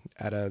somebody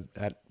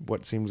at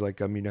what seems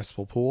like a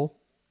municipal pool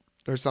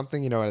or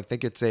something, and I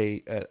think it's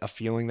a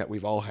feeling that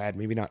we've all had,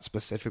 maybe not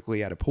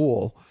specifically at a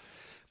pool,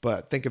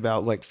 but think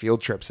about like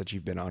field trips that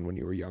you've been on when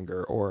you were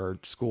younger or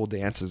school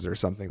dances or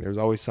something. There's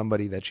always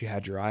somebody that you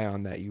had your eye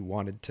on that you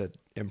wanted to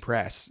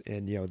impress.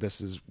 And,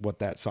 this is what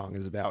that song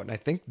is about. And I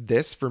think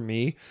this for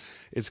me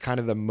is kind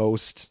of the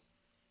most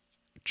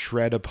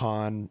tread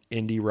upon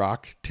indie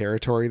rock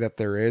territory that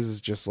there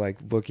is just like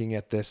looking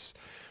at this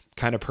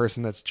kind of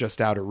person that's just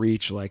out of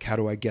reach. Like, how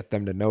do I get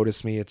them to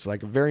notice me? It's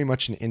like very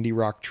much an indie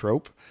rock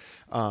trope.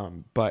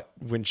 But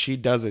when she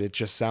does it, it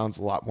just sounds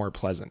a lot more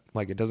pleasant.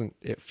 Like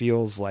it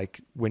feels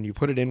like when you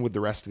put it in with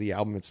the rest of the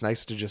album, it's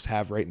nice to just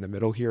have right in the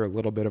middle here, a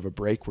little bit of a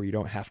break where you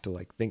don't have to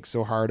like think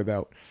so hard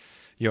about,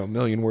 a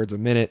million words a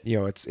minute.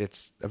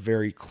 It's a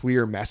very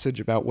clear message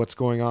about what's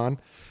going on.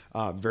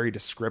 Very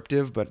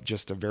descriptive, but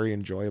just a very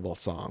enjoyable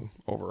song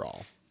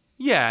overall.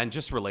 Yeah. And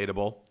just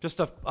relatable,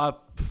 just a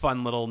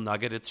fun little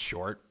nugget. It's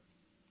short.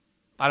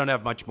 I don't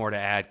have much more to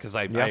add because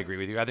I agree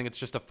with you. I think it's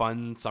just a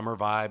fun summer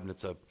vibe, and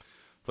it's a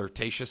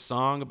flirtatious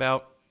song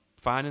about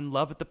finding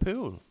love at the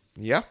pool.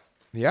 Yeah.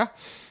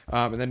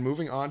 And then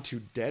moving on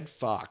to Dead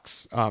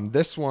Fox.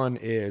 This one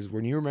is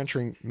when you were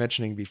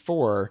mentioning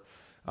before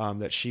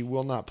that she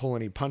will not pull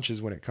any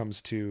punches when it comes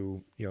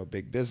to,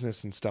 big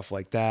business and stuff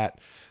like that.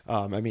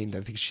 I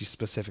think she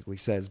specifically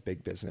says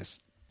big business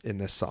in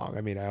this song.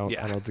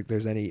 I don't think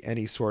there's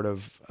any sort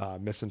of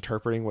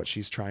misinterpreting what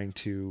she's trying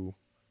to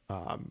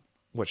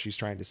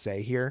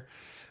say here.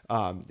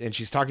 And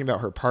she's talking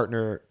about her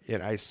partner,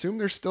 and I assume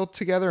they're still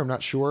together. I'm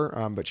not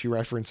sure. But she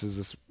references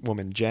this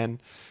woman,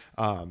 Jen.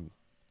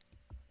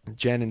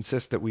 Jen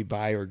insists that we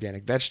buy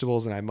organic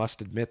vegetables, and I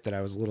must admit that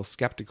I was a little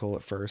skeptical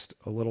at first.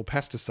 A little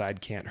pesticide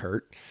can't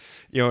hurt,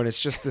 and it's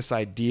just this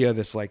idea,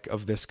 this like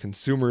of this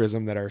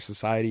consumerism that our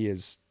society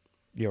is,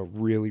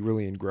 really,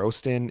 really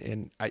engrossed in.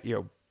 And I,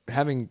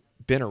 having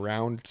been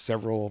around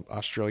several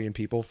Australian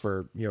people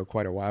for,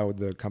 quite a while with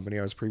the company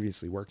I was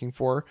previously working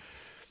for,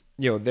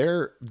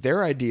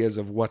 their ideas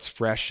of what's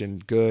fresh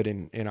and good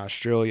in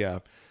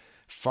Australia,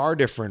 far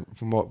different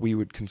from what we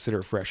would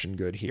consider fresh and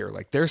good here.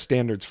 Like their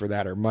standards for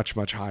that are much,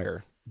 much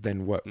higher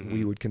than what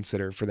we would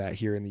consider for that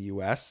here in the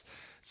US.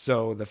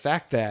 So the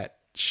fact that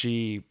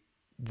she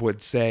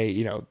would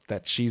say,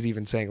 that she's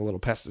even saying a little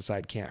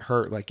pesticide can't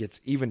hurt, like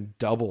it's even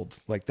doubled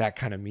like that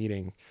kind of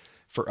meaning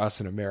for us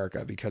in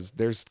America, because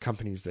there's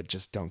companies that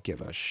just don't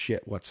give a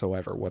shit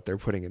whatsoever what they're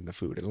putting in the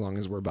food as long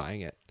as we're buying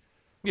it.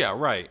 Yeah,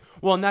 right.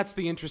 Well, and that's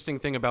the interesting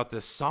thing about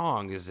this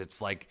song is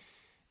it's like,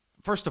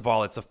 first of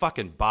all, it's a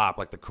fucking bop,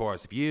 like the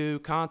chorus. If you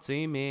can't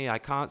see me, I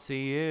can't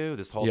see you.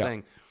 This whole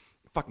thing,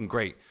 fucking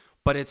great.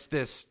 but it's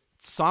this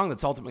song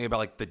that's ultimately about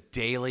like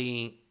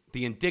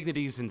the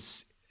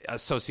indignities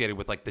associated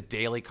with like the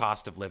daily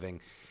cost of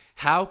living.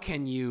 How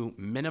can you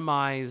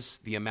minimize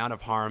the amount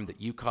of harm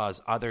that you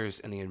cause others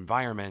in the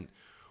environment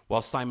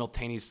while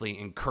simultaneously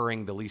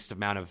incurring the least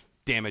amount of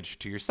damage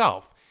to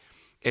yourself?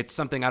 It's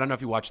something, I don't know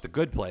if you watch The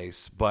Good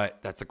Place, but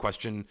that's a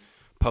question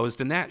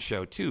posed in that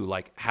show too.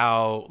 Like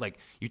how, like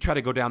you try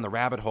to go down the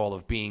rabbit hole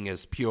of being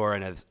as pure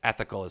and as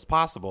ethical as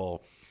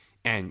possible,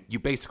 and you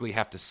basically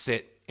have to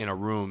sit in a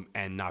room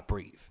and not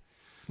breathe.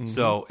 Mm-hmm.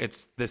 So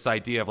it's this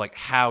idea of like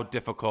how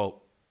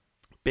difficult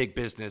big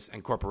business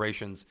and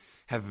corporations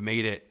have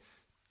made it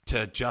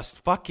to just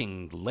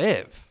fucking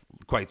live,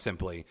 quite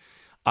simply.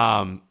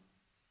 And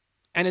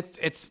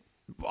it's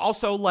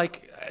also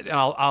like, and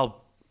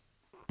I'll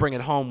bring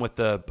it home with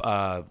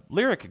the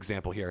lyric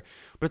example here,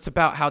 but it's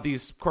about how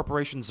these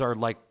corporations are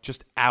like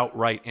just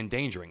outright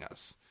endangering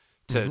us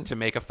to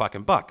make a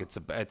fucking buck.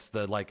 It's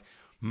the like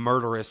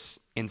murderous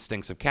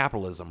instincts of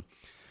capitalism.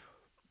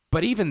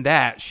 But even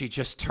that, she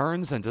just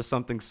turns into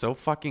something so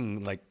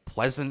fucking like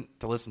pleasant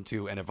to listen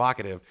to and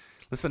evocative.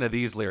 Listen to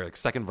these lyrics,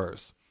 second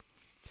verse.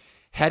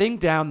 Heading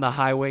down the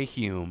highway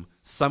Hume,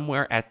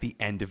 somewhere at the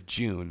end of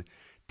June,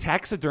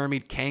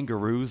 taxidermied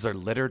kangaroos are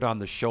littered on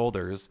the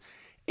shoulders.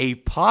 A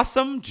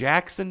possum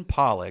Jackson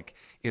Pollock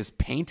is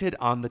painted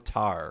on the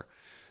tar.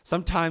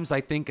 Sometimes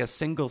I think a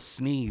single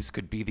sneeze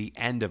could be the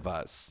end of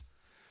us.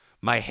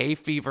 My hay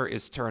fever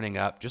is turning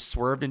up, just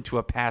swerved into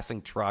a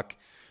passing truck.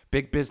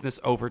 Big business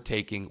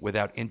overtaking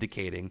without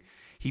indicating.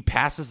 He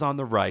passes on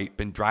the right,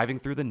 been driving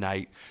through the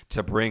night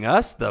to bring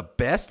us the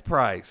best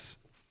price.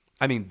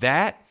 I mean,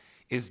 that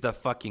is the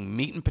fucking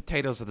meat and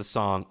potatoes of the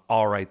song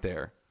all right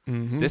there.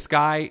 Mm-hmm. This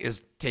guy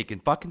is taking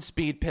fucking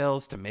speed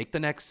pills to make the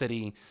next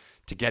city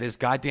to get his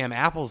goddamn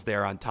apples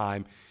there on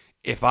time.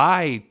 If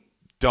I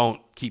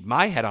don't keep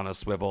my head on a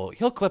swivel,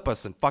 he'll clip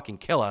us and fucking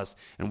kill us,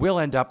 and we'll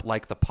end up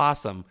like the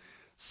possum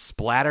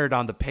splattered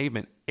on the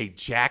pavement, a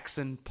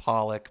Jackson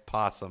Pollock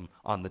possum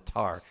on the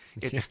tar.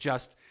 It's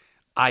just,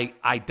 I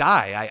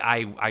die.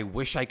 I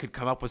wish I could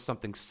come up with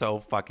something so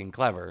fucking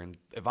clever and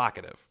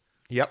evocative.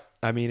 Yep.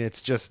 I mean,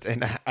 it's just,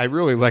 and I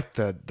really like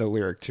the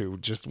lyric too.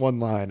 Just one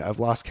line: I've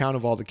lost count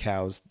of all the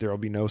cows. There will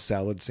be no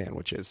salad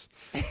sandwiches.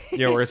 You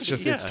know, where it's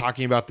just, it's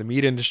talking about the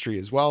meat industry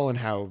as well and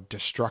how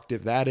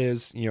destructive that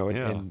is, you know,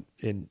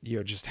 and you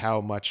know, just how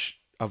much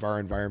of our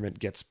environment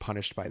gets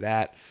punished by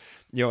that.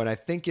 You know, and I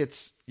think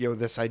it's, you know,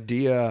 this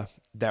idea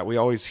that we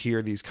always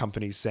hear these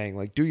companies saying,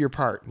 like, do your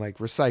part, like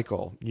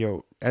recycle. You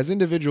know, as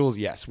individuals,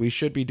 yes, we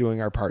should be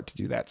doing our part to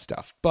do that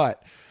stuff.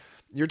 But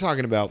you're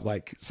talking about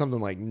like something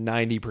like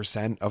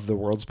 90% of the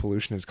world's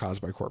pollution is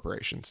caused by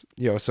corporations.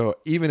 You know, so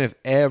even if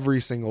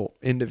every single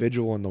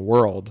individual in the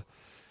world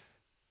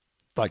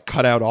like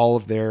cut out all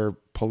of their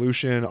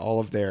pollution, all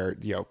of their,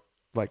 you know,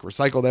 like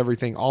recycled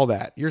everything, all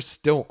that, you're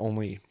still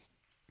only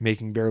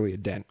making barely a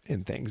dent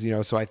in things, you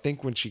know? So I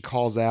think when she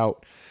calls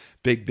out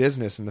big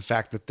business and the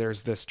fact that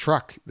there's this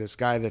truck, this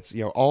guy that's,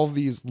 you know, all of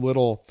these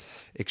little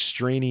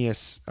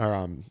extraneous,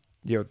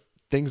 you know,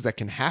 things that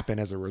can happen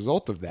as a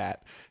result of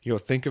that, you know,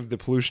 think of the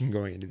pollution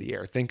going into the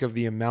air, think of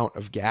the amount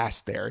of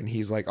gas there. And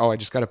he's like, oh, I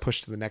just got to push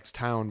to the next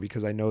town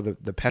because I know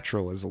that the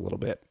petrol is a little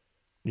bit,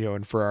 you know,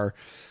 and for our,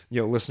 you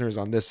know, listeners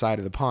on this side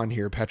of the pond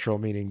here, petrol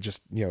meaning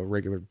just, you know,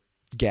 regular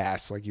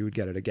gas, like you would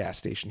get at a gas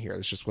station here.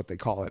 That's just what they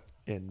call it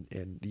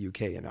in the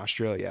UK and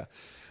Australia.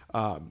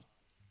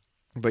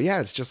 But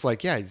yeah, it's just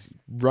like, yeah, he's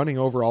running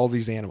over all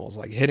these animals,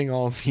 like hitting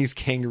all these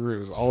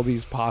kangaroos, all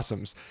these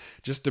possums,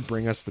 just to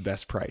bring us the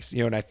best price,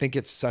 you know. And I think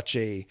it's such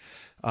an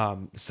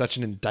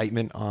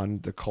indictment on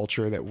the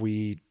culture that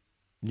we,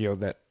 you know,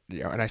 that,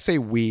 you know, and I say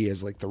we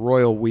as like the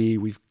royal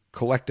we've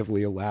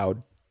collectively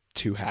allowed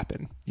to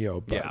happen, you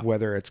know, but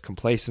whether it's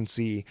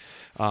complacency,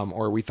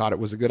 or we thought it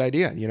was a good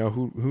idea, you know,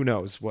 who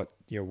knows what,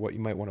 you know, what you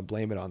might want to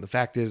blame it on. The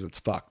fact is it's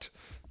fucked,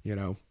 you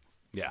know?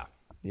 Yeah.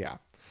 Yeah.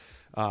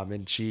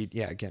 And she,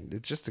 again,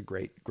 it's just a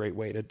great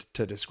way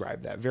to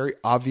describe that. Very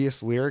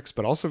obvious lyrics,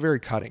 but also very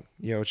cutting.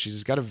 You know,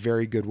 she's got a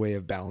very good way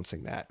of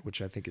balancing that,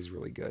 which I think is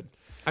really good.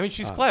 I mean,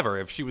 she's clever.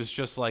 If she was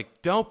just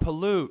like, don't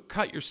pollute,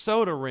 cut your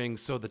soda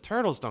rings so the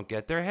turtles don't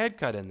get their head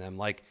cut in them.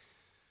 Like,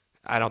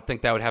 I don't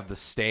think that would have the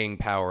staying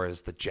power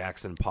as the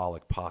Jackson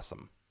Pollock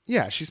possum.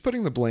 Yeah, she's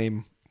putting the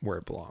blame where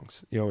it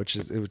belongs, you know, which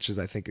is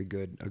I think a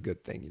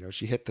good thing. You know,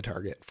 she hit the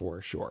target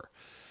for sure.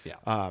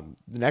 Yeah.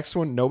 The next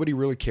one, nobody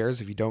really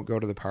cares if you don't go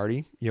to the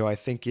party, you know, I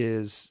think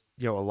is,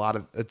 you know, a lot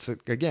of, it's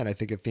again, I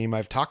think a theme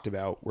I've talked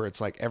about where it's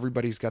like,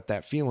 everybody's got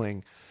that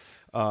feeling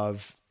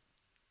of,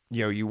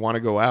 you know, you want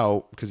to go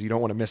out because you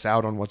don't want to miss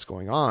out on what's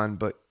going on,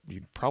 but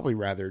you'd probably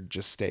rather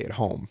just stay at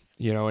home,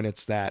 you know, and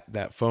it's that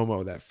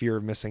FOMO, that fear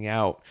of missing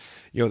out,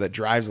 you know, that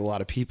drives a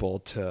lot of people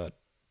to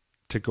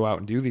go out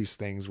and do these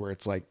things where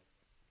it's like,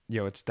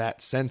 you know, it's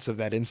that sense of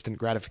that instant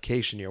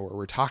gratification, you know, where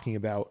we're talking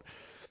about,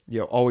 you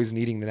know, always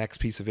needing the next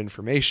piece of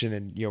information.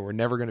 And, you know, we're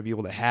never going to be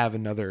able to have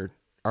another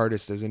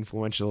artist as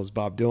influential as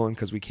Bob Dylan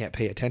because we can't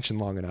pay attention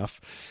long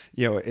enough.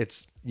 You know,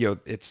 it's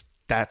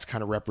that's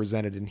kind of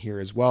represented in here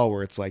as well,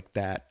 where it's like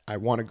that I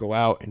want to go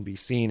out and be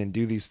seen and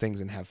do these things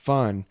and have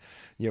fun,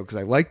 because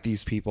I like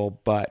these people,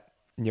 but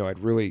I'd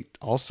really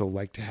also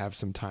like to have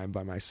some time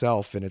by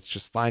myself. And it's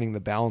just finding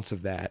the balance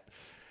of that,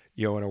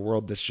 in a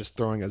world that's just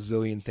throwing a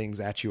zillion things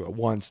at you at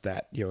once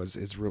that,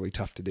 is really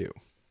tough to do.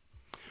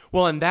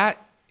 Well, and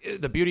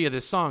the beauty of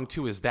this song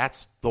too is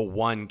that's the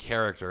one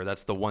character,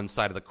 that's the one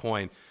side of the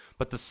coin.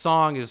 But the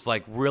song is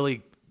like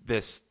really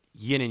this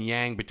yin and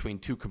yang between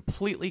two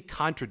completely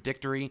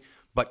contradictory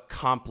but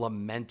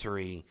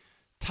complementary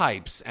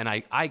types. And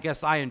I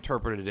guess I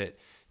interpreted it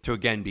to,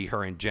 again, be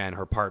her and Jen,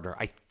 her partner.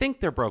 I think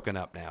they're broken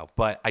up now,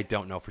 but I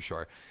don't know for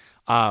sure.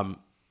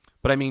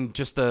 But I mean,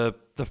 just the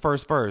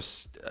first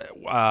verse,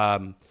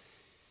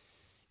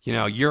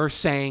 you're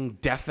saying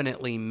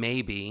definitely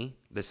maybe.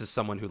 This is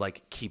someone who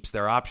like keeps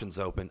their options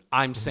open.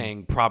 I'm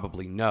saying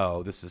probably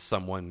no. This is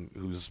someone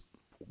whose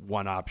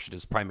one option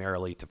is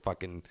primarily to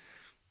fucking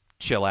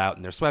chill out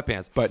in their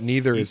sweatpants. But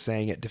neither is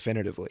saying it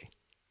definitively.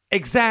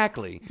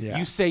 Exactly. Yeah.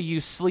 You say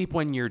you sleep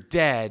when you're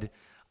dead.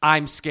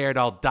 I'm scared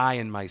I'll die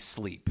in my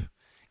sleep.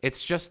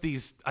 It's just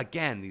these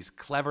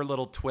clever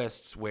little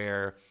twists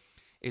where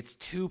it's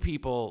two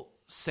people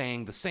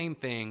saying the same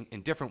thing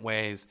in different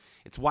ways.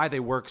 It's why they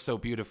work so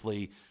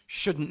beautifully.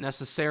 Shouldn't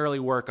necessarily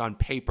work on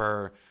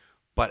paper,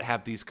 but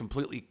have these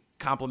completely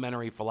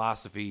complementary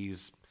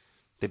philosophies.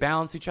 They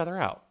balance each other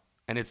out.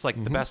 And it's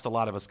like the best a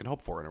lot of us can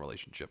hope for in a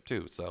relationship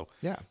too. So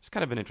yeah, it's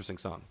kind of an interesting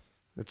song.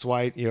 It's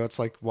why, it's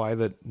like why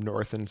the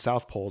north and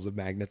south poles of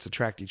magnets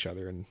attract each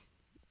other, and,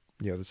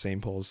 the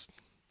same poles,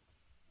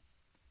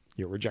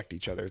 reject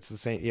each other. It's the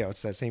same,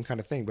 it's that same kind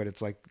of thing, but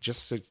it's like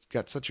just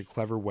got such a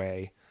clever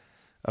way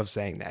of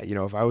saying that.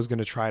 If I was going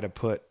to try to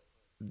put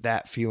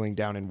that feeling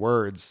down in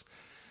words,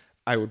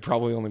 I would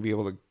probably only be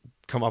able to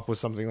come up with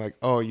something like,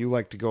 oh, you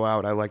like to go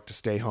out, I like to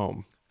stay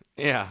home.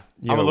 Yeah.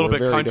 I'm a little bit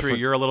country, different.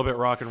 You're a little bit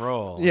rock and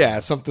roll. Yeah,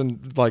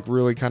 something like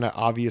really kind of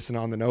obvious and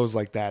on the nose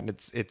like that.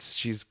 And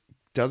she's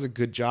does a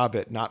good job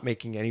at not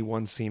making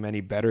anyone seem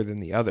any better than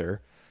the other.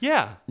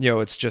 Yeah.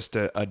 It's just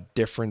a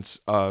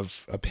difference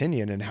of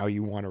opinion and how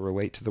you want to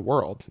relate to the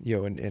world,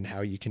 and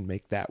how you can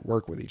make that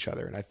work with each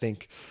other. And I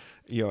think,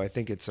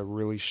 it's a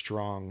really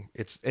strong,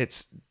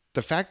 it's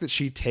the fact that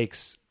she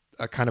takes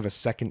a kind of a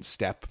second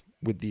step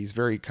with these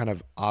very kind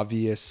of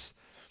obvious,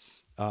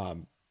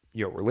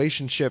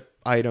 relationship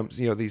items,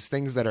 these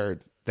things that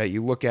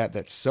you look at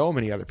that so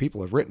many other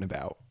people have written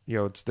about,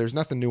 there's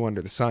nothing new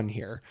under the sun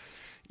here.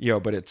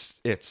 But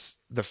it's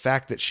the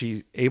fact that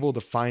she's able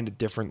to find a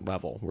different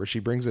level where she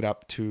brings it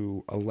up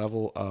to a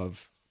level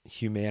of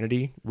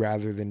humanity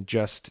rather than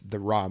just the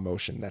raw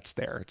emotion that's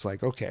there. It's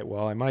like, okay,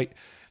 well, I might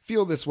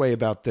feel this way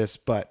about this,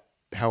 but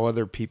how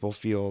other people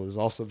feel is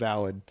also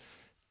valid.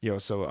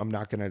 So I'm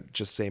not going to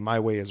just say my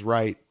way is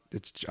right.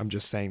 I'm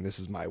just saying this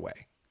is my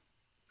way.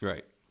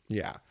 Right.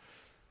 Yeah.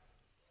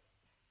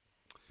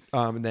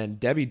 And then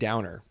Debbie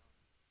Downer.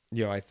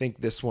 I think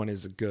this one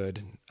is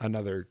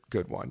another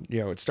good one.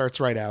 It starts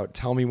right out.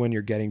 Tell me when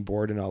you're getting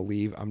bored and I'll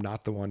leave. I'm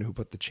not the one who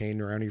put the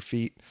chain around your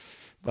feet.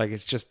 Like,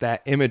 it's just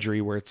that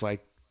imagery where it's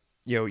like,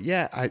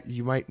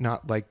 you might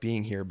not like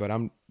being here, but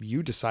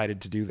you decided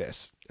to do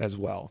this as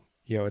well.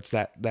 It's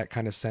that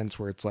kind of sense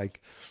where it's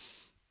like,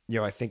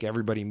 I think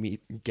everybody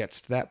gets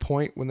to that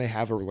point when they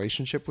have a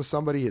relationship with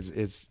somebody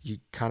is you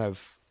kind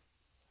of,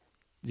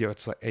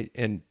 it's like,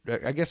 and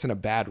I guess in a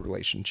bad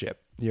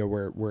relationship,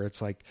 where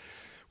it's like,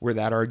 where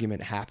that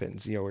argument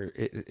happens, where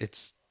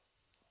it's,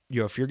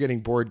 if you're getting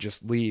bored,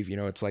 just leave,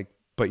 it's like,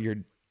 but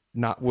you're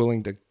not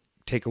willing to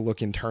take a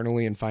look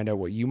internally and find out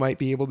what you might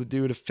be able to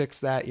do to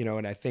fix that,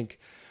 and I think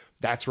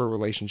that's where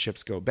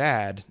relationships go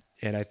bad.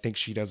 And I think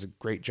she does a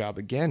great job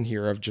again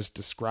here of just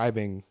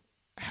describing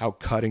how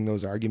cutting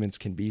those arguments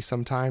can be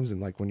sometimes.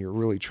 And like when you're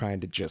really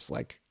trying to just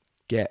like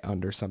get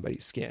under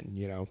somebody's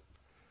skin,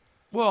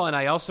 Well, and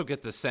I also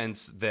get the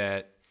sense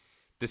that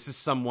this is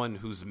someone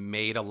who's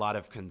made a lot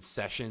of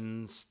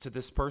concessions to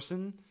this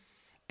person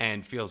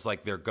and feels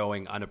like they're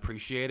going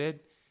unappreciated.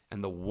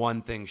 And the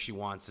one thing she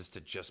wants is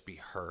to just be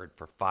heard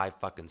for 5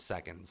 fucking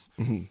seconds.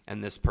 Mm-hmm.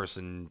 And this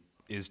person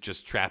is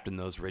just trapped in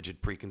those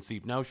rigid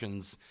preconceived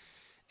notions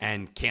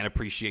and can't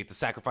appreciate the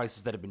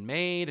sacrifices that have been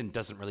made and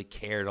doesn't really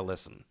care to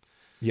listen.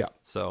 Yeah.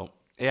 So,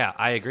 yeah,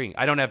 I agree.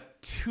 I don't have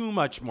too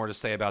much more to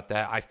say about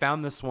that. I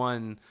found this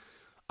one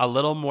a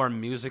little more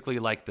musically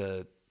like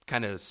the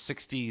kind of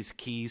 60s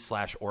key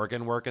 /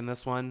 organ work in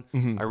this one.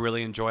 Mm-hmm. I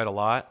really enjoyed a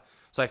lot.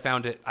 So I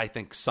found it, I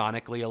think,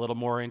 sonically a little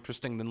more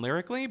interesting than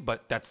lyrically,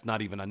 but that's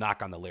not even a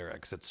knock on the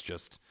lyrics. It's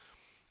just,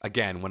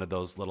 again, one of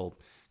those little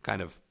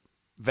kind of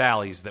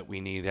valleys that we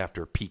need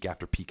after peak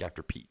after peak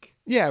after peak.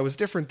 Yeah, it was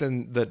different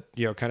than the,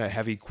 kind of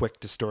heavy,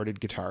 quick, distorted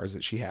guitars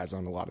that she has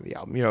on a lot of the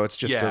album. It's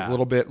just a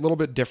little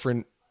bit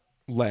different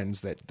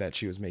lens that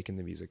she was making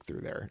the music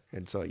through there.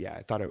 And so, yeah,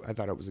 I thought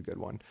it was a good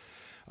one.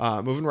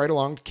 Moving right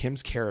along to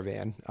Kim's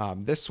Caravan.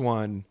 This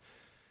one,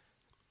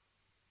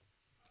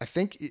 I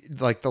think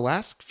like the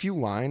last few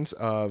lines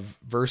of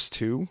verse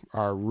 2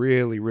 are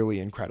really,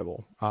 really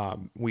incredible.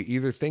 We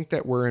either think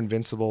that we're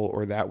invincible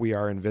or that we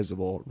are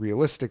invisible.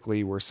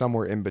 Realistically, we're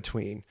somewhere in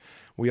between.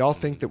 We all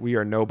think that we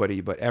are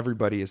nobody, but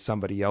everybody is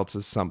somebody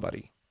else's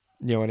somebody.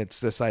 And it's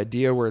this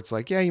idea where it's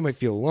like, yeah, you might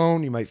feel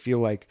alone. You might feel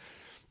like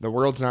the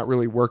world's not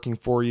really working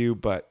for you,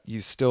 but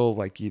you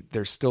still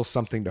there's still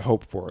something to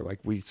hope for. Like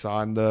we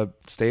saw in the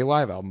Stay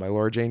Alive album by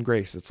Laura Jane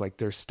Grace. It's like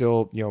there's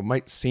still,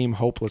 might seem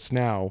hopeless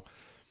now,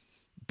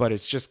 but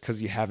it's just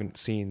because you haven't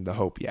seen the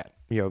hope yet.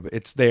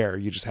 It's there.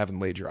 You just haven't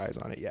laid your eyes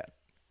on it yet.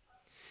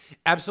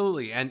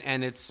 Absolutely.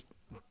 And it's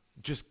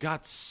just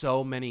got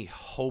so many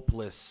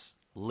hopeless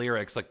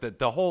lyrics. Like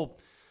the whole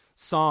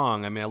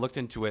song, I mean, I looked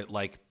into it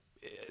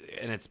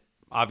and it's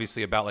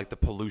obviously about like the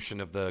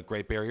pollution of the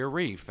Great Barrier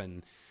Reef.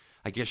 And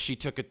I guess she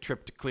took a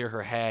trip to clear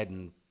her head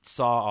and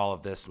saw all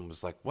of this and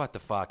was like, what the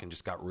fuck? And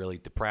just got really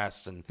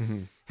depressed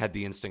and had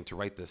the instinct to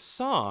write this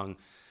song.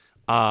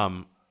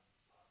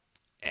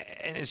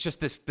 And it's just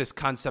this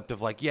concept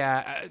of like,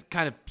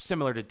 kind of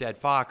similar to Dead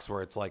Fox,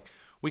 where it's like,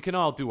 we can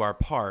all do our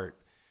part,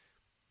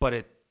 but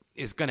it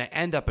is going to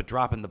end up a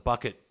drop in the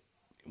bucket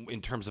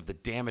in terms of the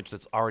damage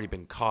that's already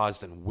been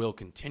caused and will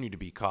continue to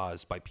be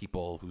caused by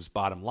people whose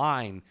bottom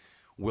line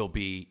will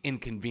be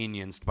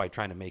inconvenienced by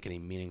trying to make any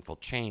meaningful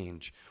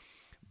change.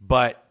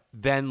 But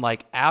then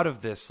like out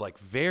of this like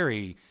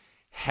very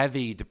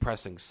heavy,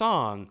 depressing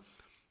song,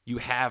 you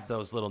have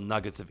those little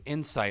nuggets of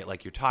insight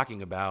like you're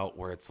talking about,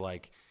 where it's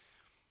like,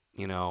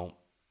 you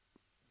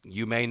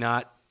may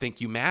not think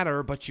you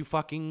matter, but you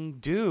fucking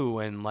do.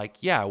 And like,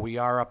 yeah, we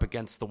are up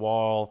against the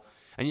wall.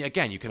 And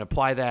again, you can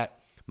apply that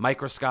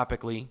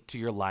microscopically to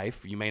your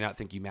life. You may not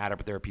think you matter,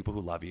 but there are people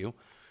who love you.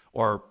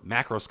 Or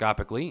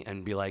macroscopically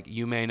and be like,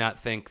 you may not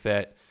think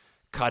that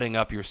cutting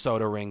up your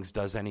soda rings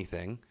does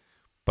anything,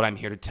 but I'm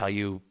here to tell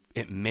you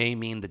it may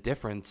mean the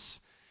difference.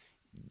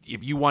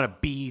 If you want to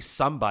be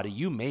somebody,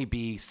 you may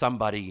be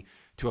somebody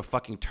to a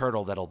fucking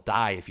turtle that'll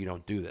die if you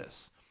don't do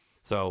this.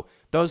 So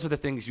those are the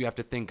things you have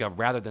to think of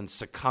rather than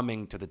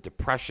succumbing to the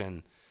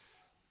depression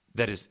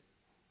that is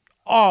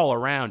all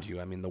around you.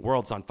 I mean, the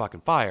world's on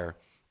fucking fire.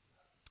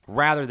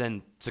 Rather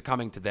than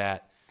succumbing to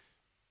that,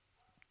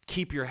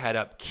 keep your head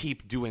up,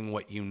 keep doing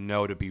what you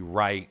know to be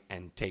right,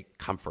 and take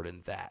comfort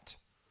in that.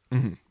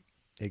 Mm-hmm.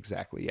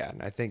 Exactly, yeah.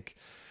 And I think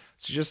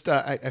it's just,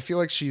 I feel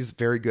like she's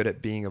very good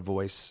at being a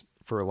voice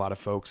for a lot of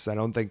folks. I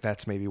don't think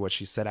that's maybe what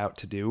she set out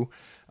to do.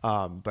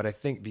 But I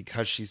think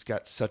because she's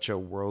got such a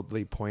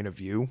worldly point of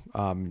view,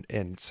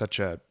 and such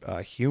a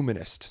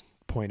humanist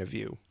point of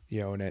view,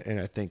 and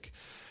I think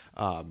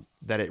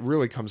that it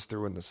really comes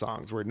through in the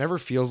songs, where it never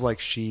feels like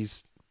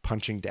she's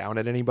punching down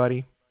at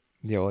anybody,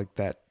 like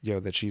that,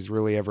 that she's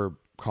really ever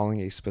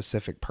calling a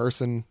specific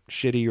person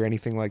shitty or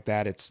anything like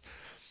that.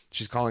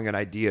 She's calling an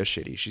idea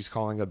shitty. She's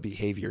calling a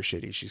behavior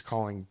shitty. She's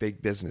calling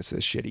big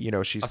businesses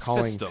shitty. She's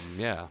calling system.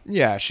 Yeah.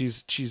 Yeah.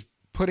 She's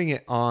putting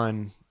it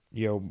on,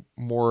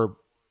 more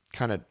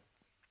kind of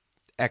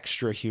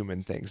extra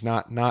human things,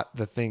 not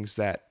the things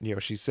that,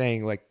 she's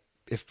saying, like,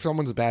 if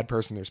someone's a bad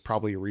person, there's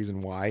probably a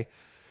reason why,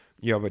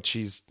 but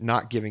she's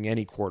not giving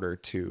any quarter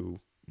to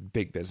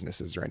big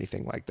businesses or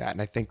anything like that.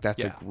 And I think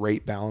that's a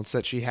great balance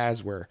that she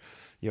has, where,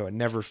 it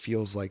never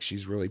feels like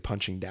she's really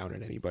punching down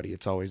at anybody.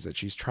 It's always that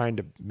she's trying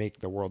to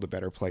make the world a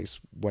better place,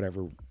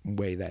 whatever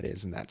way that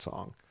is in that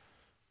song.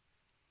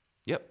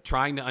 Yep.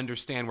 Trying to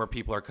understand where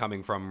people are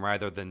coming from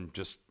rather than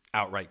just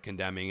outright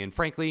condemning. And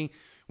frankly,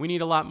 we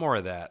need a lot more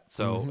of that.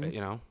 So,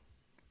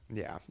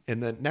 Yeah.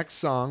 And the next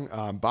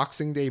song,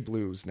 Boxing Day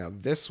Blues. Now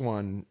this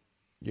one,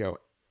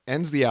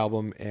 ends the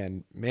album,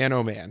 and man,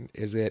 oh man,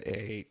 is it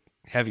a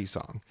heavy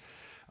song.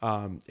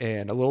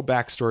 And a little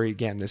backstory.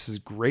 Again, this is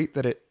great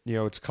that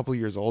it's a couple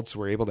years old, so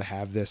we're able to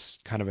have this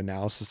kind of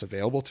analysis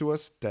available to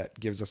us that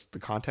gives us the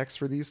context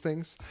for these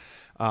things.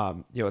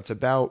 It's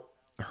about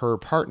her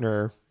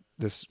partner,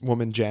 this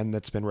woman, Jen,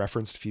 that's been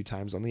referenced a few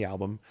times on the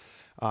album.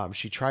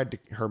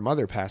 Her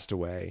mother passed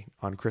away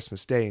on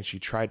Christmas Day, and she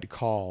tried to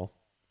call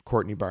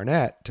Courtney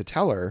Barnett to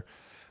tell her,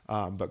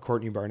 but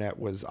Courtney Barnett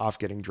was off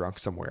getting drunk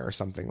somewhere or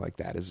something like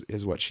that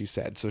is what she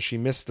said. So she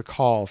missed the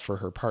call for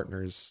her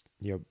partner's,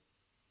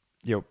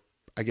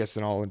 I guess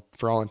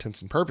for all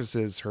intents and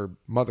purposes, her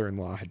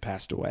mother-in-law had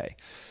passed away,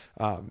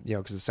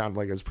 because it sounded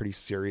like it was a pretty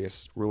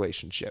serious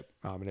relationship.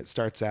 And it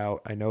starts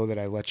out, I know that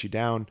I let you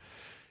down.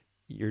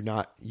 You're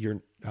not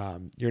keen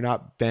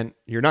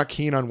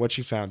on what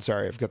you found.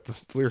 Sorry, I've got the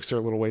lyrics are a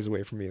little ways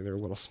away from me. They're a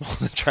little small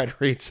to try to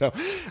read. So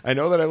I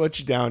know that I let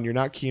you down. You're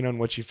not keen on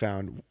what you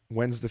found.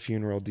 When's the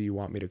funeral? Do you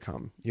want me to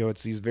come?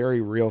 It's these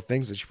very real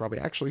things that she probably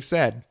actually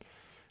said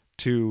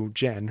to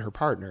Jen, her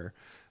partner.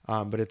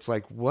 But it's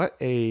like, what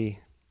a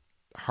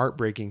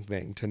heartbreaking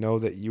thing to know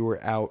that you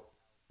were out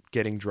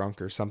getting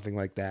drunk or something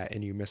like that,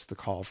 and you missed the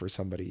call for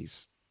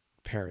somebody's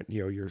parent,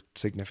 your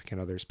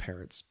significant other's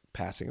parents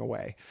passing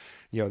away.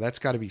 That's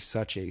got to be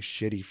such a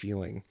shitty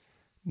feeling,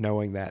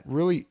 knowing that.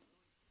 Really,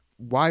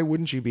 why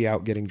wouldn't you be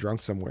out getting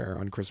drunk somewhere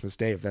on Christmas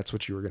Day if that's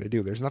what you were going to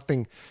do? There's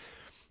nothing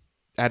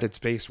at its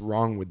base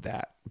wrong with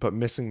that, but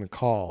missing the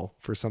call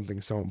for something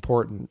so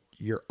important,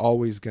 you're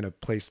always going to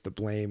place the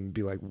blame and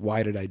be like,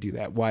 why did I do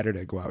that? Why did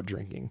I go out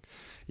drinking?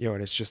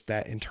 And it's just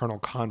that internal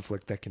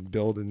conflict that can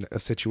build in a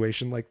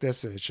situation like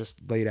this. And it's just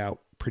laid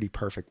out pretty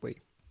perfectly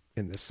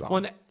in this song.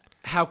 Well,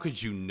 how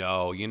could you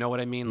know? You know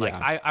what I mean? Like,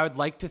 Yeah. I would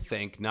like to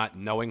think, not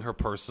knowing her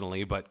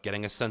personally, but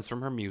getting a sense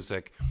from her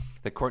music,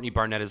 that Courtney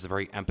Barnett is a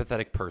very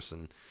empathetic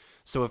person.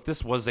 So if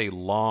this was a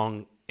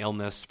long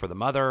illness for the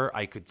mother,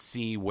 I could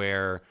see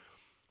where,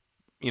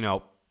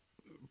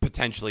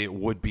 potentially it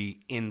would be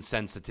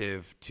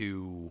insensitive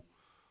to,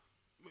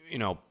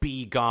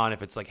 be gone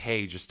if it's like,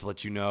 hey, just to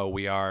let you know,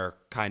 we are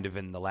kind of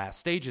in the last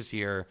stages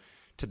here,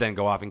 to then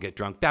go off and get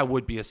drunk. That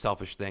would be a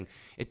selfish thing.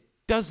 It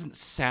doesn't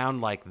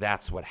sound like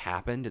that's what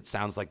happened. It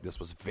sounds like this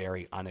was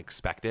very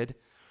unexpected.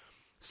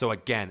 So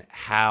again,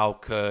 how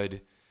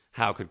could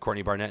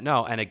Courtney Barnett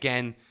know? And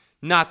again,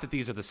 not that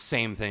these are the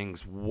same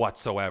things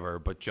whatsoever,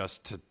 but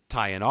just to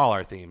tie in all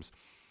our themes.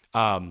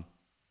 I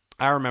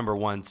remember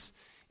once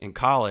in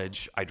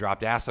college, I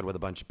dropped acid with a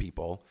bunch of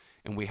people,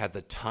 and we had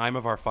the time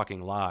of our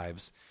fucking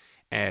lives,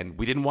 and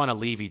we didn't want to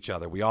leave each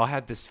other. We all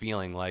had this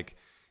feeling like,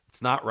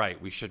 it's not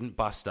right. We shouldn't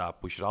bust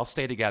up. We should all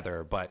stay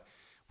together, but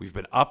we've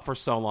been up for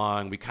so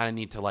long. We kind of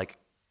need to like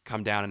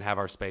come down and have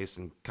our space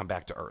and come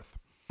back to earth.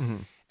 Mm-hmm.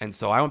 And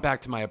so I went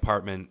back to my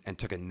apartment and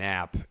took a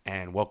nap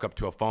and woke up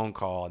to a phone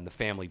call, and the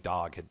family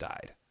dog had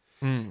died.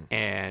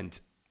 And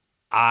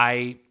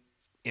I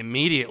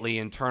immediately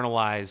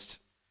internalized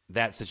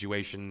that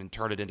situation and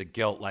turned it into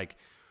guilt. Like,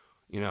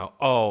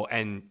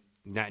 and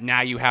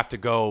now you have to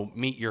go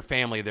meet your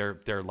family.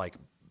 They're like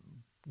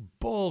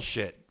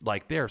bullshit.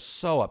 Like, they're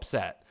so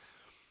upset.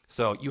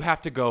 So you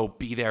have to go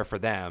be there for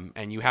them,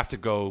 and you have to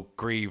go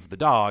grieve the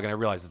dog. And I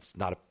realize it's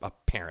not a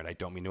parent. I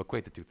don't mean to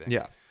equate the two things.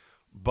 Yeah.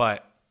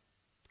 But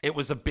it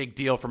was a big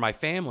deal for my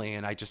family,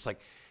 and I just like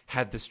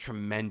had this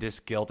tremendous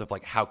guilt of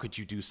like, how could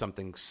you do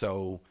something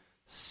so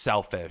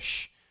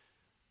selfish?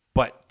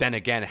 But then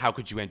again, how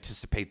could you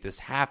anticipate this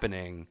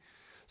happening?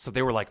 So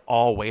they were like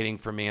all waiting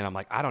for me, and I'm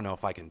like, I don't know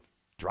if I can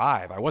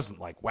drive. I wasn't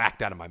like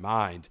whacked out of my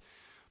mind,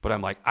 but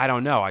I'm like, I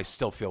don't know. I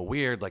still feel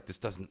weird. Like, this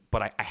doesn't,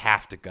 but I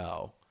have to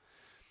go.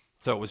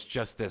 So it was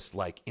just this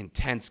like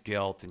intense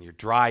guilt, and you're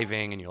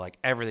driving and you're like,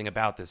 everything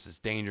about this is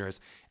dangerous.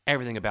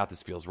 Everything about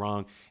this feels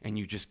wrong. And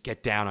you just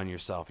get down on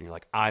yourself and you're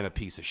like, I'm a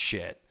piece of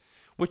shit,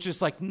 which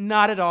is like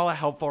not at all a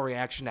helpful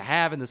reaction to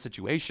have in the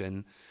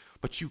situation,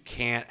 but you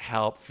can't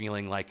help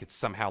feeling like it's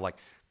somehow like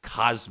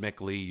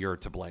cosmically you're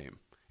to blame.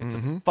 It's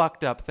a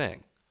fucked up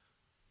thing.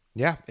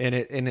 Yeah. And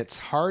it's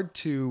hard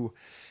to,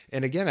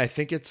 and again, I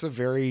think it's a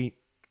very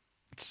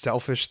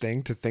selfish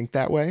thing to think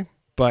that way,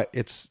 but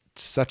it's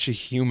such a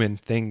human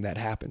thing that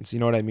happens. You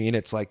know what I mean?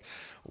 It's like,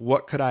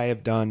 what could I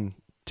have done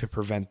to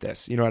prevent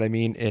this? You know what I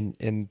mean?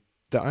 And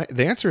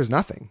the answer is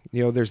nothing.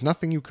 There's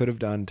nothing you could have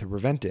done to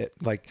prevent it.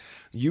 Like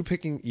you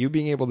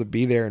being able to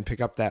be there and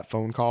pick up that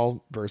phone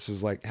call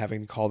versus like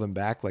having to call them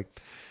back.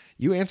 Like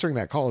you answering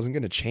that call isn't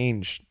going to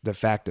change the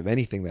fact of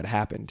anything that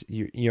happened.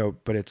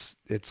 But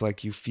it's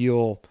like you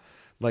feel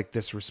like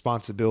this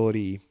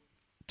responsibility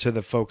to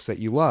the folks that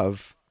you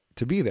love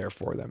to be there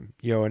for them,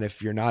 and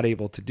if you're not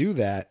able to do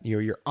that,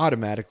 you're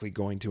automatically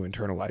going to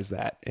internalize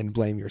that and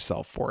blame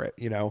yourself for it,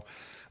 and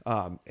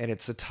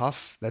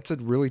that's a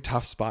really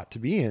tough spot to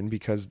be in,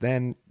 because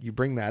then you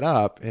bring that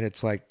up and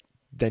it's like,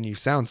 then you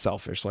sound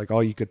selfish. Like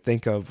all you could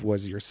think of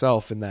was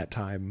yourself in that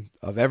time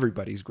of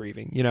everybody's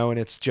grieving, and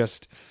it's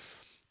just,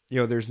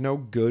 there's no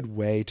good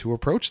way to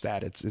approach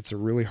that. It's a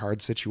really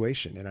hard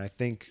situation. And I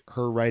think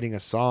her writing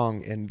a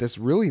song, and this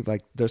really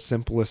like the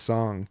simplest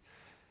song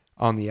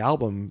on the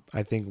album,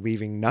 I think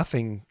leaving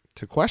nothing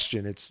to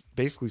question. It's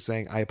basically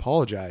saying, I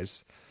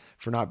apologize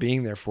for not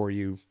being there for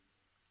you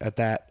at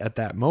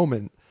that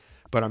moment,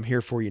 but I'm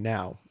here for you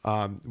now.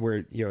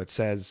 Where, it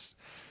says,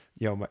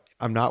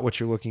 I'm not what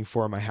you're looking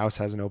for. My house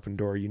has an open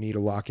door. You need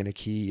a lock and a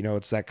key.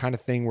 It's that kind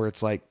of thing where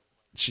it's like,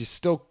 she's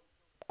still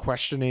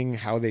questioning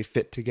how they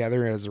fit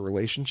together as a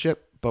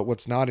relationship, but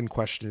what's not in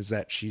question is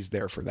that she's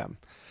there for them,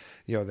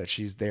 that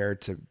she's there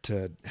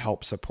to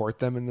help support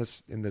them in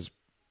this,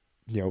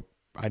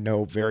 I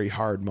know very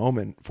hard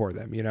moment for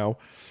them,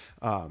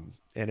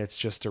 and it's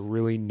just a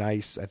really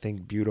nice, I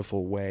think,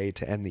 beautiful way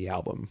to end the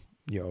album,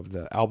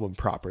 the album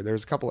proper.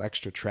 There's a couple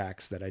extra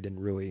tracks that I didn't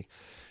really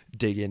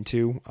dig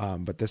into,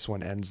 but this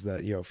one ends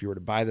if you were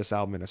to buy this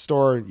album in a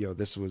store,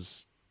 this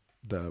was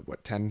the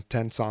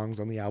 10 songs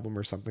on the album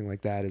or something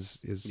like that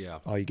is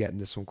all you get,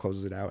 and this one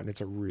closes it out, and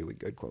it's a really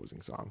good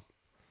closing song.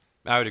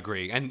 I would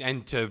agree.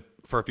 And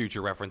for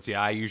future reference,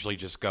 I usually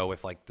just go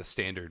with like the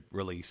standard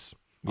release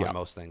on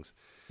most things.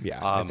 Yeah,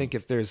 I think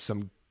if there's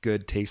some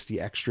good, tasty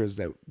extras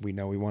that we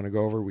know we want to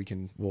go over,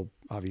 we'll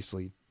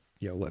obviously,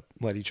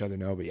 let each other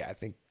know. But yeah, I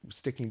think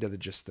sticking to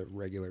just the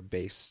regular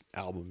base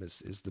album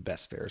is the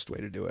best, fairest way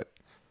to do it.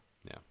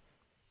 Yeah.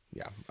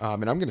 Yeah.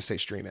 And I'm going to say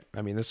stream it.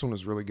 I mean, this one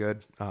was really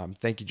good.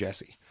 Thank you,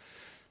 Jesse.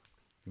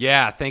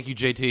 Yeah. Thank you,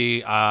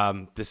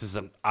 JT. This is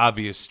an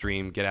obvious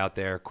stream. Get out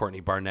there.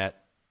 Courtney Barnett,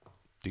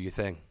 do your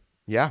thing.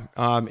 Yeah.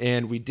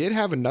 And we did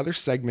have another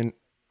segment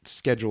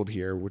scheduled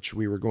here, which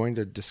we were going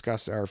to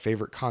discuss our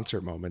favorite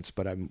concert moments,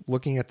 but I'm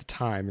looking at the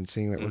time and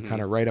seeing that we're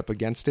kind of right up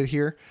against it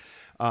here.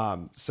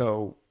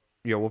 So,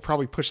 we'll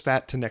probably push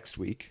that to next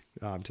week,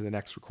 to the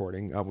next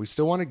recording. We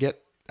still want to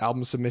get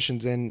album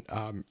submissions in.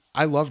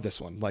 I love this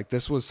one. Like,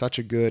 this was such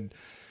a good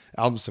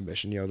album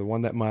submission, the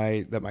one that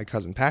my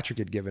cousin Patrick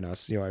had given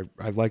us,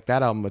 I like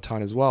that album a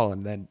ton as well.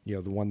 And then,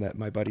 the one that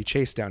my buddy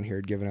Chase down here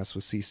had given us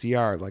was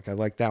CCR. Like, I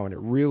like that one. It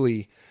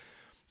really,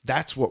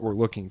 that's what we're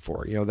looking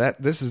for.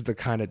 That this is the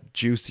kind of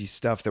juicy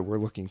stuff that we're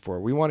looking for.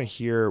 We want to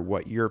hear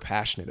what you're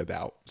passionate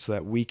about so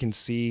that we can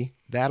see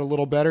that a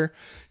little better.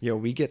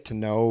 We get to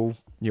know,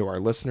 our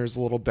listeners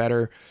a little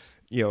better,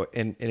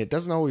 and it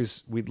doesn't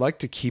always, we'd like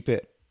to keep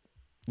it,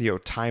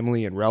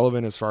 timely and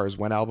relevant as far as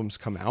when albums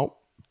come out,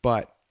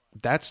 but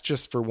that's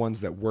just for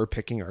ones that we're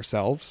picking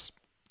ourselves,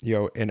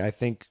 and I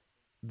think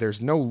there's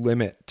no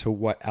limit to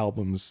what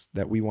albums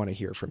that we want to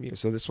hear from you.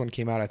 So this one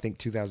came out, I think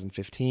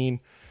 2015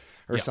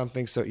 or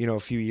something. So, a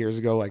few years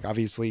ago, like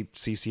obviously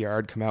CCR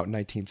had come out in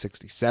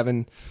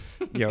 1967,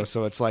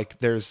 so it's like,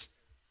 there's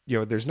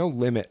no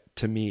limit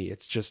to me.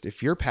 It's just,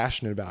 if you're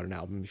passionate about an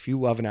album, if you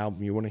love an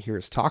album, you want to hear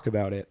us talk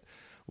about it,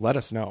 let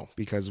us know,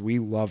 because we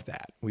love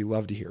that. We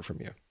love to hear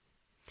from you.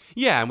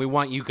 Yeah. And we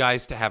want you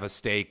guys to have a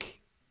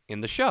stake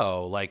in the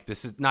show. Like,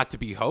 this is not to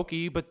be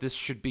hokey, but this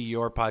should be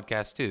your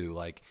podcast too.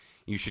 Like,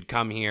 you should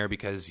come here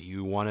because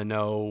you want to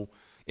know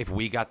if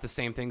we got the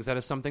same things out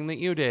of something that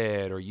you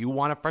did, or you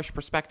want a fresh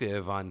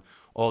perspective on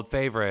old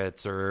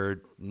favorites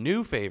or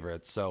new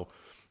favorites. So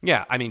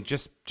yeah, I mean,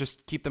 just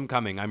keep them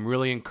coming. I'm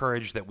really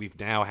encouraged that we've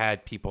now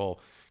had people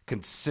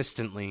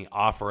consistently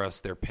offer us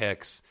their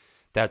picks.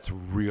 That's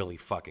really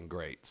fucking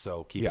great.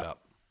 So keep it up.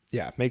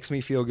 Yeah, makes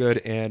me feel good.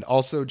 And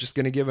also just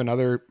going to give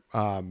another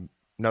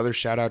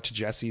shout out to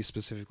Jessie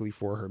specifically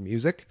for her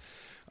music.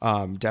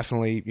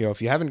 Definitely,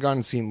 if you haven't gone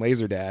and seen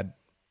Laserdad,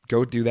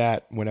 go do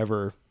that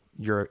whenever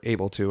you're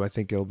able to. I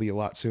think it'll be a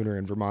lot sooner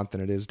in Vermont than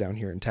it is down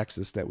here in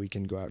Texas that we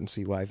can go out and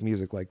see live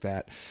music like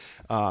that.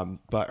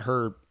 But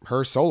her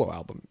solo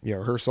album,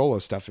 her solo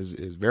stuff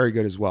is very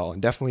good as well.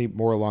 And definitely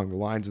more along the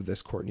lines of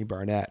this Courtney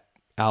Barnett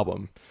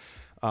album.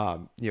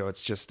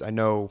 It's just, I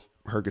know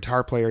her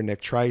guitar player,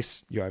 Nick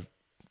Trice, I've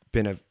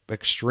been an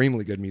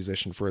extremely good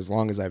musician for as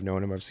long as I've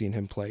known him. I've seen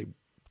him play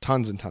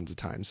tons and tons of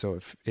times.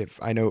 So if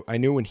I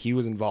knew when he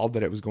was involved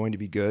that it was going to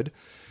be good.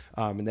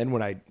 And then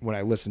when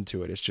I listen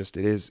to it, it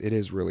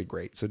is really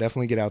great. So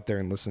definitely get out there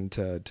and listen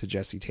to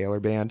Jessie Taylor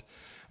Band,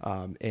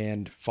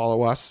 and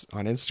follow us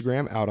on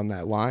Instagram, Out on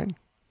That Line,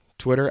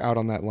 Twitter, Out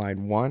on That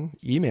Line 1,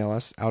 email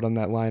us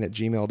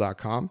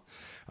outonthatline@gmail.com.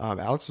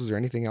 Alex, was there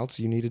anything else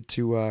you needed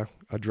to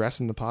address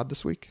in the pod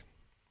this week?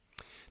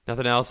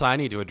 Nothing else I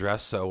need to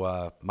address.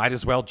 So might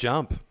as well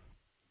jump.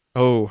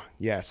 Oh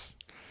yes.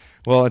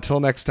 Well, until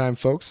next time,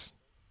 folks,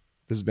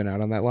 this has been Out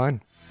on That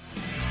Line.